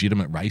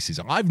legitimate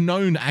racism. I've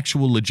known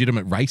actual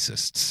legitimate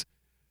racists.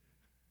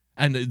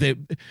 And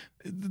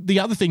the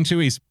other thing too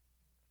is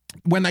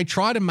when they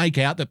try to make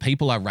out that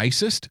people are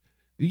racist,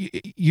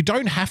 you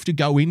don't have to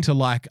go into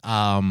like,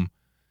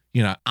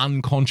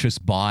 unconscious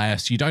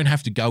bias. You don't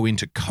have to go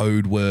into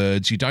code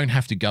words. You don't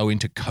have to go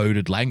into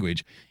coded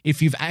language.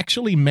 If you've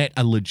actually met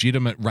a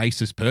legitimate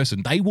racist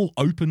person, they will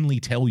openly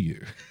tell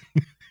you.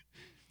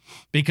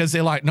 Because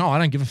they're like, no, I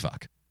don't give a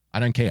fuck.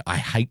 I don't care. I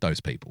hate those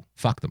people.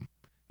 Fuck them.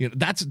 You know,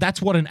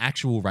 that's what an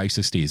actual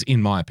racist is,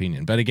 in my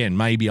opinion. But again,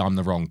 maybe I'm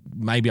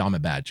a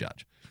bad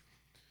judge.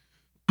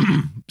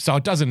 So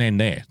it doesn't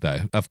end there, though.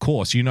 Of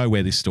course, you know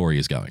where this story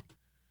is going.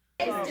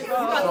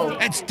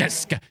 It's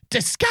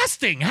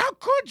disgusting. How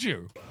could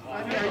you?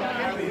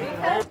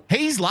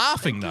 He's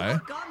laughing,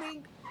 though.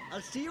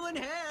 I'll see you in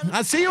hell.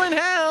 I'll see you in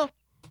hell.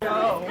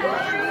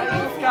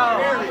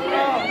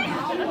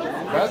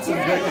 That's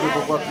indicative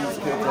of what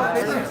these kids are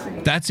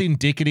experiencing. That's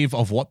indicative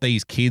of what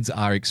these kids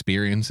are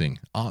experiencing.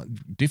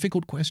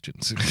 Difficult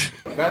questions.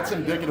 That's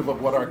indicative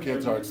of what our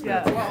kids are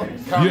experiencing.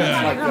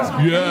 Yeah. Like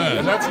that. Yeah.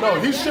 And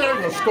that's he's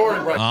sharing a story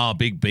right now. Oh,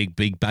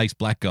 big bass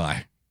black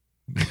guy.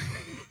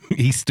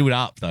 He stood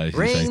up, though.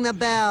 Ring the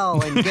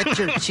bell and get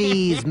your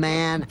cheese,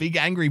 man. Big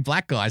angry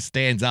black guy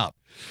stands up.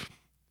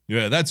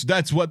 Yeah,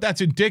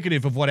 that's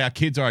indicative of what our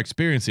kids are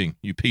experiencing.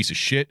 You piece of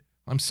shit.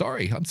 I'm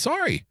sorry.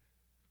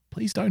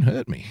 Please don't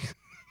hurt me.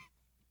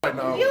 Right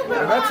now. And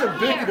that's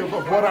indicative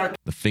of what our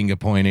The finger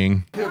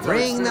pointing. kids are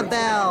Ring the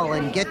bell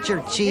and get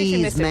your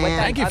cheese, man.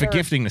 Thank you for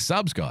gifting the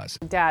subs, guys.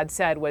 Dad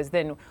said was,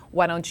 then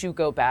why don't you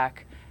go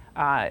back?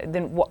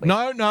 Then what?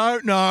 No.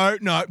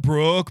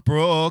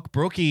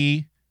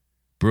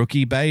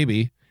 Brookie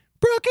baby.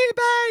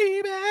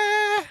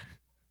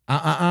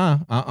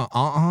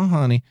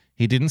 Honey.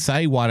 He didn't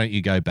say, why don't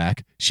you go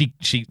back? She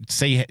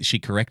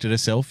corrected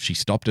herself. She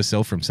stopped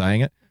herself from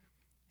saying it.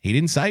 He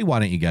didn't say, why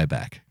don't you go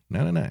back?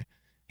 No.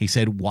 He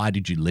said, why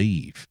did you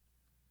leave?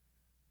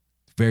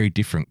 Very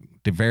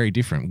different. They're very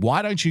different.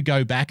 Why don't you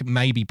go back?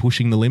 Maybe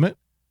pushing the limit.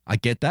 I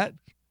get that.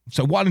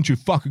 So why don't you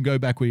fucking go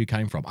back where you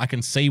came from? I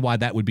can see why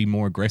that would be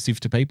more aggressive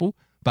to people,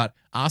 but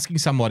asking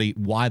somebody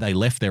why they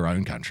left their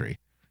own country,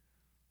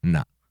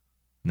 no.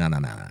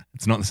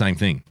 It's not the same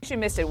thing. She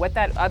missed it. What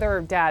that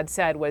other dad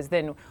said was,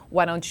 then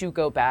why don't you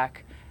go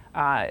back?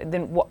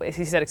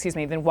 He said, excuse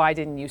me, then why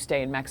didn't you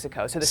stay in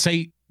Mexico? So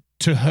See,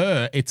 to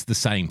her, it's the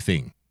same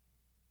thing.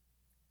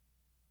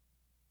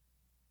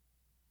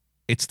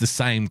 It's the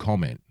same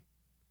comment.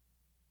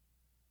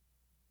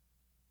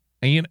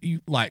 And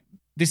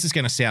this is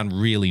going to sound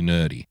really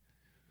nerdy,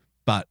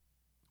 but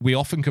we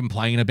often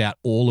complain about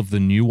all of the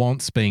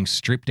nuance being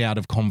stripped out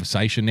of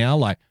conversation now.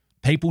 Like,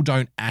 people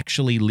don't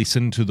actually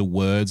listen to the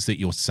words that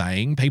you're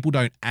saying. People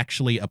don't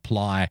actually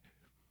apply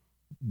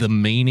the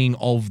meaning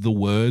of the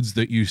words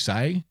that you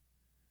say.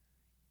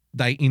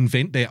 They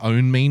invent their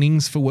own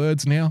meanings for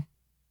words now.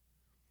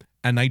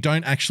 And they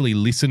don't actually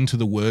listen to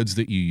the words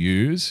that you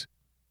use,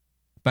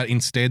 but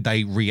instead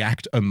they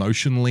react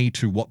emotionally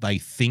to what they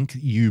think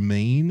you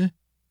mean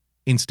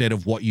instead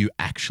of what you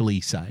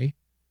actually say.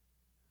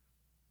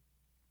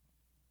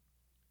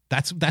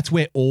 That's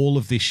where all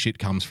of this shit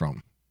comes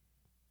from.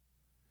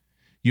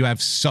 You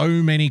have so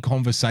many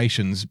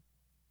conversations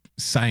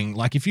saying,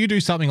 like, if you do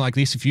something like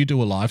this, if you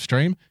do a live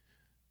stream,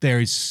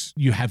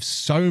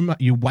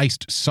 you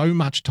waste so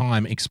much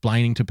time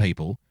explaining to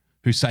people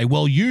who say,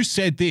 well, you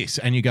said this,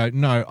 and you go,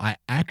 no, I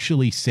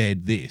actually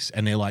said this.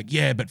 And they're like,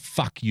 yeah, but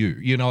fuck you.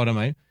 You know what I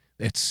mean?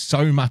 It's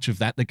so much of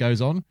that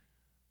goes on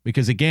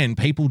because, again,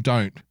 people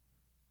don't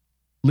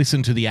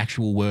listen to the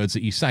actual words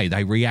that you say.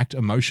 They react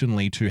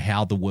emotionally to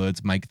how the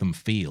words make them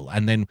feel.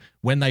 And then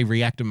when they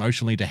react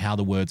emotionally to how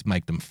the words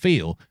make them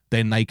feel,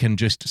 then they can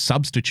just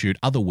substitute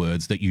other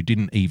words that you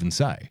didn't even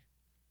say.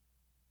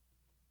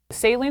 The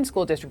Saline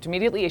School District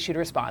immediately issued a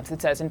response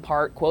that says, in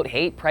part, quote,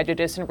 hate,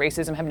 prejudice, and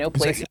racism have no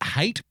place.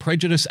 Hate,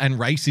 prejudice, and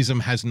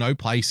racism has no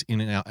place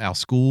in our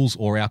schools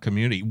or our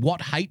community.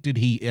 What hate did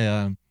he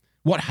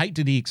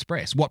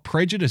express? What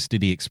prejudice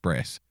did he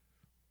express?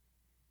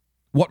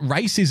 What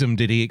racism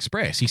did he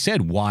express? He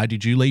said, why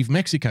did you leave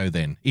Mexico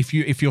then? If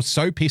you're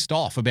so pissed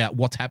off about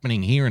what's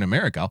happening here in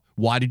America,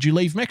 why did you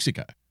leave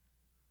Mexico?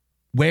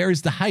 Where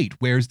is the hate?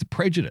 Where is the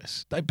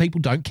prejudice? People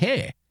don't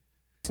care.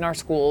 In our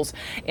schools,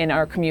 in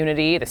our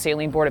community, the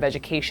Saline Board of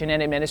Education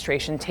and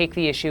Administration take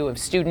the issue of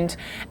student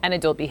and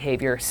adult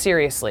behavior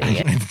seriously.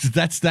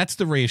 That's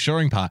the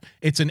reassuring part.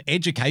 It's an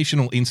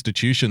educational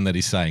institution that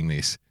is saying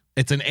this.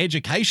 It's an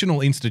educational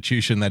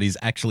institution that is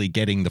actually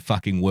getting the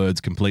fucking words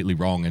completely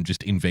wrong and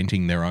just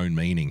inventing their own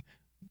meaning.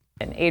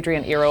 And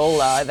Adrian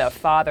Iraola, the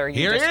father,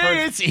 Here he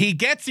is. He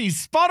gets his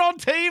spot on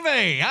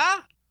TV,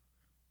 huh?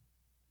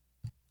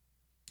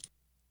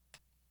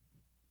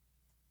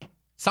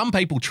 Some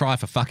people try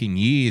for fucking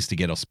years to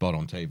get a spot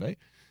on TV.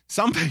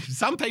 Some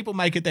people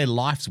make it their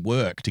life's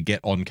work to get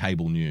on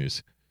cable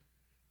news.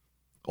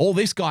 All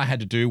this guy had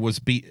to do was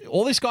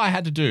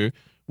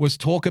was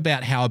talk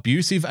about how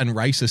abusive and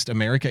racist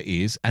America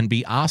is and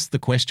be asked the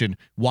question,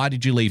 why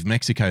did you leave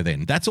Mexico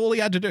then? That's all he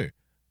had to do.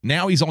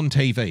 Now he's on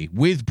TV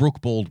with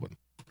Brooke Baldwin.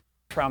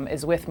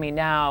 Is with me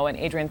now. And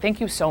Adrian,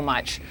 thank you so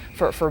much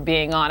for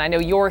being on. I know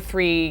your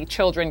 3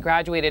 children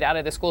graduated out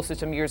of the school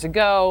system years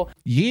ago.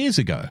 Years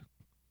ago?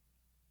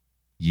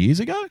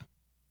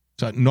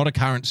 So not a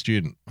current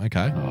student.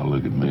 Okay. Oh,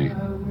 look at me.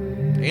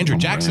 Andrew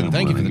Jackson,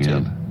 thank you for the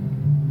tip.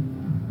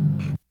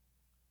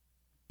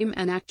 I'm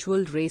an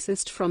actual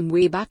racist from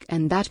way back,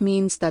 and that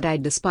means that I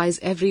despise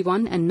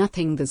everyone and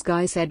nothing this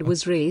guy said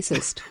was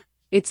racist.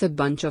 It's a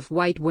bunch of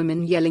white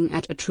women yelling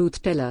at a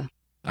truth teller.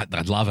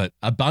 I'd love it.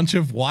 A bunch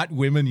of white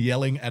women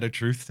yelling at a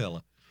truth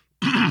teller.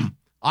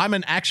 I'm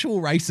an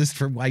actual racist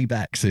from way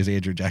back, says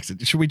Andrew Jackson.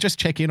 Should we just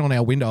check in on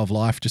our window of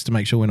life just to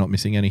make sure we're not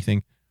missing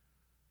anything?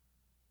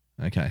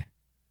 Okay,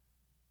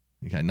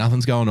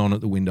 nothing's going on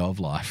at the window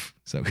of life.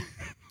 So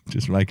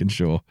just making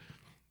sure.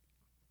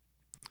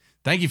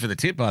 Thank you for the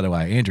tip, by the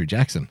way, Andrew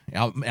Jackson,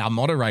 our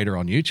moderator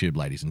on YouTube,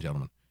 ladies and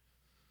gentlemen.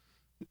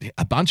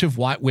 A bunch of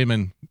white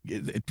women,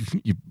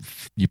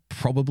 you're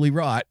probably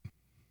right.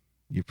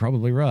 You're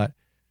probably right.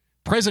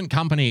 Present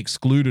company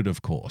excluded,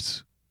 of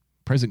course.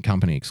 Present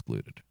company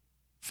excluded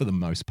for the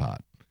most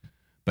part.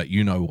 But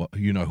you know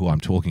who I'm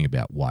talking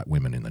about, white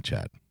women in the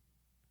chat.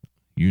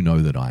 You know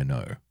that I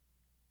know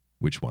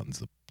which ones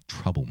the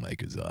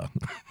troublemakers are.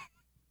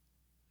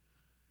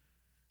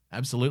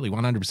 Absolutely,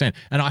 100%.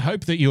 And I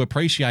hope that you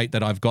appreciate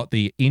that I've got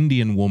the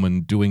Indian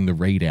woman doing the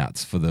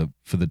readouts for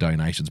the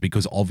donations,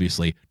 because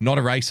obviously not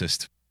a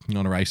racist.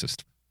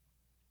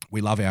 We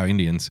love our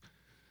Indians.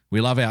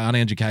 We love our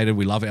uneducated.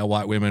 We love our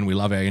white women. We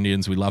love our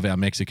Indians. We love our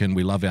Mexican.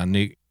 We love our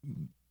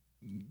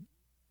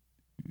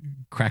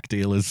crack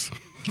dealers.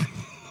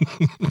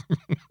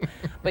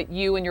 But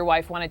you and your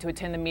wife wanted to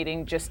attend the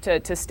meeting just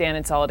to stand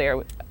in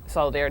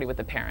solidarity with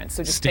the parents.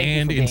 So just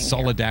stand in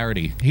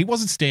solidarity. Here. He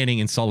wasn't standing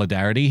in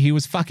solidarity. He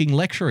was fucking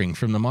lecturing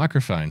from the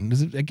microphone.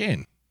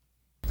 Again.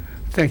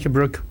 Thank you,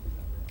 Brooke.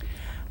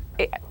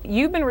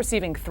 You've been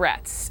receiving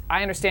threats.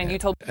 I understand you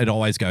told... It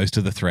always goes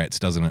to the threats,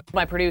 doesn't it?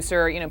 My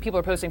producer, people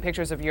are posting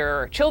pictures of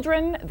your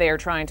children. They are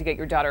trying to get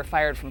your daughter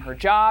fired from her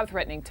job,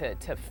 threatening to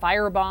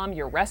firebomb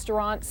your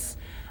restaurants.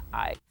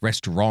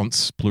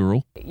 Restaurants,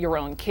 plural. Your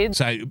own kids.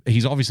 So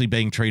he's obviously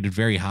being treated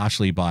very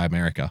harshly by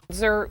America.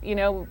 Sir,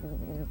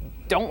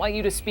 don't want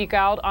you to speak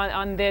out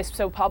on this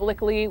so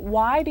publicly.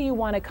 Why do you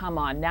want to come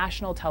on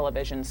national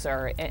television,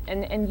 sir,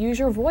 and use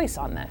your voice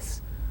on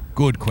this?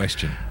 Good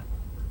question.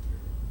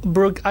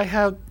 Brooke, I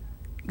have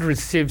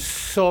received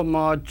so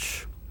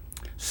much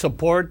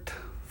support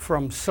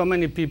from so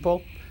many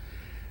people.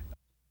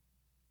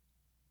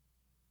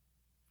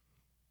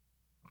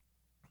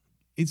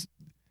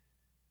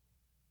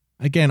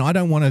 Again, I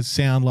don't want to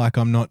sound like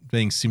I'm not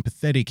being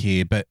sympathetic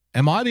here, but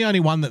am I the only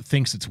one that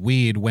thinks it's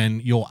weird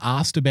when you're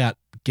asked about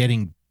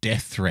getting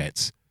death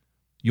threats,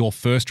 your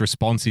first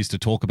response is to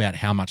talk about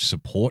how much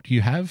support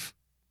you have?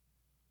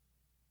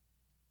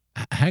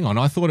 Hang on,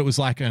 I thought it was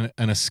like an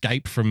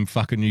escape from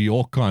fucking New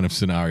York kind of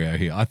scenario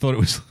here. I thought it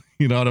was,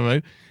 you know what I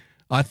mean?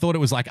 I thought it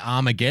was like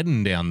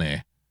Armageddon down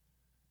there.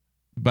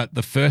 But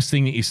the first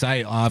thing that you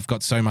say, I've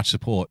got so much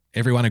support.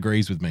 Everyone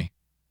agrees with me.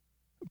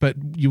 But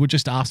you were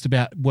just asked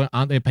about,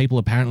 aren't there people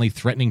apparently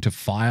threatening to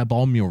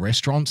firebomb your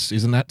restaurants?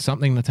 Isn't that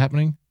something that's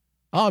happening?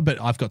 Oh,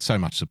 but I've got so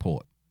much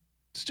support.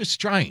 It's just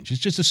strange. It's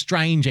just a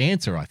strange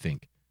answer, I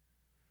think.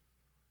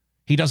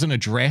 He doesn't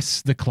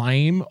address the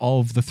claim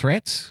of the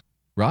threats,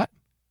 right?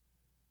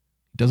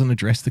 He doesn't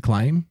address the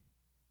claim.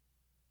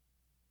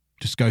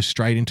 Just goes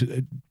straight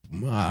into,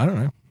 I don't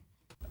know.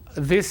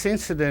 This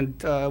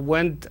incident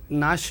went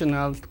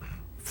national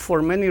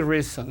for many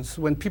reasons.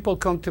 When people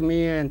come to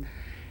me and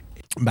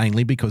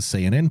mainly because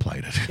CNN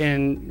played it.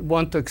 And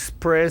want to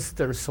express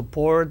their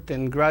support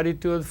and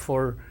gratitude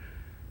for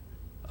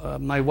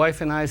my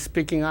wife and I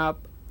speaking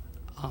up.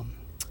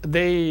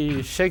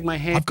 They shake my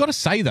hand. I've got to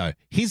say, though,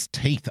 his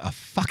teeth are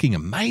fucking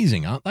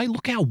amazing, aren't they?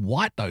 Look how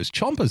white those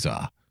chompers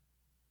are.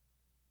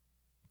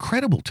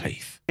 Incredible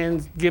teeth.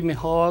 And give me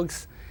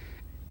hugs.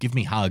 Give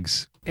me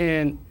hugs.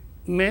 And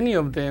many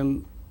of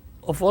them,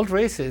 of all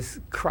races,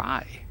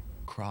 cry.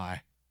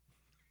 Cry.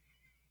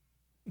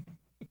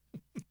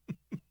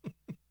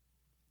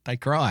 They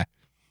cry.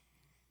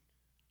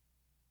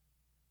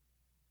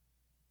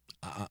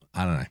 I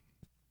don't know.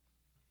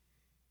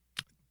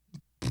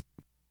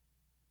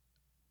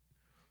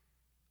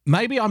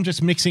 Maybe I'm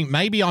just mixing.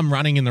 Maybe I'm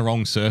running in the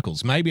wrong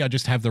circles. Maybe I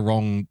just have the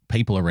wrong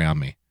people around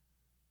me.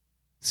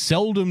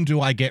 Seldom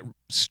do I get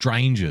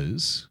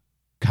strangers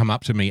come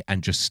up to me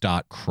and just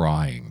start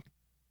crying.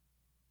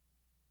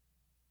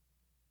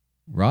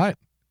 Right?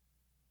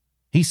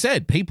 He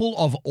said people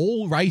of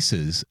all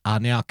races are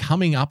now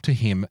coming up to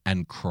him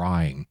and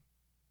crying.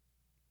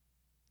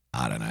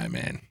 I don't know,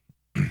 man.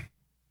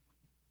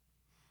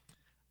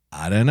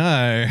 I don't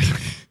know.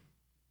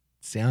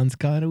 Sounds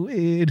kind of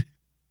weird.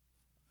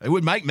 It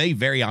would make me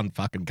very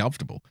unfucking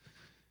comfortable.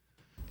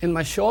 In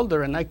my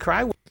shoulder, and I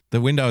cry.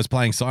 The window is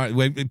playing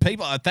silent.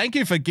 People, thank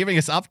you for giving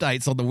us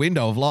updates on the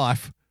window of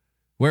life.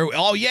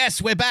 Oh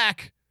yes, we're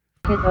back.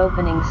 bracket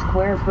opening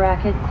square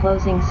bracket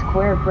closing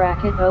square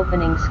bracket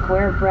opening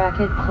square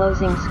bracket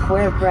closing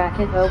square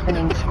bracket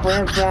opening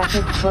square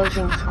bracket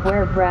closing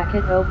square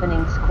bracket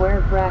opening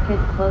square bracket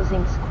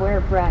closing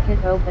square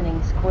bracket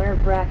opening square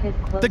bracket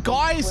closing.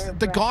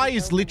 The guy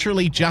is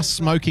literally just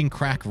smoking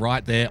crack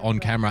right there on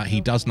camera.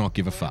 He does not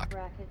give a fuck.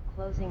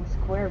 Closing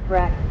square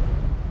bracket.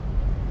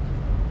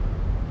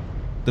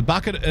 The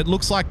bucket, it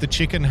looks like the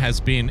chicken has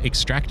been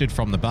extracted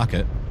from the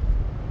bucket.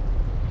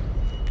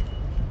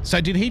 So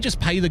did he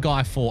just pay the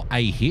guy for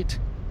a hit?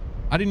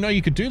 I didn't know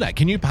you could do that.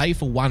 Can you pay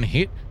for one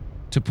hit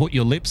to put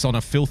your lips on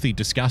a filthy,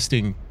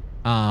 disgusting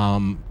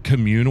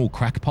communal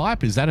crack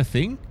pipe? Is that a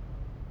thing?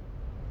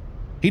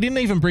 He didn't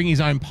even bring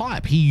his own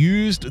pipe. He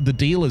used the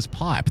dealer's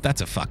pipe.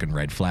 That's a fucking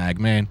red flag,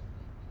 man.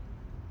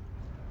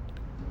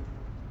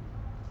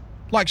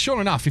 Like, sure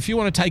enough, if you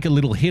want to take a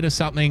little hit or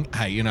something,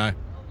 hey, you know,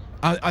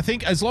 I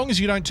think as long as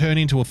you don't turn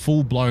into a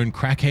full-blown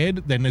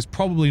crackhead, then there's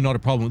probably not a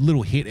problem. A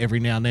little hit every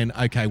now and then,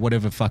 okay,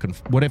 whatever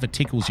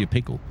tickles your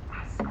pickle.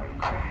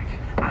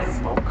 I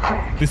smoke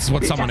crack. This is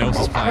what someone else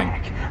is playing.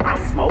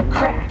 I smoke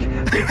crack.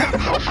 Bitch, I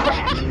smoke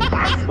crack.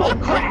 I smoke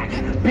crack.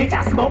 Bitch,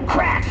 I smoke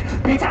crack.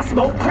 Bitch, I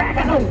smoke crack.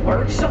 I know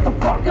work. Shut the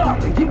fuck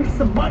up and give me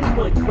some money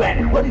for you at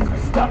it. What is you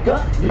stuck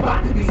up? You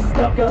about to be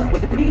stuck up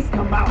when the peace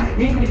come out.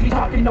 You ain't gonna be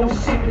talking no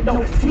shit with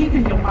no teeth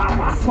in your mouth.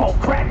 I smoke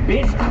crack,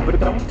 bitch, but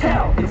don't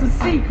tell. It's a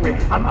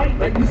secret. I might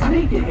let you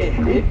sneak it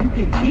in if you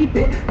can keep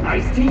it.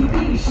 Nice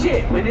TV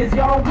shit. When is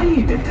y'all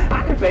leaving?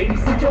 I could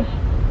babysit your.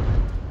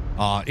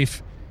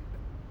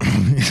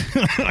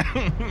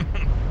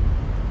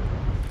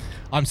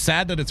 I'm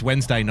sad that it's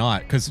Wednesday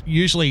night because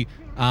usually,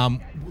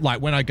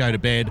 like when I go to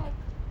bed,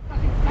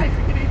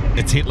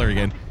 it's Hitler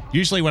again.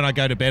 Usually when I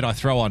go to bed, I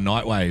throw on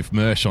Nightwave,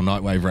 Mersh on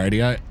Nightwave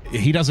Radio.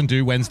 He doesn't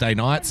do Wednesday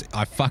nights.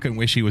 I fucking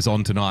wish he was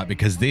on tonight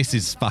because this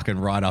is fucking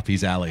right up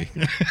his alley.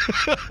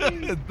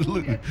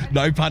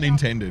 No pun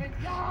intended.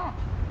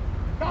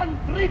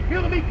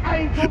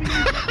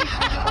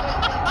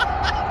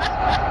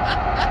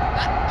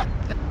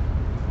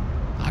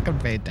 Fucking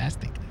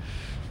fantastic.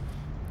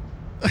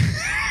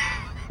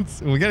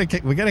 We're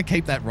gonna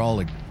keep that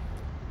rolling.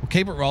 We'll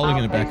keep it rolling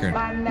in the background.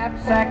 My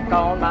knapsack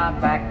on my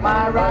back,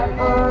 my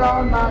rifle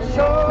on my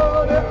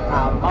shoulder.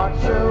 I'll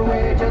march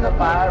away to the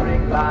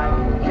firing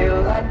line.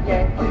 Kill that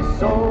Yankee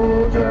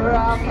soldier.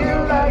 I'll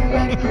kill that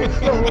Yankee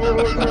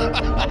soldier.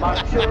 I'll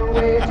march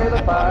away to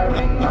the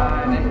firing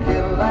line and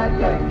kill that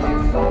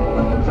Yankee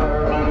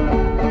soldier.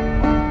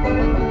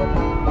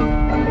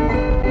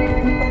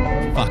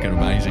 Fucking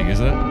amazing,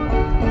 isn't it?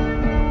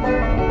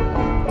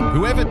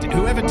 Whoever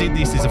did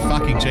this is a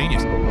fucking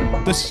genius.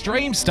 The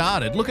stream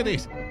started, look at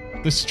this.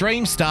 The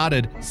stream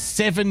started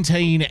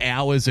 17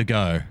 hours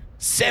ago.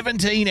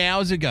 17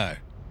 hours ago.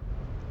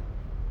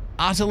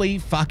 Utterly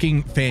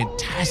fucking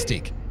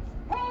fantastic.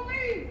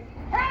 Police!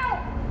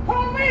 Help!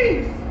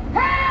 Police!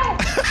 Help!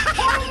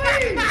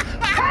 Police!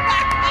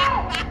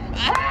 Help!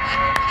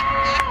 Help!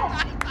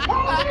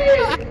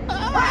 Police!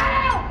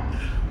 Help!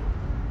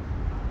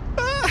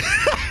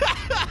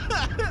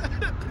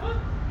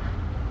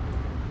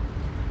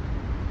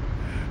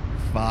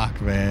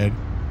 Fuck, man.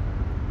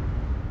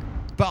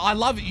 But I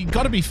love it.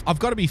 I've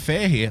got to be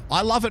fair here.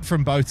 I love it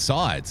from both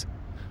sides.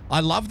 I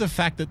love the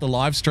fact that the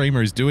live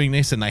streamer is doing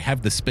this and they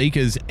have the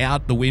speakers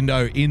out the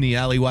window in the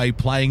alleyway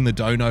playing the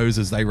donos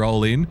as they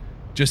roll in.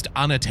 Just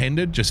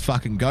unattended. Just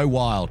fucking go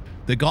wild.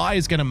 The guy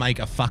is going to make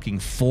a fucking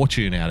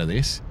fortune out of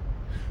this.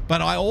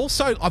 But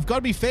I've got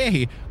to be fair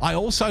here. I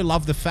also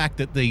love the fact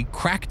that the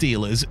crack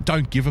dealers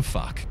don't give a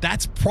fuck.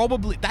 That's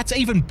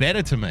even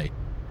better to me.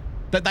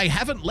 That they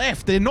haven't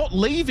left. They're not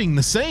leaving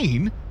the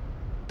scene.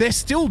 They're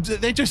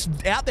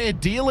just out there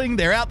dealing.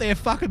 They're out there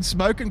fucking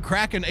smoking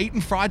crack and eating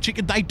fried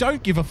chicken. They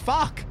don't give a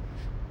fuck.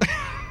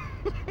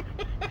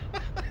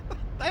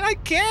 They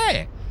don't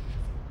care.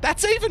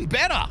 That's even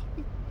better.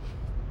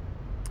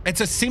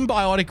 It's a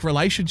symbiotic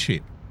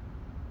relationship.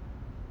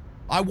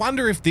 I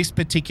wonder if this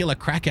particular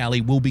crack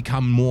alley will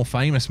become more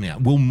famous now.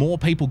 Will more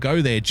people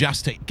go there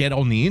just to get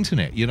on the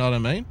internet? You know what I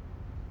mean?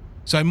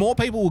 So more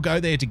people will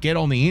go there to get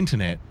on the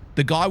internet.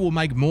 The guy will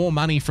make more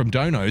money from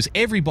donos.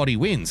 Everybody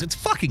wins. It's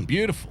fucking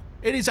beautiful.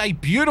 It is a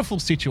beautiful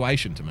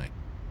situation to me.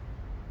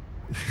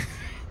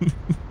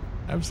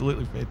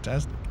 Absolutely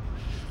fantastic.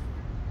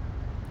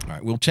 All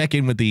right, we'll check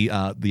in with the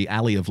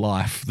alley of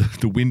life,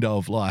 the window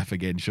of life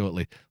again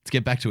shortly. Let's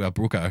get back to our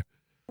Brooko.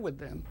 With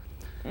them.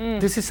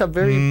 This is a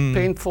very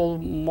painful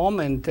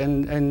moment,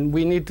 and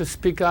we need to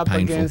speak up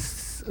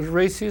against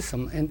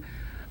racism. And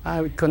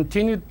I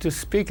continue to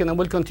speak, and I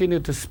will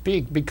continue to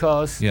speak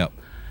because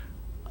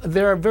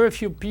there are very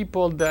few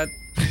people that.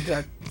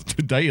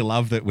 Don't you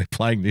love that we're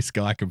playing this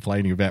guy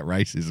complaining about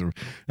racism,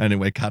 and then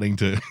we're cutting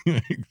to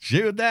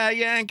shoot that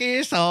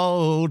Yankee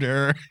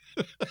soldier.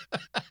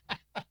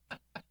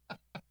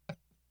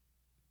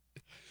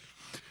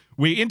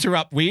 We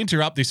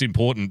interrupt this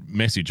important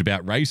message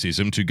about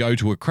racism to go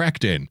to a crack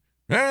den.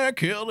 I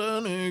killed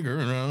a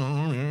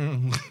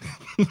nigger.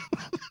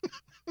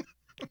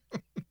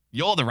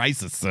 You're the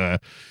racist, sir.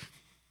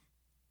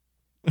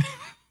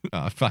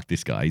 Oh, fuck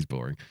this guy. He's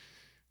boring.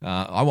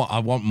 I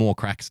want more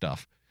crack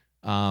stuff.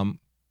 While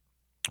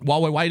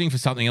we're waiting for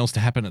something else to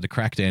happen at the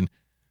crack den,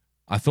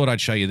 I thought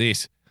I'd show you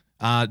this.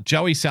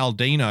 Joey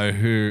Saladino,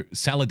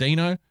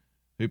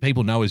 who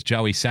people know as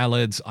Joey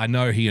Salads. I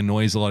know he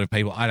annoys a lot of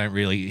people.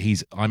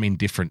 I'm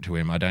indifferent to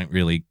him. I don't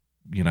really,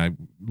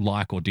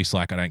 like or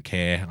dislike. I don't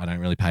care. I don't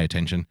really pay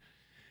attention.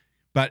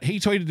 But he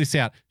tweeted this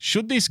out.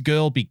 Should this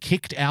girl be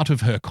kicked out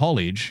of her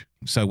college?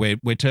 So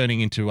we're turning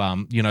into,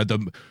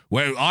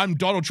 where I'm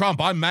Donald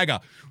Trump, I'm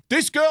MAGA.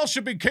 This girl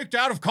should be kicked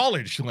out of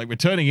college. Like, we're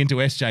turning into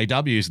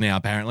SJWs now,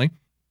 apparently.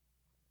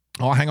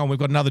 Oh, hang on. We've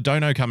got another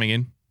dono coming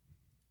in.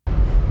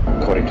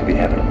 According to the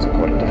evidence,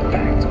 according to the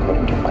facts,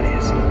 according to what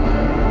is,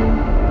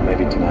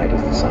 maybe tonight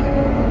is the sign.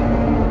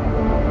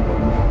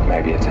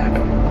 Maybe it's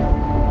happened.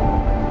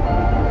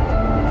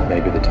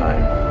 Maybe the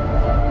time.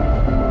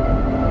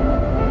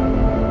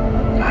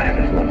 I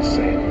don't even want to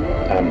say it.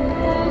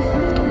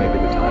 Maybe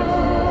the time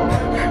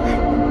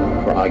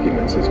for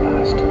arguments is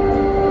past.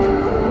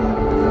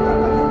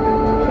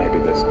 Maybe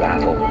this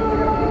battle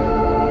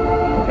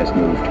has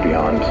moved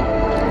beyond.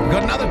 We've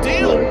got another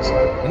deal. Words.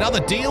 Another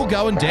deal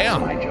going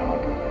down. That's my job.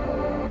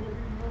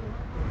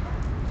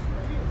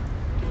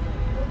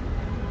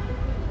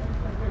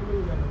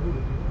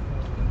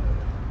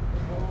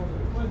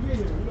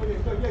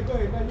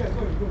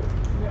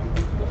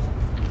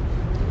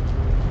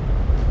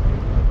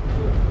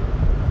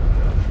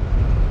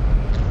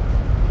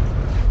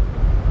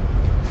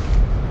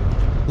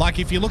 Like,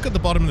 if you look at the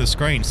bottom of the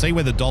screen, see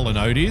where the dollar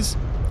note is?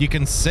 You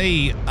can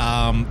see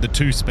the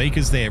two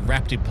speakers there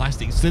wrapped in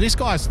plastic. So this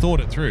guy's thought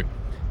it through.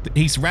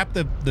 He's wrapped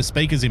the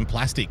speakers in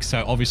plastic,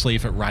 so obviously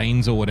if it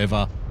rains or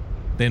whatever,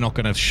 they're not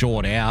going to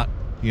short out.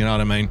 You know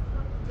what I mean?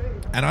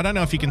 And I don't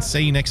know if you can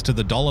see next to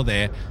the dollar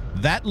there.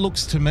 That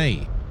looks to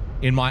me,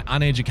 in my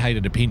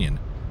uneducated opinion,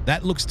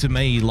 that looks to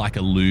me like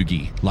a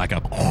loogie. Like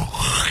a...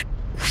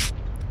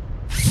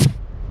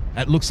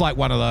 It looks like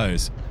one of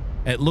those.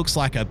 It looks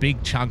like a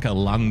big chunk of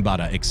lung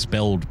butter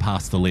expelled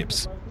past the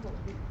lips.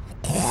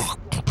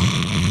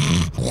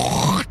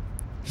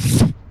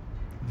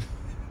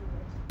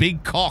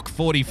 Big Cock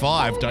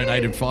 45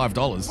 donated $5.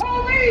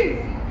 Police!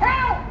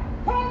 Help!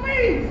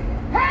 Police!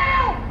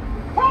 Help!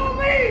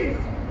 Police!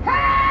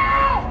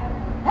 Help!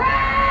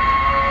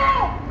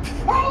 Help!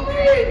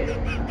 Police!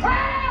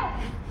 Help!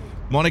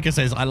 Monica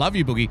says, I love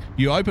you, Boogie.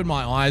 You opened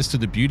my eyes to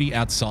the beauty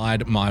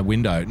outside my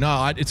window.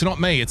 No, it's not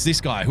me. It's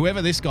this guy.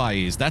 Whoever this guy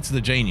is, that's the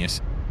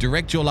genius.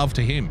 Direct your love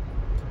to him.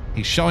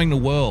 He's showing the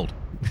world.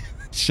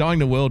 Showing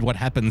the world what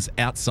happens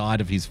outside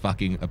of his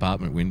fucking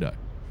apartment window.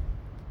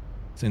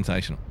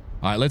 Sensational.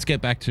 All right, let's get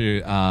back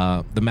to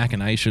the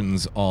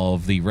machinations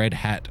of the red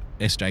hat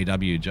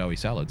SJW Joey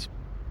Salads.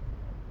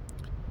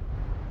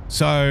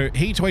 So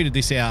he tweeted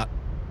this out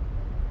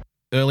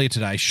earlier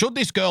today. Should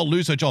this girl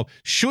lose her job?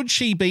 Should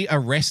she be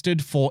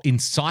arrested for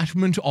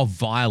incitement of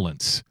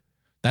violence?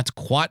 That's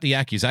quite the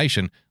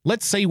accusation.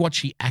 Let's see what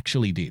she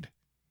actually did.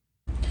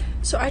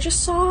 So I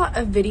just saw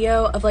a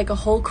video of like a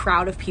whole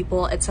crowd of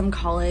people at some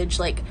college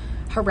like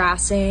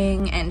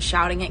harassing and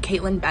shouting at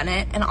Caitlin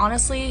Bennett. And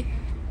honestly,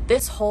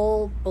 this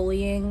whole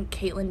bullying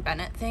Caitlin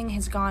Bennett thing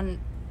has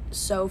gone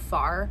so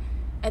far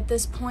at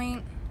this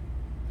point.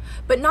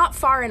 But not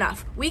far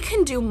enough. We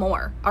can do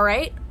more, all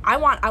right? I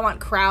want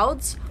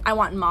crowds. I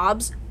want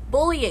mobs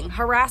bullying,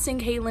 harassing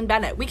Caitlin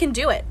Bennett. We can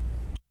do it.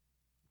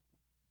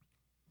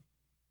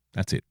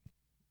 That's it.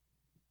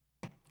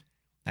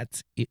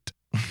 That's it.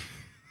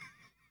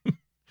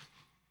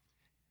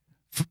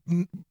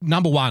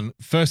 Number one,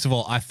 first of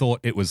all, I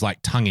thought it was like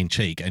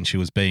tongue-in-cheek and she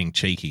was being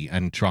cheeky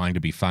and trying to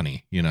be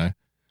funny,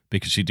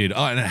 because she did.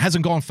 Oh, and it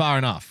hasn't gone far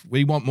enough.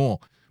 We want more.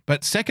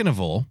 But second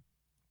of all,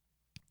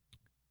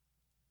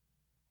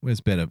 where's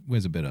a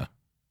better?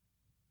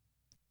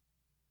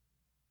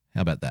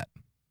 How about that?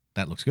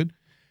 That looks good.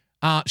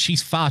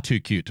 She's far too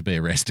cute to be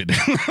arrested.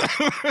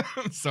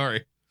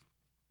 Sorry,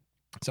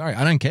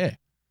 I don't care.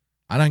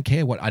 I don't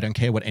care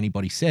what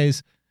anybody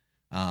says.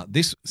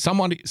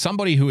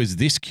 Somebody who is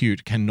this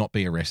cute cannot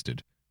be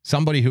arrested.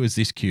 Somebody who is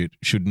this cute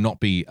should not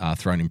be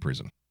thrown in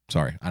prison.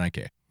 Sorry, I don't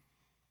care.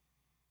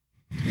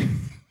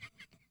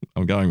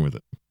 I'm going with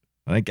it.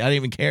 I don't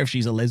even care if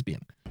she's a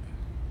lesbian.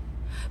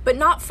 But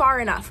not far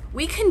enough.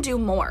 We can do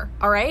more,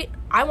 all right?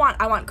 I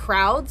want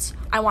crowds.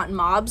 I want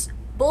mobs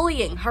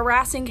bullying,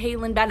 harassing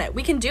Caitlin Bennett.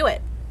 We can do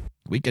it.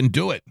 We can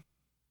do it.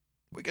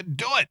 We can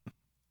do it.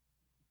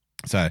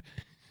 So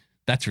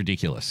that's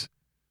ridiculous.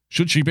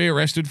 Should she be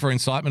arrested for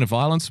incitement of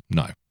violence?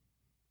 No,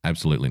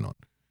 absolutely not.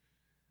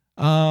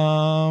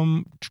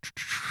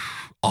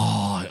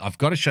 I've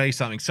got to show you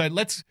something. So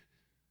let's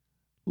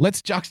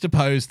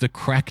juxtapose the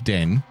crack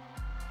den,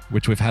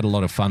 which we've had a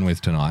lot of fun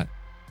with tonight,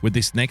 with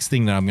this next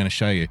thing that I'm going to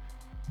show you.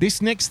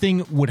 This next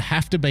thing would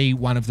have to be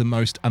one of the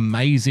most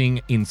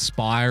amazing,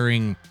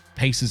 inspiring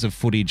pieces of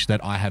footage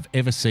that I have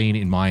ever seen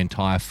in my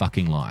entire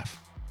fucking life.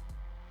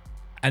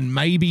 And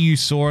maybe you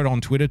saw it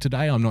on Twitter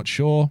today. I'm not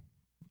sure.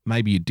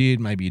 Maybe you did.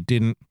 Maybe you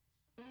didn't.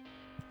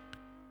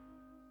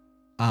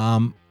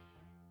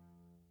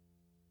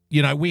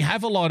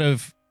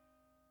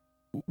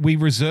 We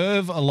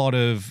reserve a lot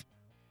of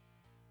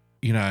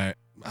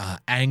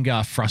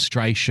anger,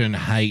 frustration,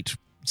 hate,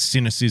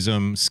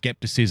 cynicism,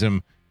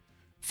 skepticism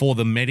for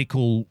the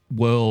medical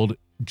world,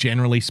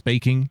 generally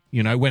speaking.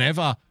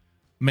 Whenever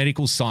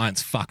medical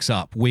science fucks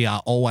up, we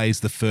are always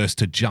the first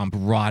to jump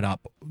right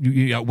up.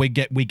 We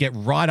get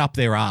right up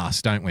their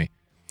ass, don't we?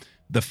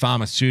 The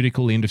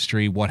pharmaceutical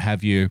industry, what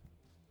have you,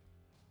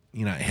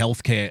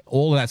 healthcare,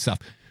 all of that stuff.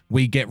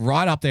 We get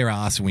right up their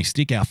ass and we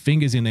stick our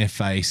fingers in their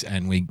face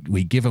and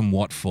we give them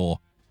what for.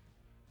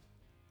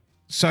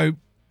 So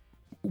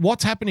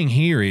what's happening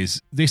here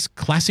is this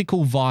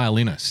classical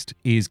violinist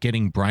is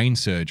getting brain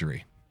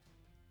surgery.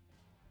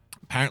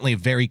 Apparently a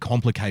very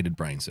complicated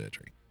brain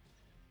surgery.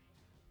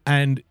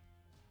 And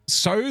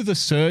so the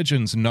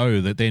surgeons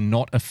know that they're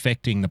not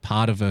affecting the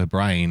part of her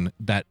brain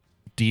that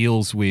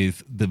deals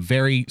with the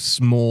very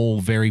small,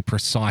 very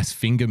precise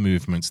finger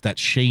movements that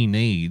she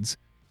needs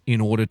in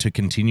order to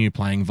continue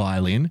playing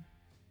violin.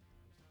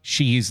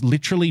 She is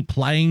literally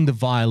playing the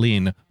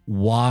violin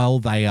while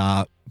they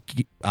are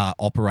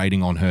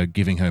operating on her,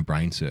 giving her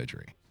brain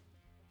surgery.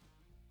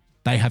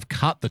 They have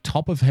cut the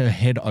top of her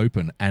head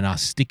open and are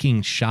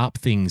sticking sharp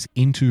things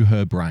into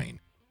her brain,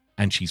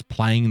 and she's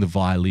playing the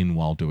violin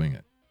while doing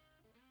it.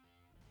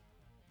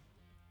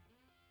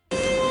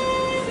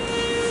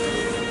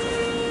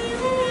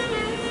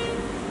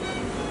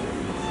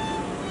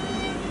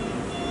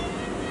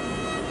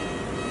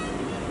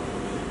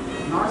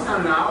 Nice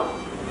and now.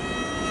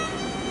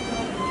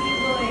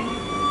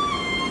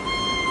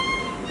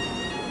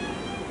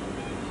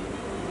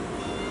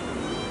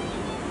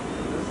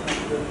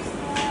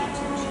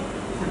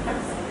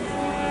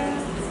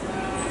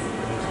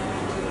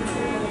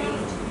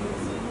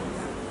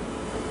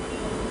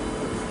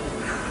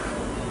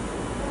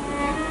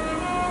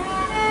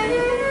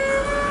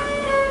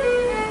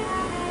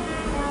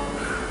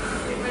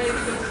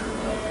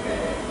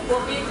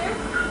 What major?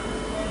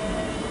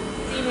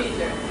 D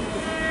major.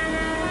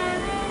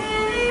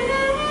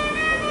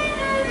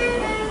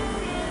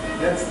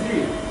 That's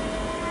D.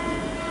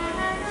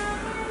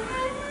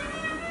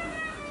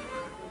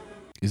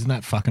 Isn't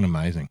that fucking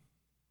amazing?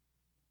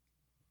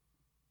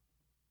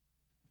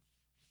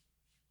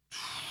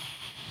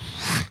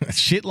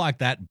 Shit like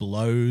that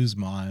blows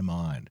my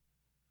mind.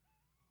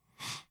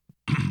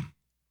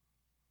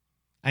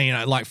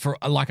 And,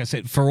 like I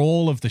said, for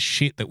all of the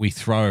shit that we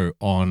throw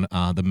on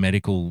the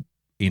medical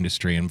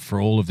industry and for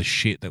all of the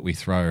shit that we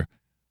throw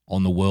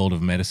on the world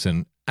of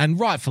medicine, and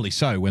rightfully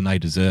so when they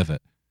deserve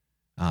it,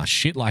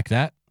 shit like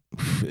that,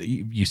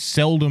 you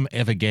seldom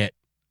ever get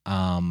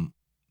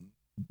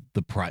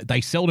the praise.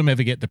 They seldom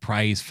ever get the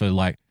praise for,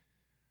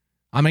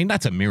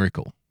 that's a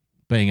miracle,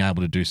 being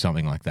able to do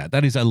something like that.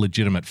 That is a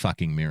legitimate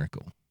fucking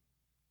miracle.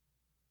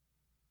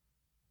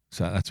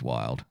 So that's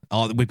wild.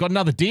 Oh, we've got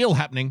another deal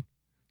happening.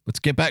 Let's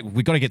get back.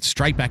 We've got to get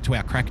straight back to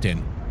our crack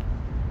den.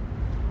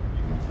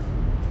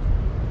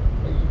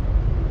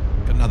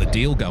 Got another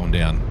deal going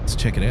down. Let's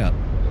check it out.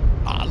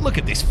 Oh, look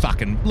at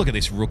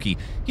this rookie.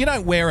 You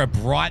don't wear a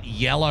bright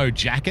yellow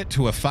jacket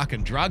to a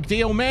fucking drug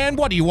deal, man.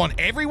 What do you want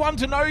everyone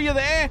to know you're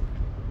there?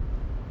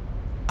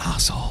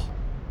 Arsehole.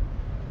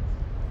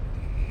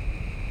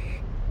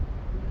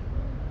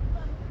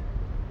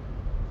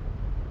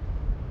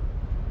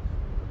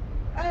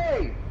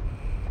 Hey!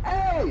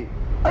 Hey!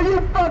 Are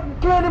you fucking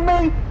kidding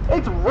me?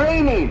 It's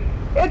raining.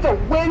 It's a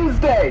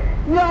Wednesday.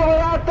 Y'all are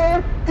out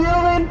there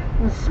dealing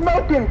and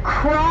smoking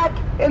crack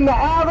in the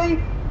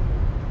alley?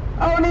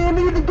 I don't even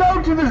need to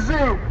go to the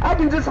zoo. I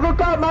can just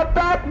look out my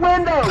back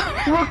window.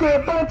 Look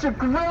at a bunch of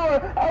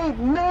gorilla 8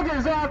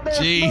 niggers out there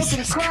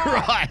Jesus smoking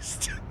crack.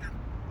 Christ.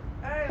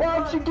 Why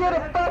don't you get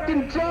a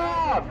fucking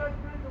job?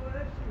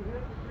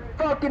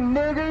 Fucking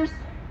niggers.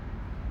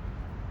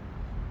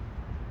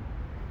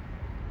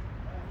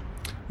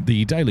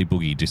 The Daily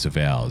Boogie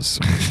disavows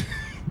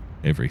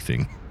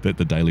everything that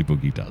the Daily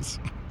Boogie does.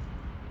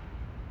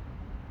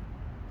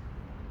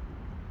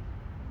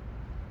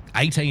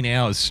 18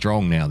 hours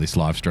strong now, this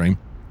live stream.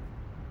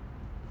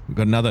 We've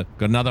got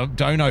another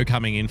dono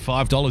coming in,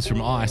 $5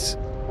 from Ice.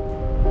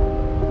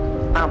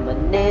 I'm a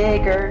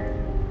nigger.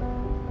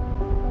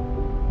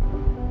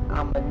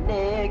 I'm a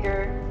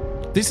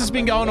nigger. This has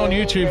been going on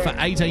YouTube for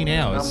 18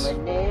 hours. I'm a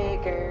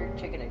nigger.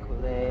 Chicken and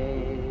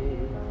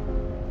Kool-Aid.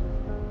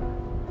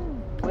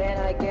 When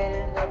I get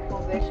in the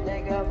pool, bitch,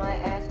 nigga, my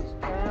ass is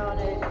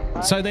drowning.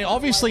 So they're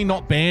obviously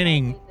not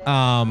banning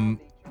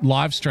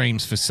live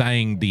streams for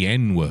saying the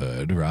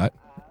N-word, right?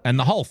 And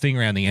the whole thing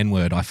around the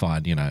N-word I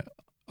find,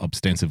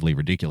 ostensibly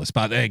ridiculous.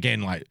 But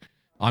again,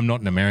 I'm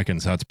not an American,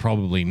 so it's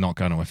probably not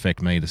going to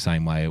affect me the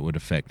same way it would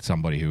affect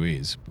somebody who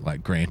is,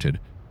 granted.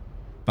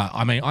 But,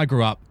 I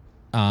grew up,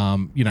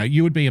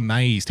 you would be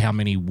amazed how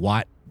many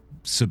white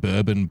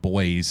suburban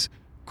boys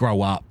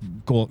grow up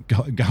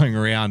going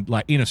around,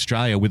 in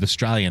Australia with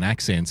Australian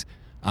accents,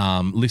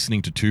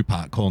 listening to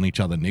Tupac calling each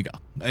other nigger.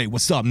 Hey,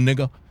 what's up,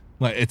 nigger?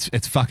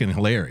 It's fucking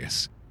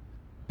hilarious.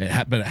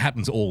 But it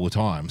happens all the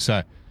time.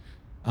 So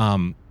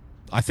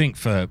I think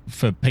for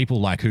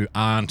people who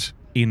aren't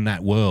in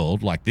that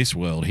world, like this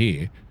world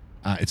here,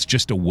 It's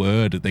just a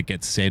word that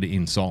gets said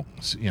in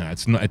songs. You know,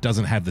 it's not. It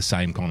doesn't have the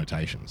same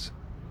connotations.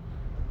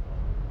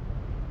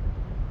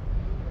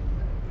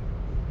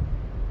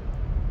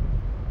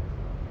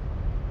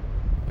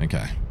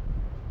 Okay.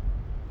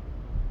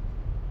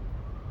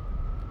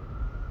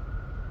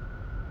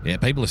 Yeah,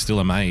 people are still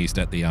amazed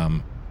at the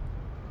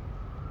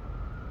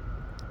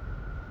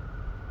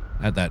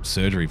at that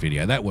surgery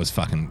video. That was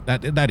fucking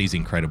that is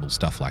incredible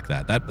stuff like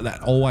that.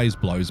 That always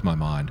blows my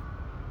mind.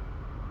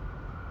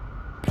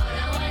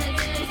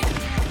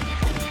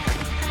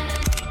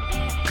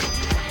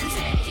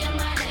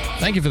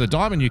 Thank you for the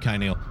diamond, UK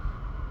Neil.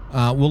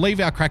 We'll leave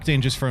our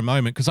crackdown just for a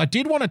moment because I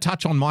did want to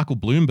touch on Michael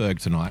Bloomberg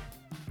tonight.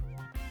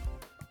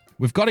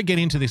 We've got to get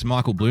into this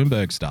Michael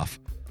Bloomberg stuff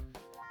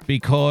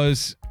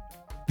because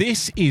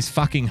this is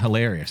fucking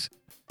hilarious.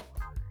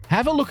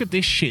 Have a look at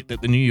this shit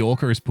that the New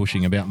Yorker is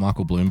pushing about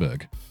Michael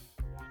Bloomberg.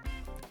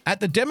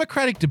 At the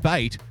Democratic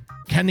debate,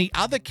 can the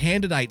other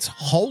candidates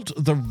halt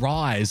the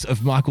rise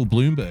of Michael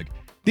Bloomberg?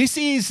 This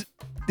is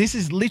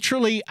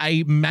literally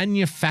a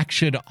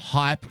manufactured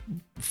hype,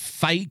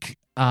 fake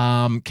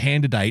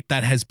candidate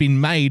that has been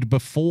made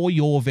before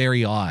your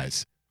very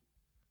eyes.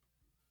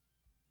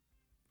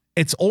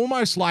 It's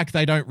almost like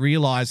they don't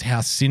realize how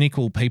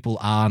cynical people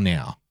are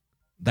now.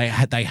 They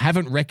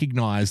haven't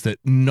recognized that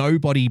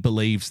nobody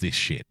believes this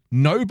shit.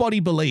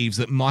 Nobody believes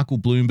that Michael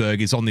Bloomberg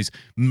is on this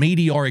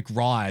meteoric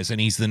rise and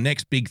he's the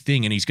next big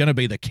thing and he's going to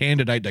be the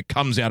candidate that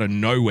comes out of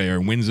nowhere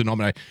and wins the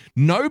nomination.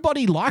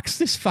 Nobody likes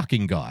this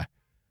fucking guy.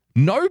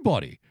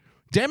 Nobody.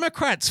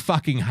 Democrats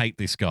fucking hate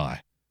this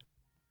guy.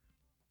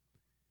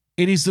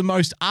 It is the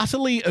most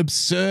utterly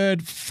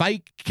absurd,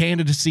 fake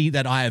candidacy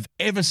that I have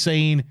ever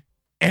seen,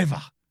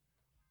 ever.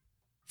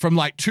 From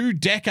like 2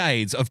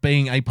 decades of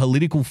being a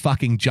political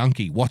fucking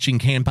junkie, watching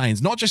campaigns,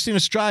 not just in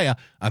Australia,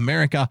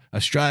 America,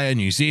 Australia,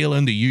 New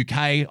Zealand, the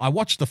UK. I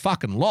watched the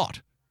fucking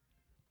lot.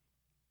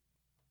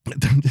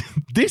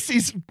 This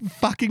is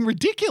fucking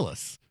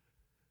ridiculous.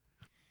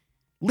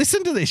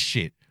 Listen to this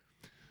shit.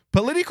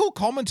 Political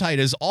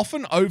commentators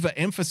often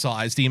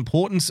overemphasize the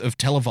importance of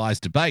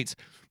televised debates,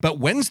 but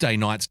Wednesday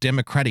night's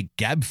Democratic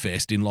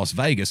gabfest in Las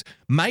Vegas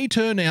may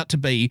turn out to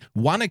be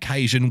one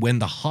occasion when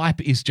the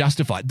hype is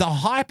justified. The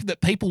hype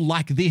that people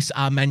like this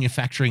are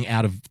manufacturing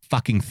out of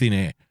fucking thin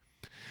air.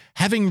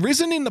 Having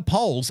risen in the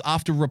polls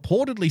after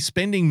reportedly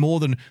spending more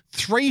than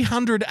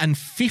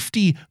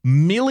 $350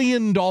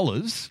 million...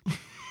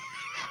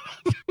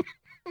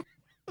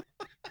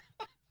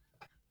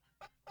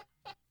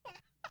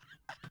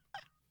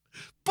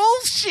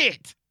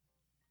 Bullshit!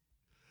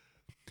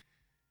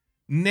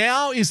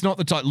 Now is not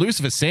the time.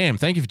 Lucifer Sam,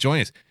 thank you for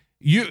joining us.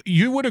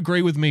 You would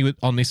agree with me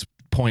on this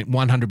point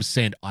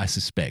 100%, I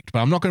suspect, but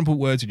I'm not going to put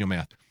words in your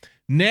mouth.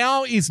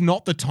 Now is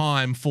not the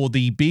time for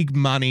the big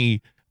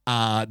money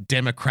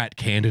Democrat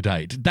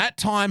candidate. That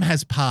time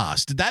has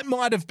passed. That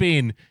might have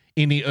been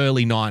in the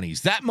early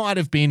 90s. That might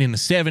have been in the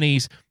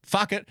 70s.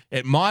 Fuck it.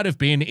 It might have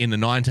been in the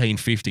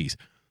 1950s.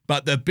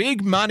 But the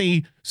big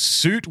money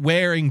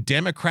suit-wearing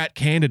Democrat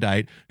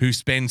candidate who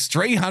spends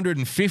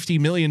 $350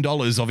 million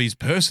of his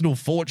personal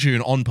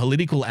fortune on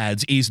political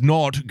ads is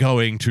not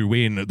going to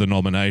win the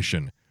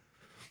nomination.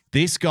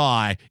 This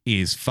guy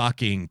is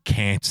fucking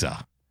cancer.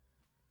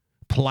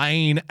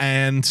 Plain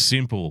and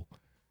simple.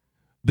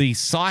 The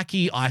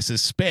psyche, I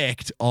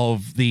suspect,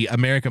 of the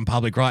American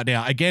public right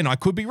now, again, I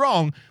could be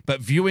wrong, but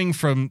viewing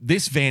from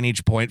this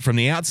vantage point, from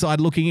the outside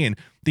looking in,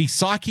 the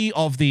psyche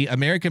of the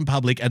American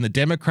public and the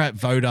Democrat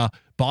voter,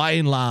 by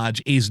and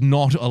large, is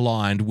not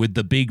aligned with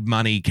the big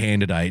money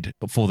candidate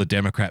for the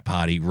Democrat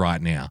Party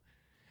right now.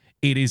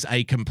 It is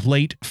a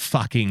complete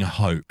fucking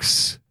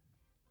hoax.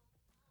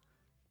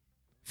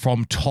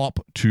 From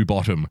top to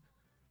bottom.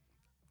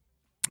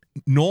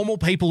 Normal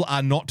people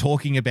are not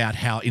talking about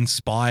how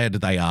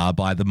inspired they are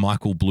by the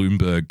Michael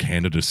Bloomberg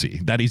candidacy.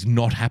 That is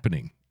not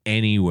happening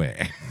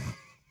anywhere.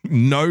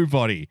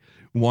 Nobody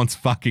wants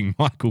fucking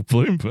Michael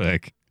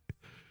Bloomberg.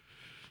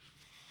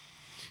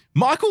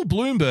 Michael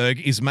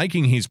Bloomberg is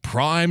making his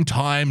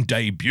prime-time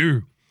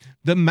debut.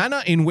 The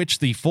manner in which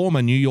the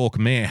former New York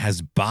mayor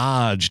has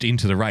barged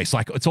into the race,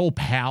 like it's all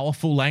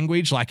powerful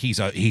language, like he's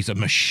a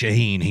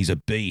machine, he's a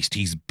beast,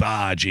 he's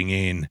barging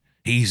in.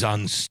 He's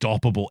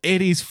unstoppable.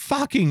 It is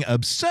fucking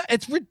absurd.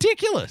 It's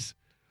ridiculous.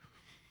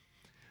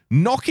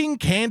 Knocking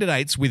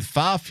candidates with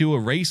far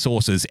fewer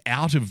resources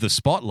out of the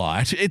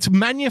spotlight, it's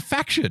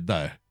manufactured,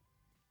 though.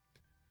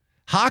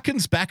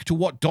 Harkens back to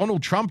what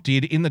Donald Trump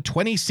did in the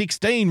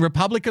 2016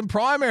 Republican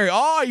primary.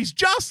 Oh, he's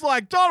just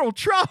like Donald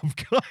Trump,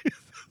 guys.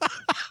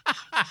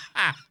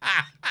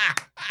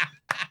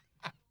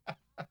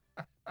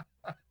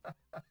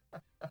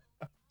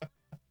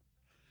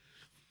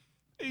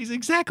 He's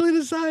exactly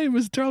the same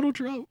as Donald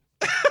Trump.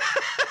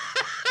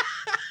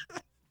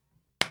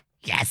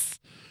 Yes.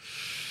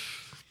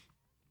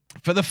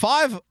 For the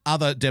 5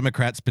 other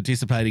Democrats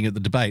participating at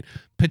the debate,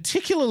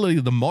 particularly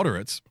the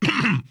moderates,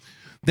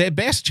 Their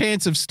best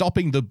chance of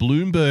stopping the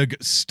Bloomberg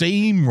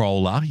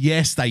steamroller,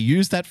 yes, they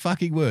use that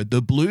fucking word,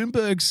 the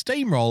Bloomberg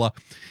steamroller,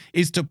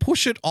 is to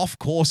push it off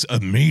course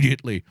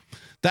immediately.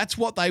 That's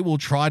what they will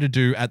try to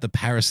do at the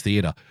Paris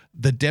Theatre.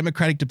 The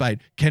Democratic debate.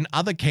 Can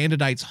other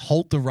candidates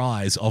halt the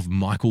rise of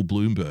Michael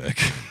Bloomberg?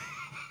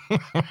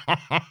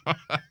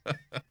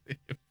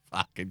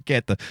 Fucking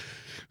get the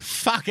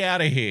fuck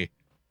out of here.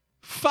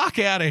 Fuck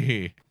out of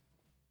here.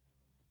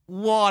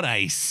 What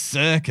a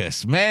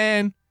circus,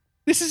 man.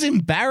 This is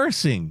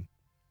embarrassing.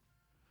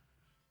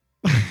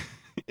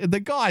 The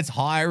guy's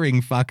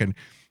hiring fucking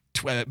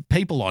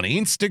people on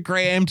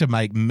Instagram to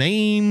make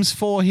memes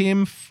for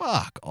him.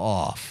 Fuck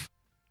off.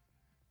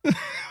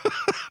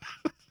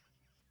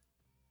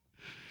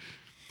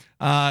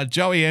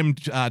 Joey M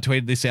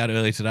tweeted this out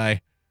earlier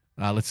today.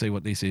 Let's see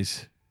what this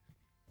is.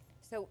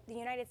 So the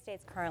United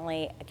States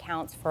currently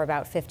accounts for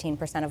about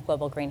 15% of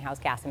global greenhouse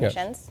gas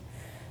emissions. Yes.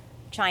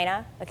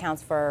 China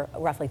accounts for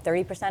roughly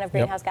 30% of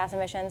greenhouse gas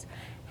emissions.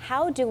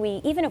 How do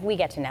we, even if we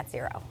get to net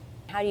zero,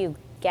 how do you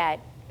get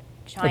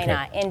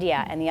China,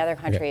 India, and the other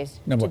countries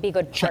to be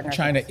good partners?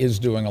 China is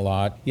doing a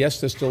lot.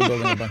 Yes, they're still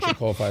building a bunch of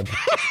coal-fired.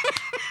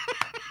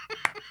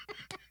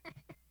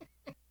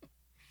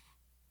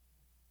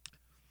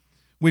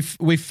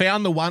 We've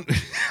found the one.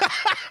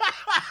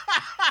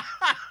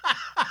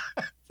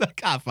 I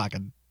can't.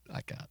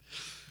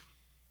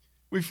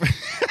 We've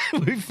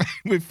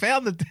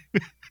found the.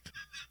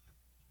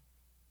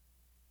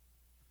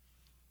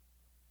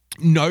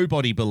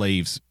 Nobody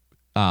believes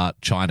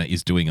China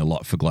is doing a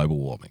lot for global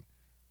warming.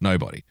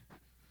 Nobody.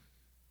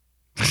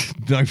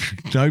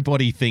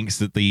 Nobody thinks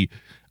that the.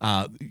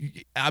 I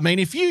mean,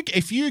 if you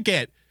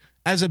get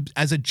as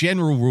a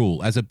general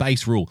rule, as a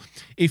base rule,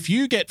 if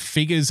you get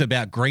figures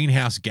about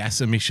greenhouse gas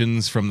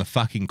emissions from the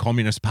fucking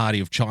Communist Party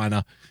of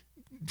China,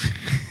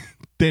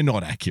 they're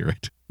not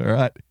accurate. All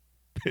right.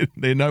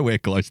 They're nowhere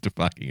close to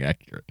fucking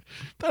accurate.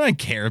 They don't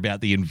care about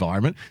the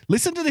environment.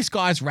 Listen to this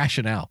guy's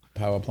rationale.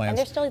 Power plants. And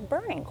they're still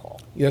burning coal.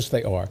 Yes,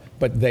 they are.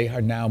 But they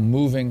are now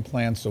moving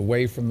plants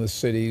away from the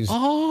cities.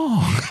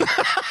 Oh.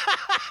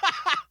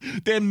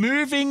 They're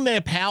moving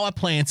their power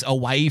plants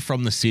away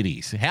from the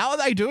cities. How are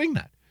they doing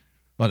that?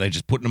 Well, they're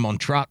just putting them on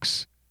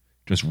trucks,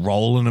 just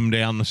rolling them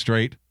down the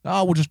street.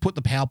 Oh, we'll just put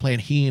the power plant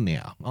here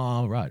now.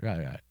 Oh, right.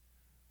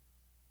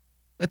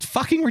 That's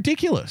fucking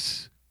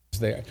ridiculous.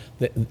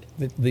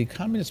 The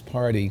Communist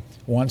Party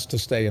wants to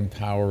stay in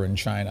power in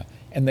China,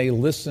 and they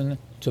listen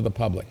to the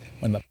public.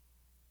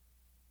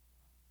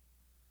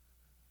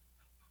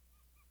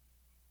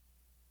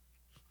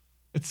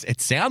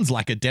 It sounds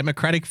like a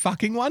democratic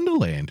fucking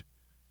wonderland.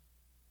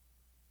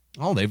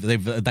 Oh, they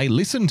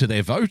listen to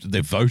their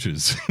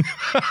voters.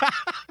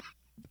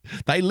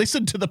 They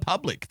listen to the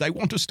public. They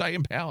want to stay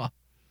in power.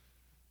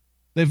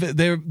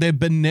 They're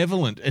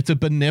benevolent. It's a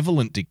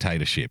benevolent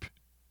dictatorship.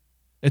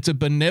 It's a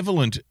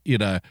benevolent,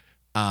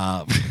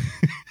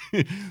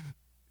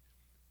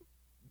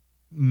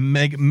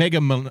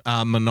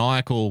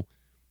 maniacal,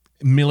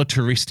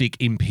 militaristic,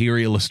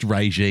 imperialist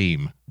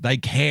regime. They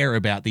care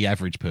about the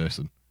average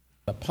person.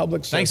 The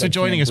public. Thanks for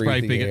joining us,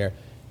 Brave Bigot.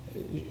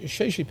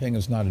 Xi Jinping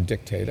is not a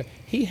dictator.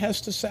 He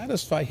has to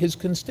satisfy his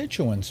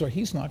constituents, or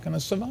he's not going to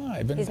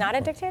survive. He's not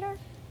a dictator?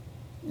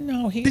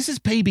 No, This is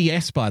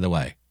PBS, by the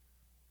way.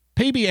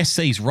 PBS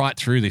sees right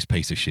through this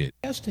piece of shit.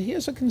 He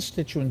has a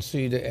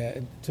constituency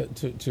to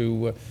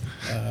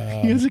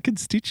he has a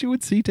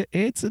constituency to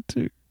answer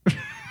to.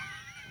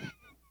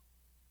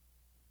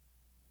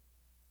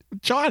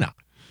 China.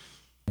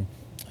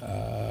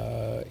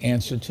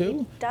 Answer to.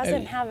 He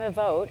doesn't have a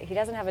vote. He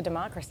doesn't have a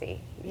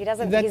democracy. He's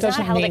That not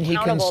doesn't held mean he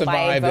can accountable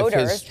by survive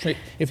voters.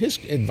 if his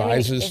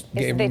advisors Is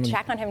gave the him.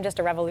 check on him just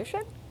a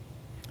revolution?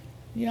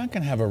 You're not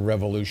going to have a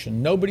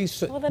revolution.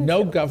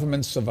 No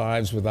government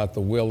survives without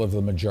the will of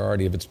the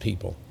majority of its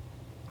people.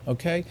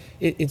 Okay?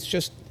 It's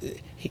just,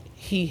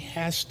 he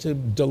has to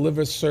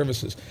deliver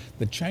services.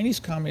 The Chinese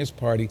Communist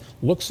Party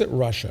looks at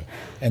Russia,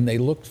 and they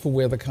look for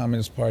where the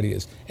Communist Party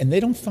is, and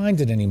they don't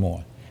find it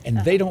anymore.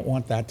 And they don't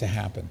want that to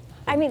happen.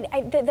 I mean,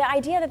 the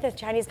idea that the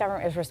Chinese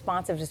government is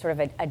responsive to sort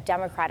of a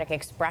democratic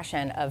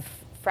expression of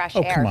fresh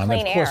air, come on,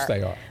 clean of course air.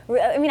 they are.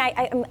 I mean,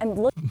 I'm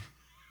looking.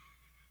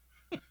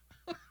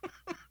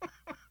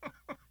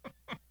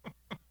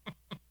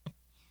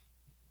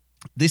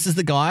 This is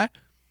the guy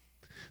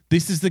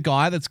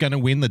that's going to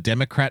win the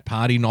Democrat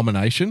Party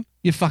nomination?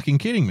 You're fucking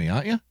kidding me,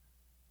 aren't you?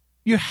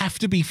 You have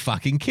to be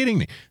fucking kidding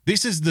me.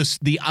 This is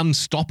the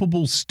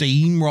unstoppable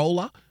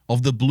steamroller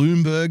of the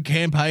Bloomberg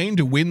campaign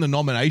to win the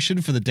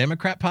nomination for the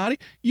Democrat Party?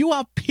 You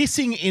are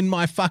pissing in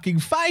my fucking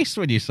face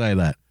when you say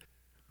that.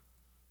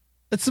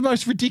 That's the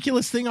most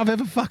ridiculous thing I've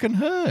ever fucking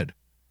heard.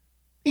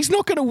 He's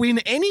not going to win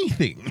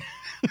anything.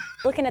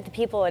 Looking at the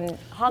people in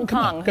Hong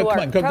Kong who Go are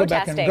back and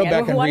protesting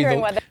and read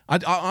wondering whether.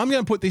 I'm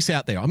going to put this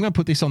out there. I'm going to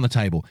put this on the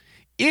table.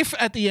 If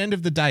at the end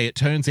of the day it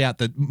turns out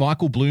that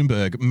Michael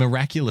Bloomberg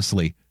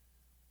miraculously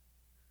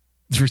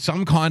through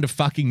some kind of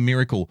fucking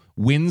miracle,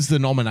 wins the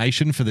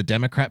nomination for the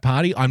Democrat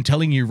Party, I'm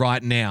telling you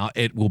right now,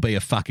 it will be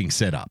a fucking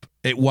setup.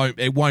 It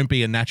won't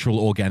be a natural,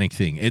 organic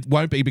thing. It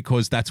won't be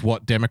because that's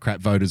what Democrat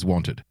voters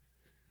wanted.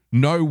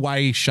 No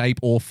way, shape,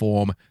 or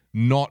form,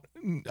 not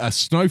a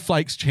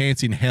snowflake's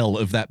chance in hell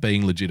of that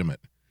being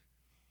legitimate.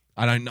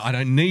 I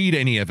don't need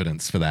any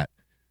evidence for that.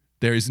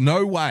 There is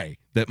no way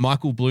that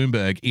Michael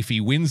Bloomberg, if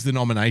he wins the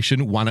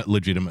nomination, won it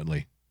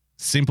legitimately.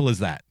 Simple as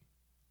that.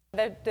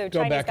 The Go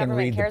Chinese back and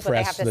read the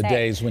press the say.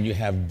 days when you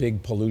have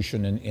big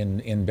pollution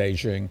in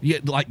Beijing. Yeah,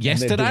 like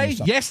yesterday?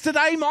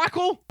 Yesterday,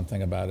 Michael?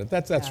 Something about it.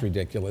 That's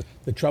ridiculous.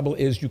 The trouble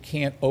is you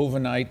can't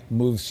overnight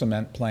move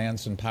cement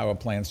plants and power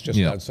plants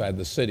just outside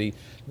the city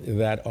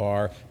that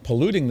are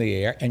polluting the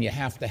air, and you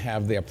have to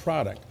have their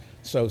product.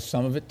 So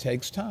some of it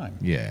takes time.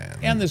 Yeah.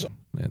 And there's...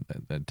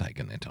 They're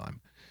taking their time.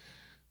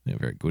 They're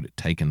very good at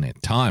taking their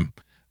time.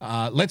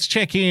 Let's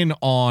check in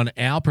on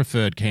our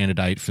preferred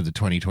candidate for the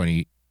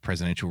 2020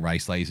 presidential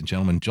race, ladies and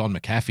gentlemen, John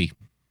McAfee.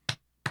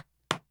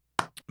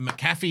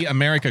 McAfee,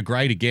 America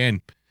great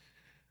again.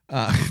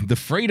 The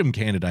freedom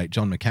candidate,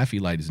 John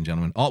McAfee, ladies and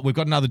gentlemen. Oh, we've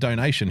got another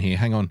donation here.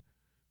 Hang on.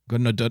 Got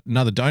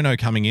another dono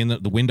coming in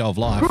at the window of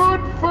life.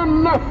 Good for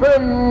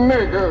nothing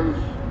niggers.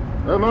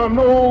 And I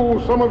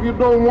know some of you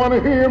don't want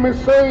to hear me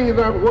say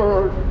that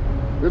word.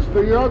 It's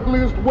the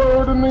ugliest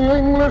word in the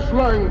English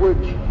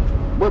language.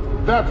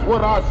 But that's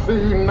what I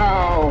see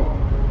now.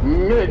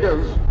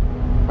 Niggers.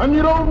 And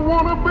you don't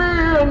want to be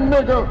a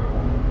nigger,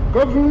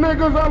 because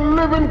niggers are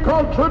living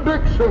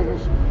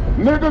contradictions.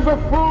 Niggers are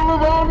full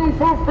of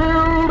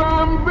unfulfilled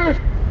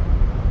ambition.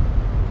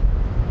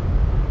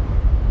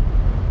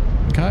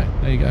 Okay,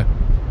 there you go.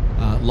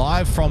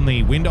 Live from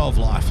the window of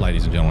life,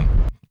 ladies and gentlemen.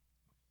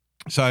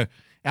 So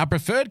our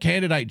preferred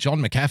candidate, John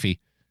McAfee,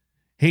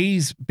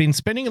 he's been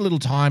spending a little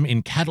time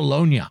in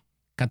Catalonia,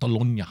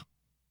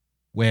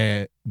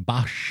 where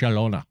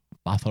Barcelona,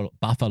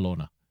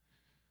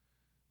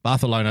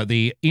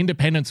 the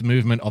independence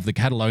movement of the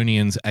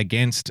Catalonians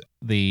against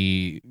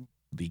the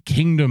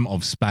Kingdom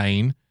of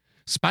Spain.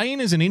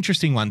 Spain is an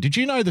interesting one. Did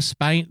you know the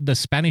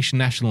Spanish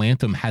national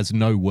anthem has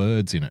no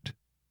words in it?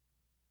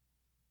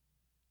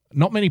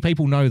 Not many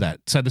people know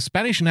that. So the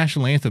Spanish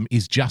national anthem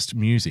is just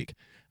music.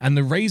 And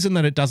the reason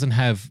that it doesn't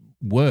have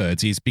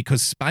words is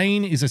because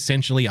Spain is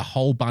essentially a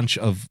whole bunch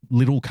of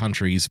little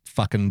countries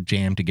fucking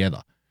jammed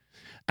together.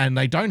 And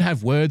they don't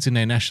have words in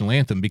their national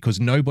anthem because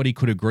nobody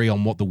could agree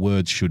on what the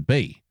words should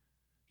be.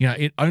 You know,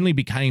 it only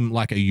became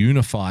like a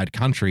unified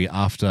country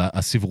after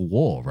a civil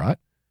war, right?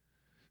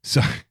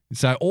 So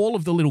all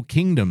of the little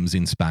kingdoms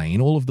in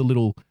Spain, all of the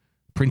little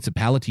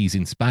principalities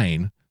in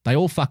Spain, they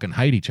all fucking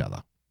hate each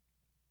other.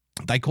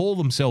 They call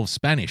themselves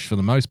Spanish for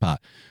the most part,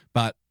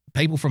 but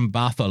people from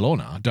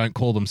Barcelona don't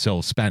call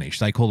themselves Spanish.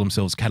 They call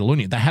themselves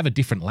Catalonian. They have a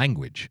different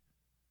language.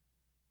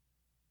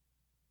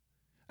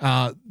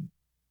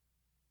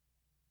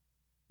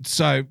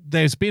 So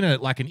there's been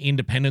an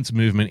independence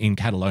movement in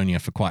Catalonia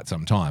for quite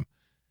some time.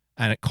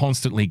 And it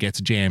constantly gets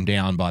jammed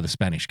down by the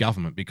Spanish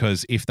government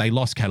because if they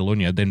lost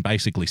Catalonia, then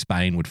basically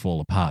Spain would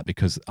fall apart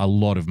because a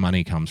lot of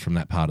money comes from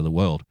that part of the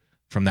world,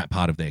 from that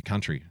part of their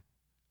country.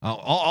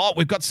 Oh,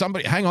 we've got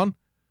somebody. Hang on.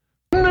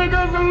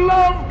 Niggas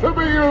love to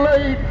be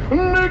late.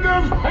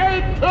 Niggas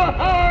hate to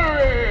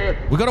hurry.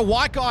 We've got a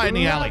white guy in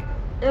the alley.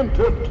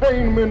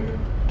 Entertainment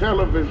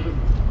television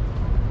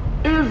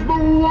is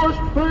the worst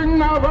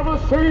thing I've ever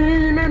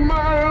seen in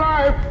my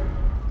life.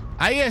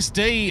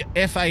 ASD,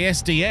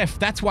 FASDF,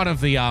 that's one of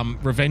the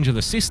Revenge of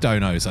the Cis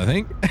donos, I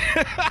think.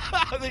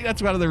 I think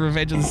that's one of the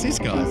Revenge of the Cis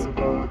guys.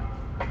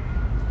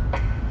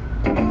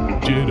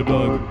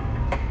 Jitterbug.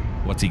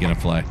 What's he going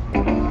to play?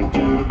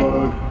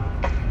 Jitterbug.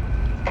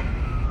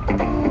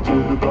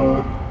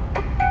 Jitterbug.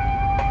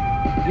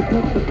 You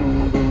put the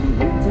boom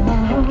boom into my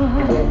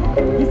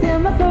heart. You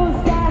send my soul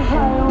sky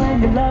high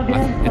when you love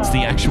your It's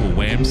the actual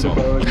Wham song.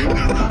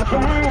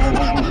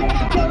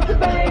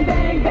 Bang,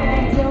 bang,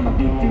 bang, till my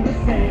feet do the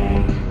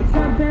same.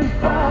 Something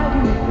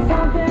foggy,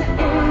 something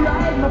ain't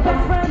right. My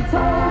best friend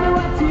told me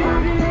what you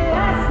did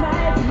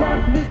last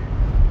night.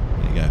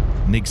 There you go.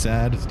 Nick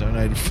Sad has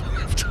donated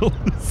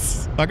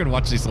 $5. I can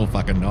watch this all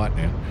fucking night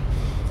now.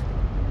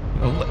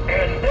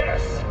 And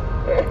this,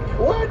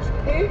 what's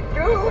he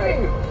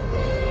doing?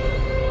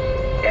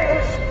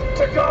 Is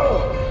to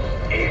go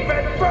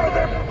even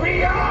further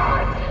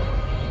beyond.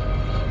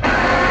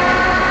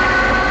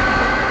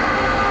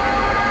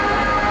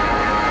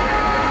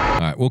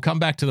 All right, we'll come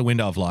back to the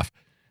window of life.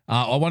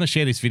 I want to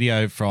share this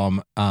video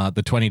from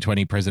the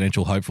 2020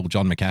 presidential hopeful,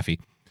 John McAfee.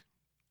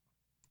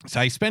 So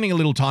he's spending a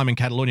little time in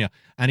Catalonia,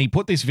 and he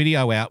put this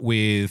video out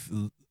with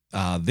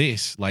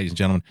this, ladies and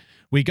gentlemen.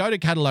 We go to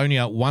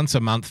Catalonia once a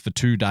month for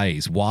 2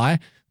 days. Why?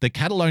 The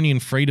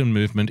Catalonian freedom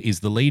movement is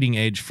the leading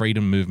edge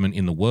freedom movement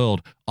in the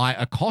world. I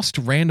accost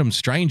random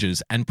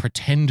strangers and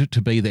pretend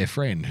to be their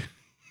friend.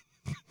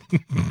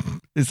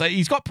 So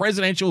he's got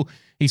presidential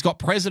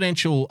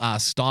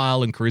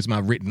style and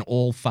charisma written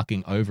all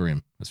fucking over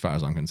him, as far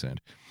as I'm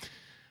concerned.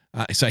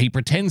 So he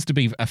pretends to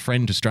be a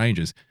friend to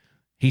strangers.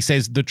 He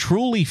says, the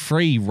truly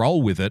free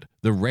roll with it,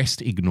 the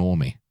rest ignore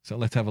me. So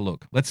let's have a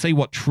look. Let's see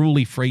what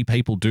truly free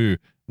people do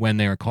when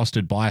they're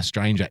accosted by a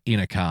stranger in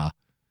a car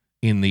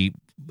on the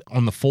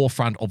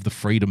forefront of the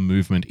freedom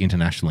movement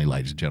internationally,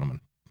 ladies and gentlemen.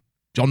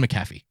 John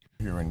McAfee.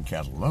 Here in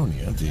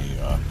Catalonia,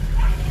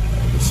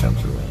 the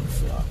center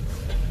of...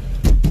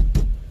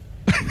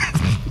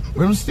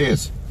 Buenos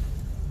dias.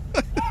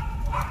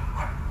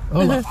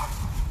 Hola.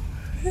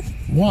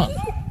 What?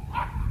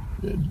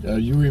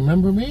 You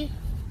remember me?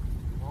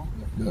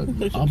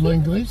 Habla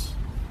inglés?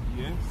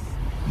 Yes.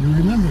 You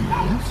remember me,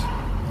 yes?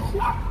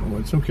 Oh,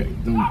 it's okay.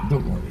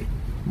 Don't worry.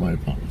 My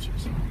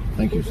apologies.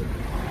 Thank you, sir.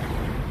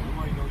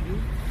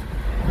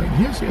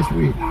 Yes,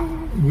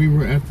 we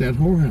were at that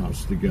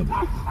whorehouse together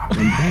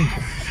in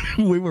Bangkok.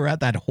 We were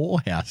at that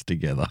whorehouse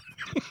together.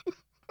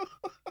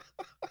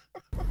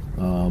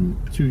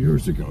 2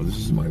 years ago. This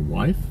is my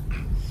wife,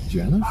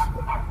 Janice.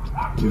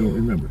 You don't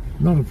remember?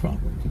 Not a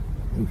problem.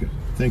 Okay.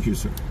 Thank you,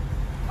 sir.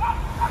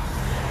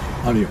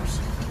 Adios.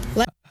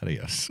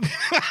 Adios.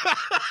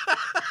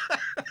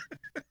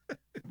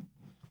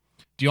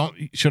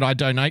 Should I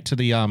donate to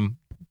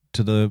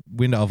the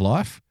Window of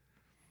Life?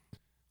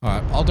 All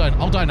right,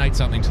 I'll donate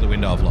something to the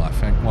Window of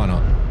Life. Why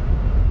not?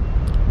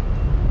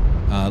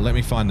 Let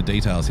me find the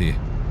details here.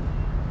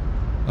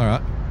 All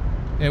right.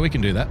 Yeah, we can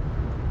do that.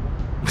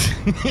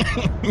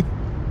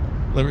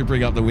 Let me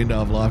bring up the Window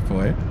of Life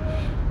for you.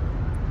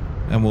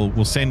 And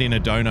we'll send in a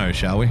dono,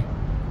 shall we?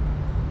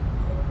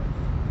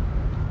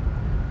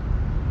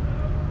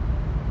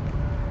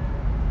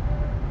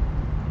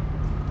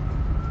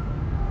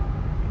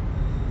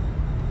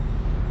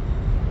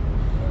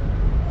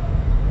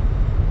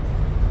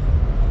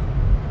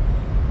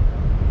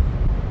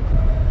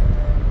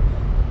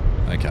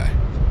 Okay.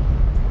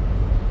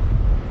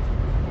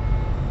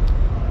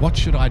 What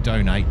should I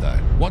donate though?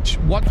 What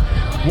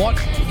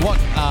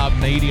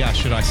media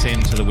should I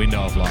send to the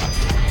Window of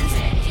Life?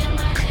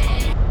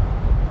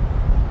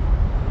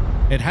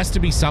 It has to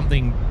be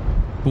something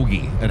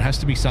boogie. It has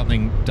to be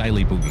something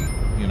Daily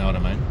Boogie. You know what I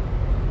mean?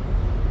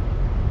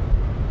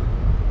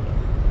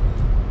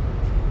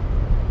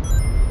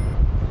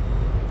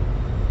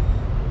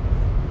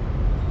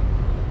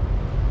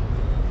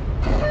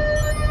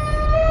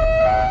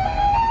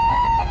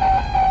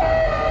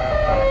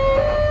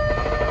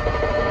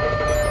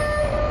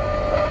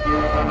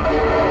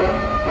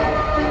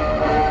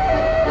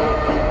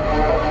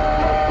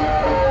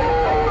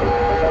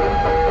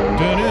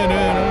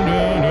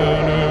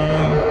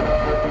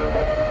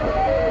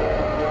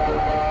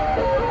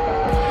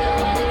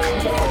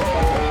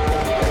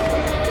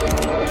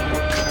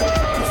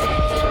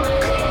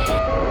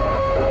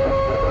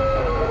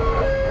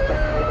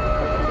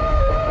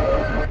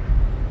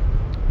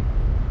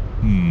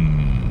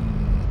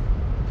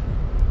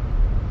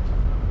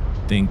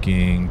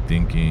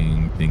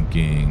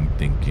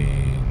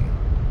 Thinking.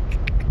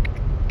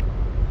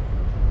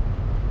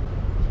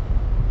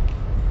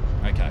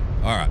 Okay,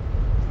 all right.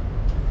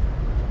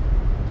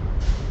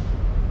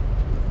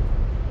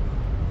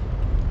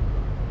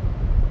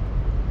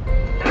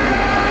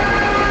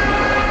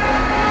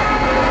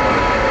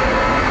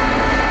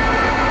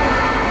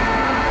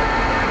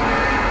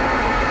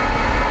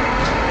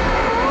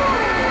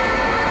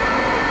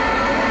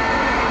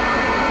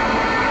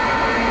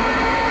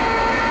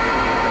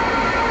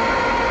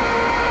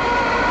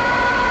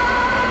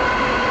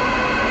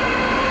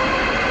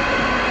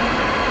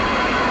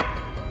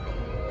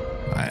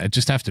 I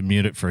just have to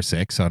mute it for a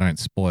sec so I don't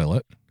spoil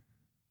it.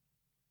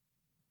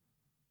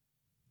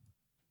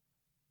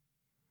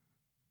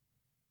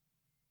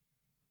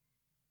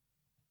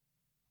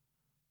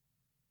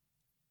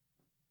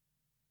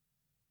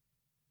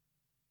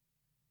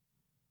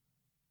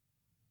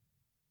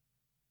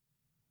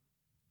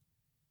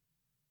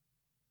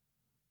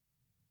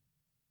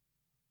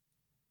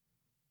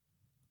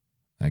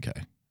 Okay.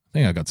 I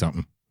think I got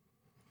something.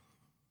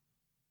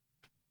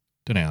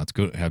 Don't know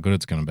how good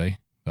it's going to be,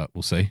 but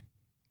we'll see.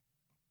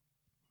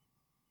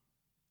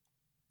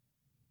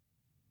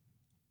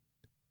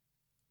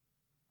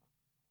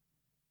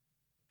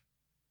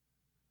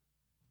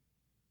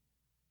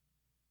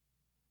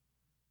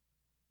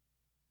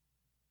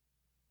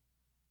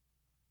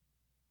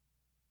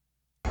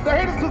 The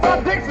haters cause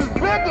our dicks is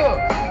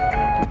bigger.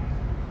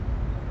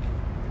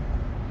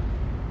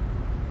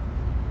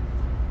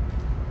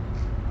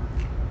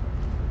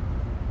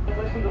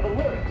 Listen to the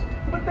lyrics,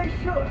 but they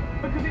should,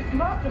 because it's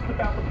not just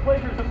about the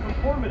pleasures of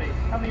conformity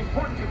and the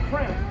importance of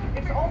trends.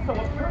 It's also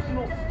a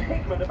personal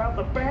statement about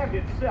the band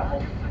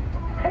itself.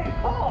 Hey,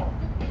 Paul!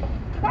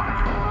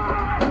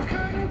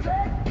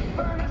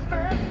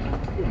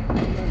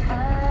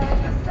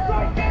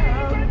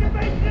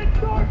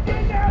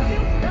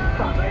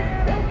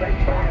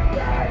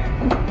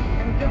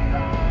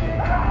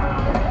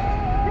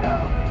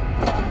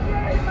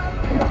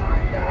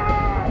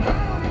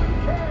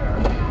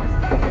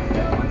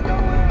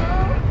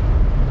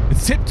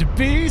 It's tip to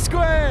B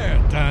square.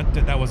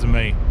 That wasn't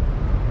me.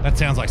 That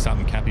sounds like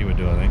something Cappy would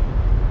do, I think.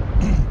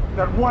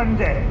 That one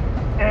day,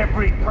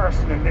 every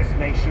person in this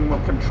nation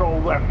will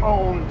control their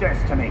own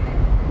destiny.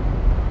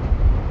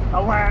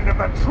 A land of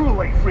the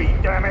truly free,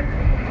 damn it.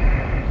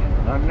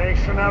 A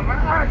nation of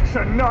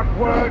action, not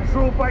words,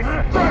 ruled by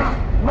strength,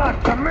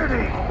 not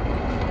committee.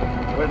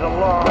 Where the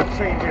law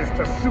changes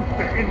to suit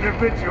the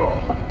individual,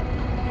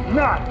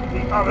 not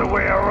the other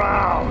way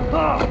around.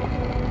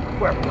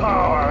 Where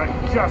power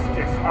and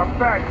justice are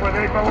back where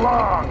they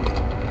belong,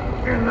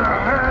 in the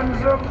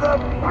hands of the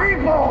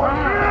people.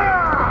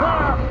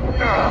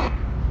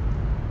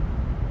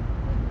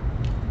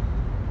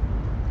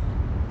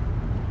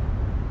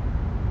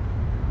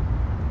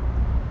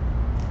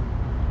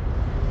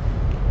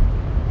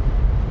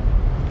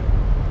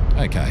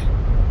 Okay.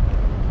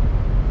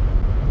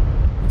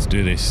 Let's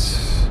do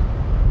this.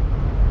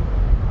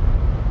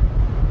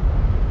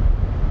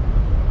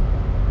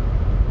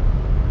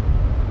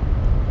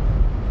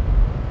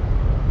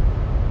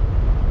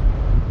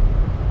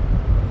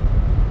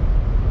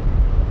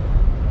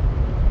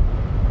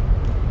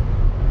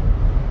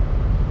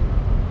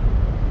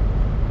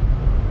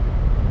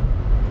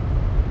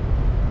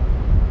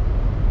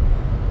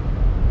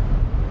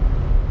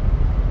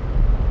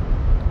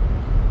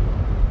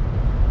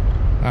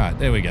 Alright,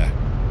 there we go.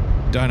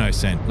 Dono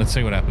sent. Let's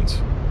see what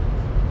happens.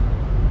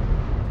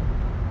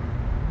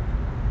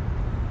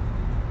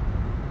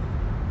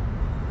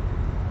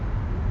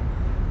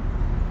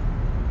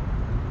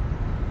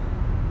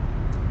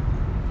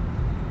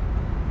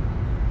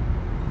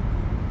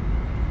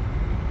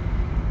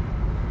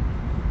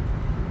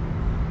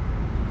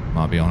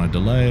 Might be on a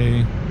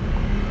delay.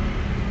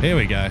 Here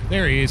we go.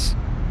 There he is.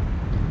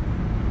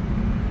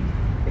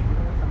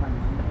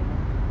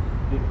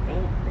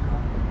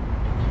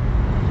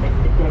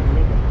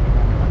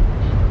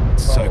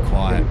 It's so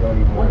quiet. Did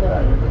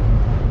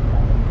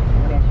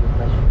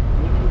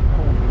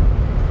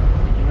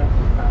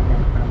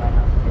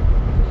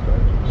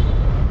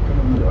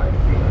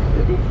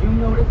you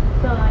notice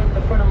a sign in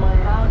the front of my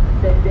house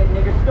that said dead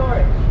nigger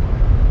storage?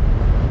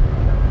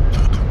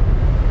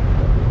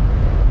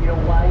 You know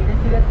why you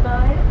didn't see that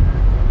sign?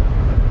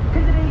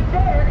 Because it ain't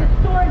there, because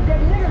storing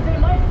dead niggers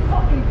ain't my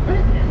fucking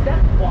business,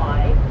 that's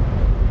why.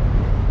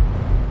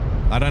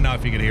 I don't know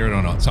if you could hear it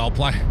or not, so I'll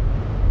play.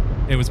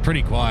 It was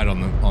pretty quiet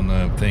on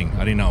the thing. I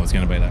didn't know it was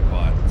going to be that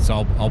quiet.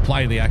 So I'll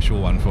play the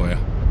actual one for you.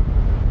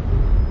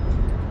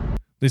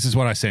 This is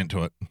what I sent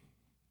to it.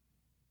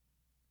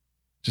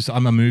 Just,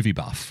 I'm a movie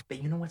buff.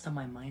 But you know what's on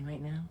my mind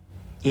right now?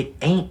 It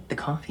ain't the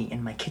coffee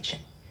in my kitchen.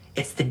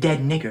 It's the dead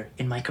nigger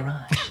in my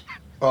garage.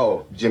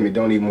 Oh, Jimmy,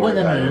 don't even worry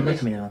about it.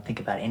 Listen to me, don't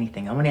think about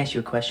anything. I want to ask you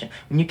a question.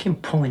 When you came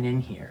pulling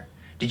in here,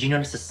 did you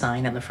notice a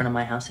sign out in the front of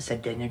my house that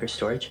said dead nigger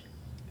storage?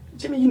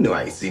 Jimmy, you know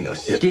I ain't seen no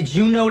shit. Did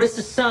you notice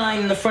a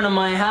sign in the front of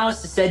my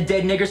house that said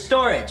dead nigger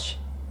storage?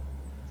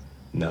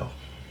 No,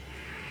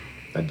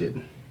 I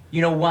didn't.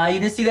 You know why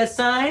you didn't see that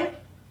sign?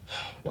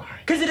 Why?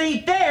 Because it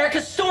ain't there,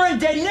 because storing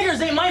dead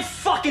niggers ain't my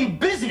fucking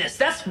business,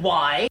 that's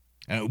why.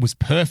 And it was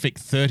perfect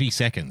 30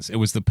 seconds. It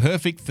was the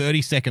perfect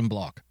 30-second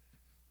block.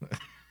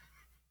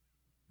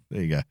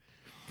 There you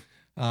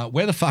go.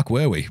 Where the fuck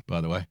were we, by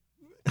the way?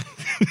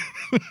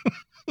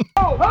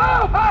 Oh,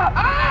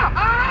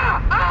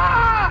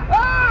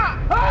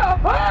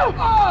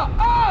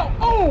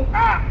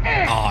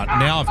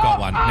 now I've got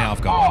one.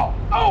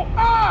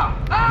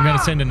 I'm going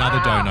to send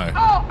another dono.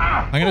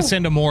 I'm going to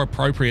send a more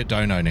appropriate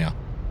dono now.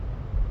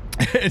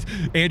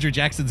 Andrew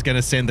Jackson's going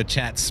to send the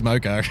chat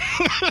smoko.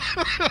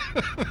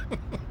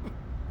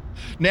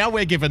 Now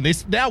we're giving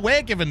this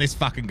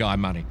fucking guy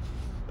money.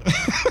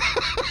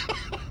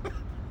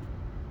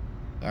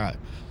 All right.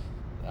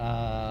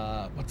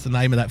 What's the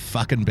name of that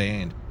fucking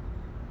band?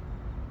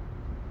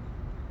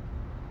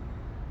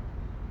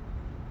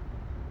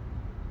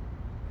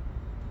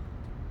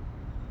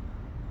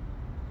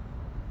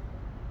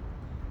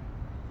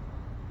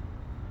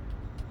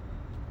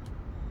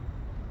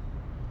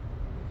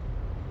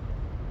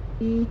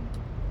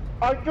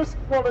 I just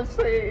want to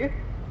say,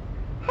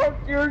 how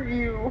dare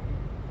you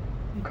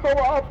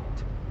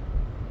co-opt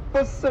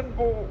the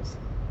symbols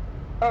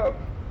of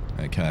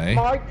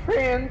my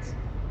trans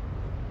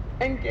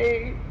and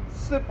gay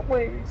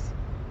siblings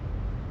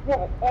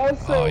while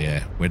also oh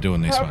yeah, we're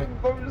doing this having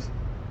one. Those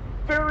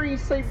very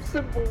same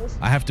symbols.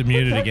 I have to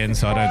mute it again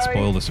so I don't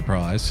spoil the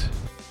surprise.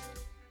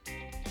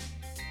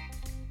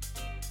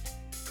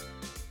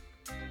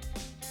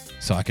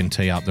 So I can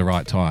tee up the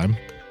right time.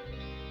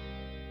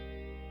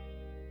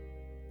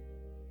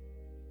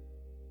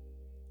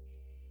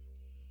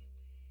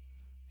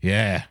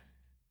 Yeah.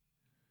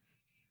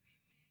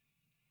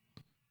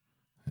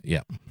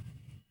 Yep,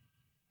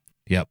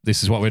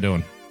 this is what we're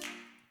doing.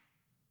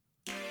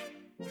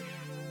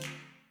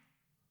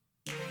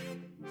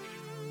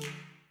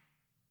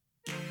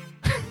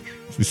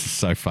 This is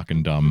so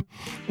fucking dumb.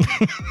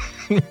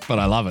 But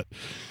I love it.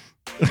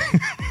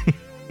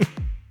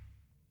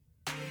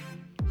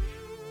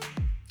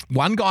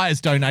 One guy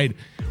has donated...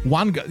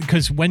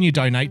 because when you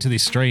donate to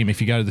this stream,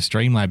 if you go to the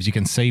Streamlabs, you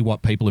can see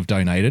what people have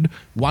donated.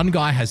 One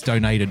guy has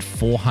donated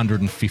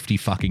 $450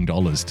 fucking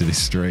dollars to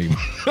this stream.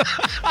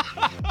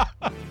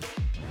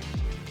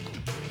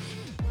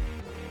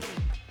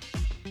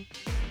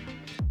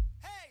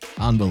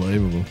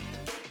 Unbelievable.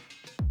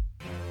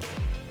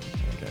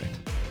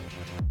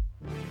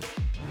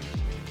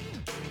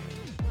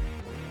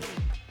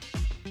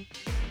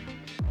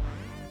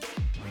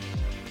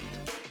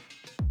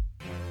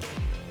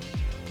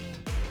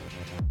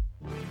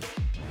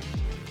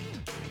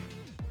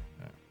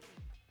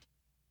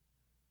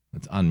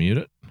 unmute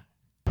it.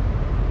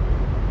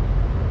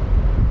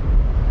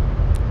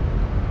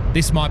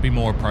 This might be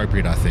more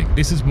appropriate, I think.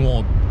 This is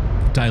more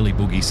Daily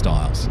Boogie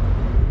styles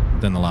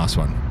than the last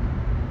one.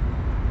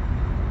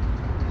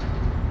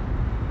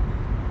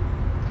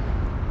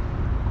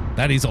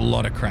 That is a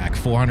lot of crack,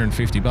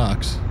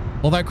 $450.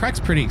 Although crack's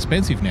pretty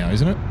expensive now,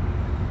 isn't it?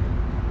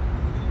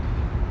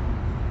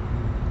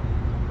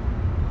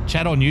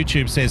 Chat on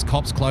YouTube says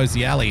cops close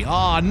the alley.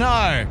 Oh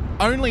no,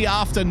 only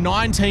after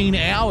 19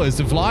 hours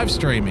of live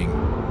streaming.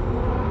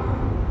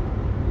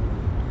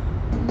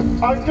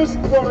 I just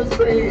want to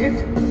say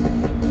it.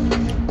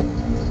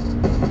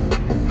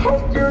 How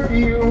dare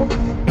you?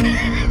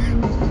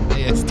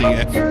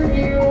 ASDF. How dare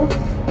you?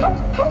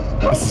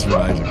 This is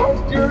amazing. How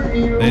dare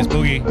you? There's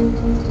Boogie.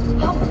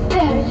 How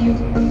dare you?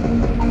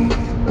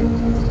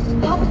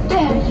 How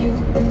dare you?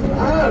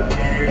 How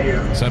dare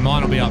you? So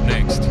mine will be up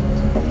next.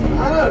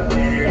 How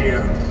dare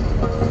you?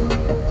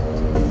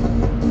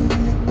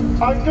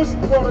 I just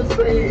want to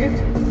say it.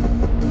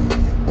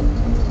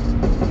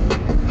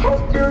 How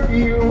dare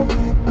you?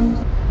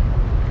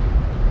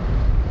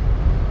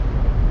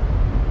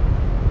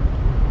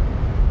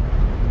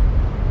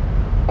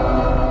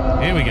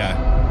 Here we go.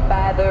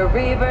 By the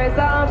rivers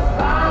of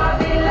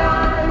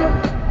Babylon,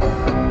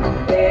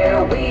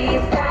 there we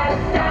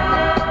sat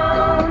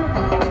down.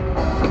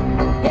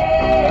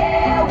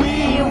 Yeah,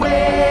 we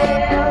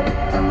will.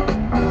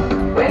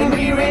 When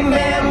we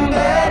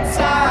remembered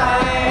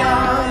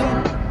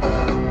Zion.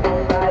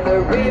 By the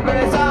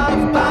rivers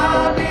of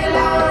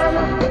Babylon,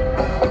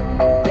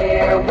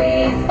 there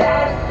we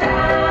sat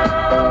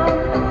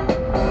down.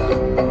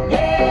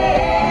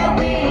 Yeah,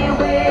 we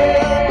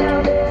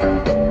will.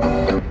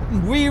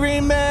 We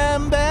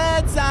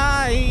remembered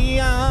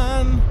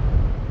Zion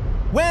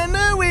when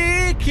the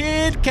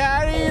wicked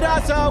carried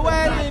us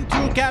away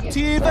into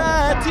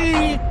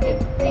captivity.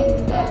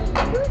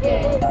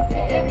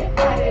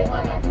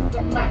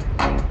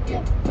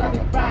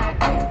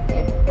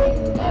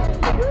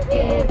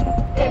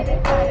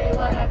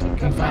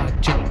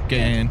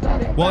 Chicken.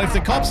 Well, if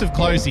the cops have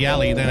closed the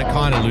alley, then it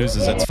kind of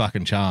loses its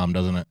fucking charm,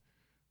 doesn't it?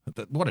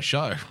 What a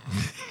show.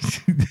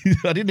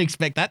 I didn't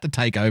expect that to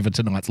take over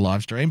tonight's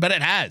live stream, but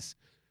it has.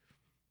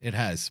 It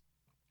has.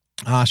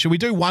 Should we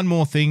do one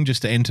more thing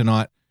just to end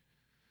tonight?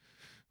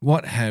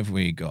 What have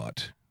we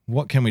got?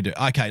 What can we do?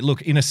 Okay,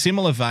 look, in a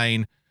similar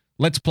vein,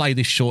 let's play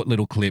this short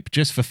little clip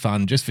just for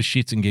fun, just for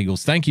shits and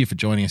giggles. Thank you for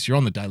joining us. You're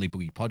on the Daily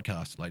Boogie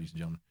podcast, ladies and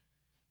gentlemen.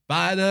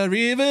 By the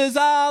rivers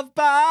of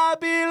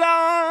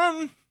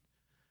Babylon,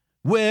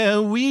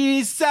 where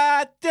we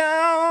sat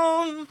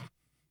down.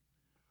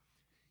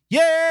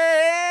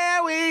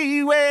 Yeah,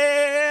 we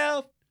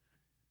will.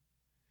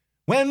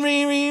 When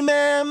we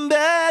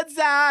remembered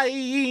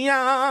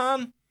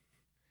Zion.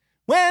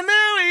 When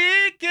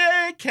the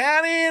wicked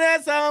carried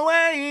us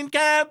away in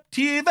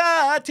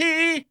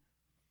captivity.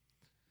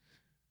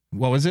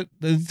 What was it?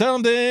 There's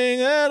something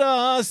that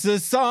us a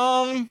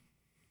song.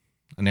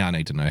 And now I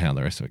need to know how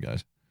the rest of it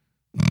goes.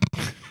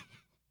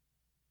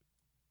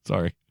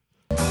 Sorry.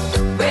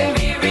 When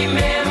we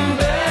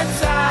remembered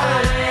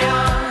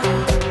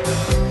Zion,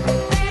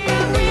 the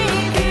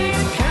wicked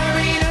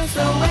carried us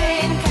away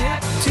in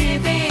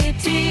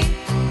captivity,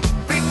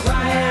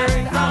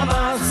 requiring of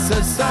us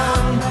a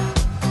song.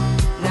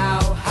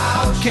 Now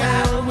how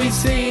shall we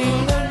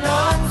sing the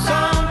Lord's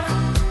song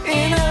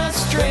in a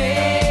strange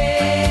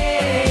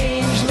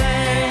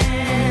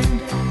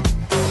land?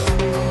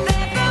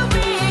 That the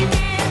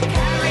wicked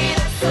carried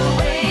us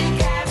away in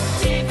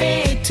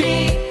captivity,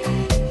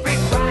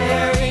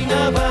 requiring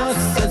of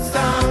us a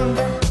song.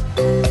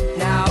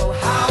 Now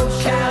how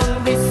shall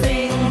we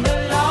sing the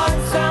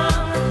Lord's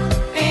song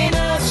in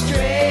a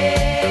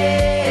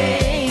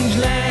strange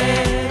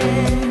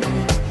land?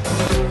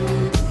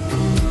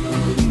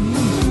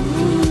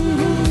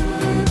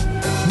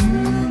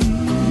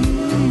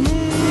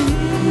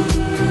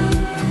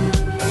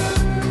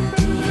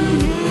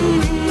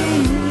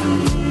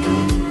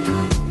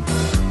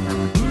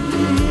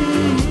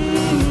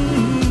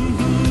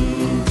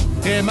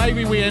 Yeah,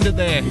 maybe we end it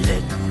there.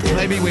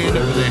 Maybe we end it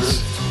with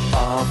this.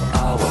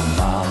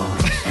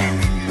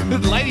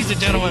 Ladies and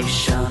gentlemen,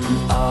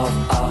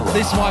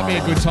 this might be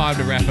a good time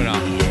to wrap it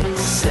up.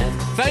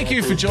 Thank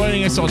you for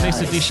joining us on this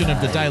edition of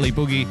the Daily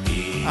Boogie.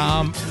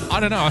 I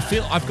don't know, I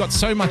feel I've got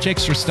so much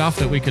extra stuff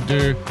that we could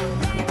do.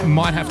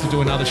 Might have to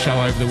do another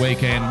show over the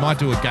weekend. Might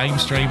do a game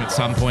stream at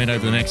some point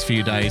over the next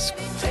few days.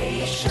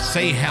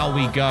 See how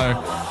we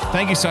go.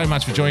 Thank you so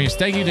much for joining us.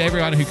 Thank you to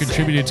everyone who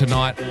contributed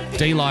tonight.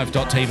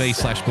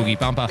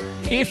 dlive.tv/boogiebumper.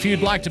 If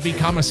you'd like to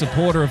become a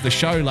supporter of the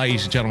show,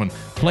 ladies and gentlemen,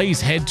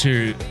 please head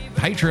to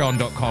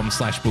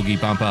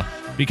patreon.com/boogiebumper.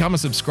 Become a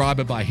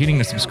subscriber by hitting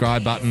the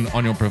subscribe button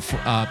on your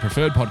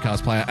preferred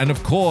podcast player. And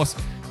of course,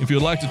 if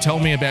you'd like to tell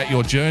me about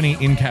your journey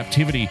in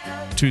captivity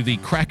to the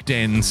crack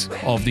dens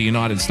of the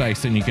United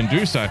States, then you can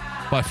do so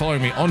by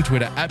following me on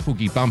Twitter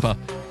 @boogiebumper.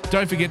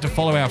 Don't forget to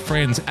follow our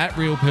friends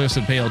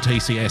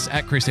 @RealPersonPLTCS,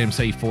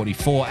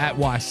 @ChrisMC44,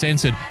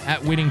 @YCensored,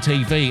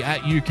 @WinningTV,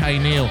 @UK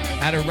Neil,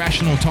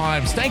 @Irrational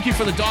Times. Thank you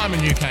for the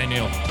diamond, UK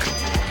Neil.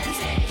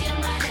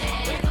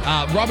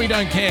 Robbie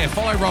Don't Care.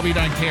 Follow Robbie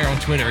Don't Care on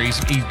Twitter. He's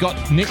got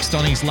nixed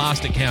on his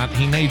last account.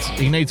 He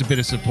needs a bit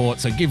of support,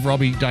 so give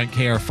Robbie Don't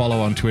Care a follow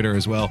on Twitter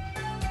as well.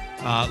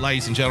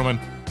 Ladies and gentlemen,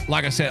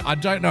 like I said, I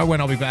don't know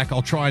when I'll be back.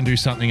 I'll try and do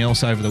something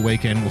else over the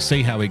weekend. We'll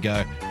see how we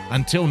go.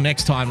 Until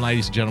next time,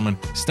 ladies and gentlemen,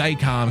 stay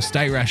calm,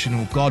 stay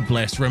rational. God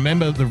bless.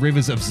 Remember the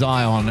rivers of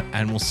Zion,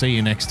 and we'll see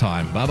you next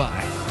time.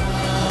 Bye-bye.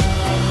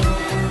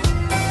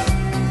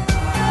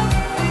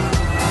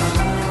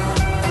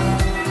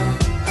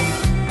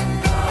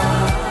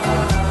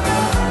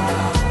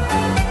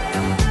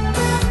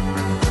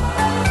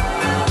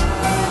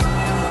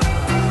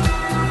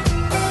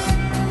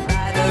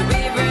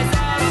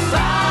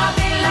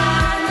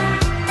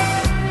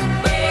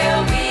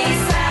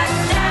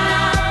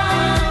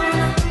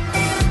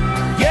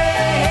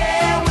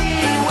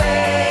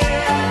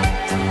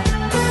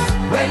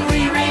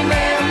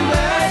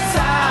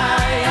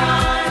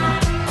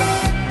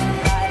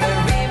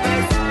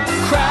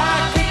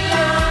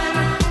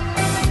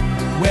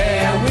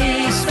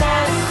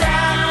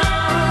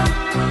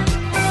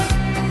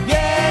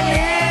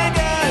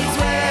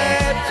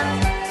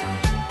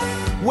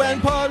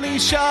 When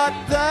police shut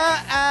the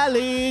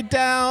alley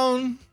down.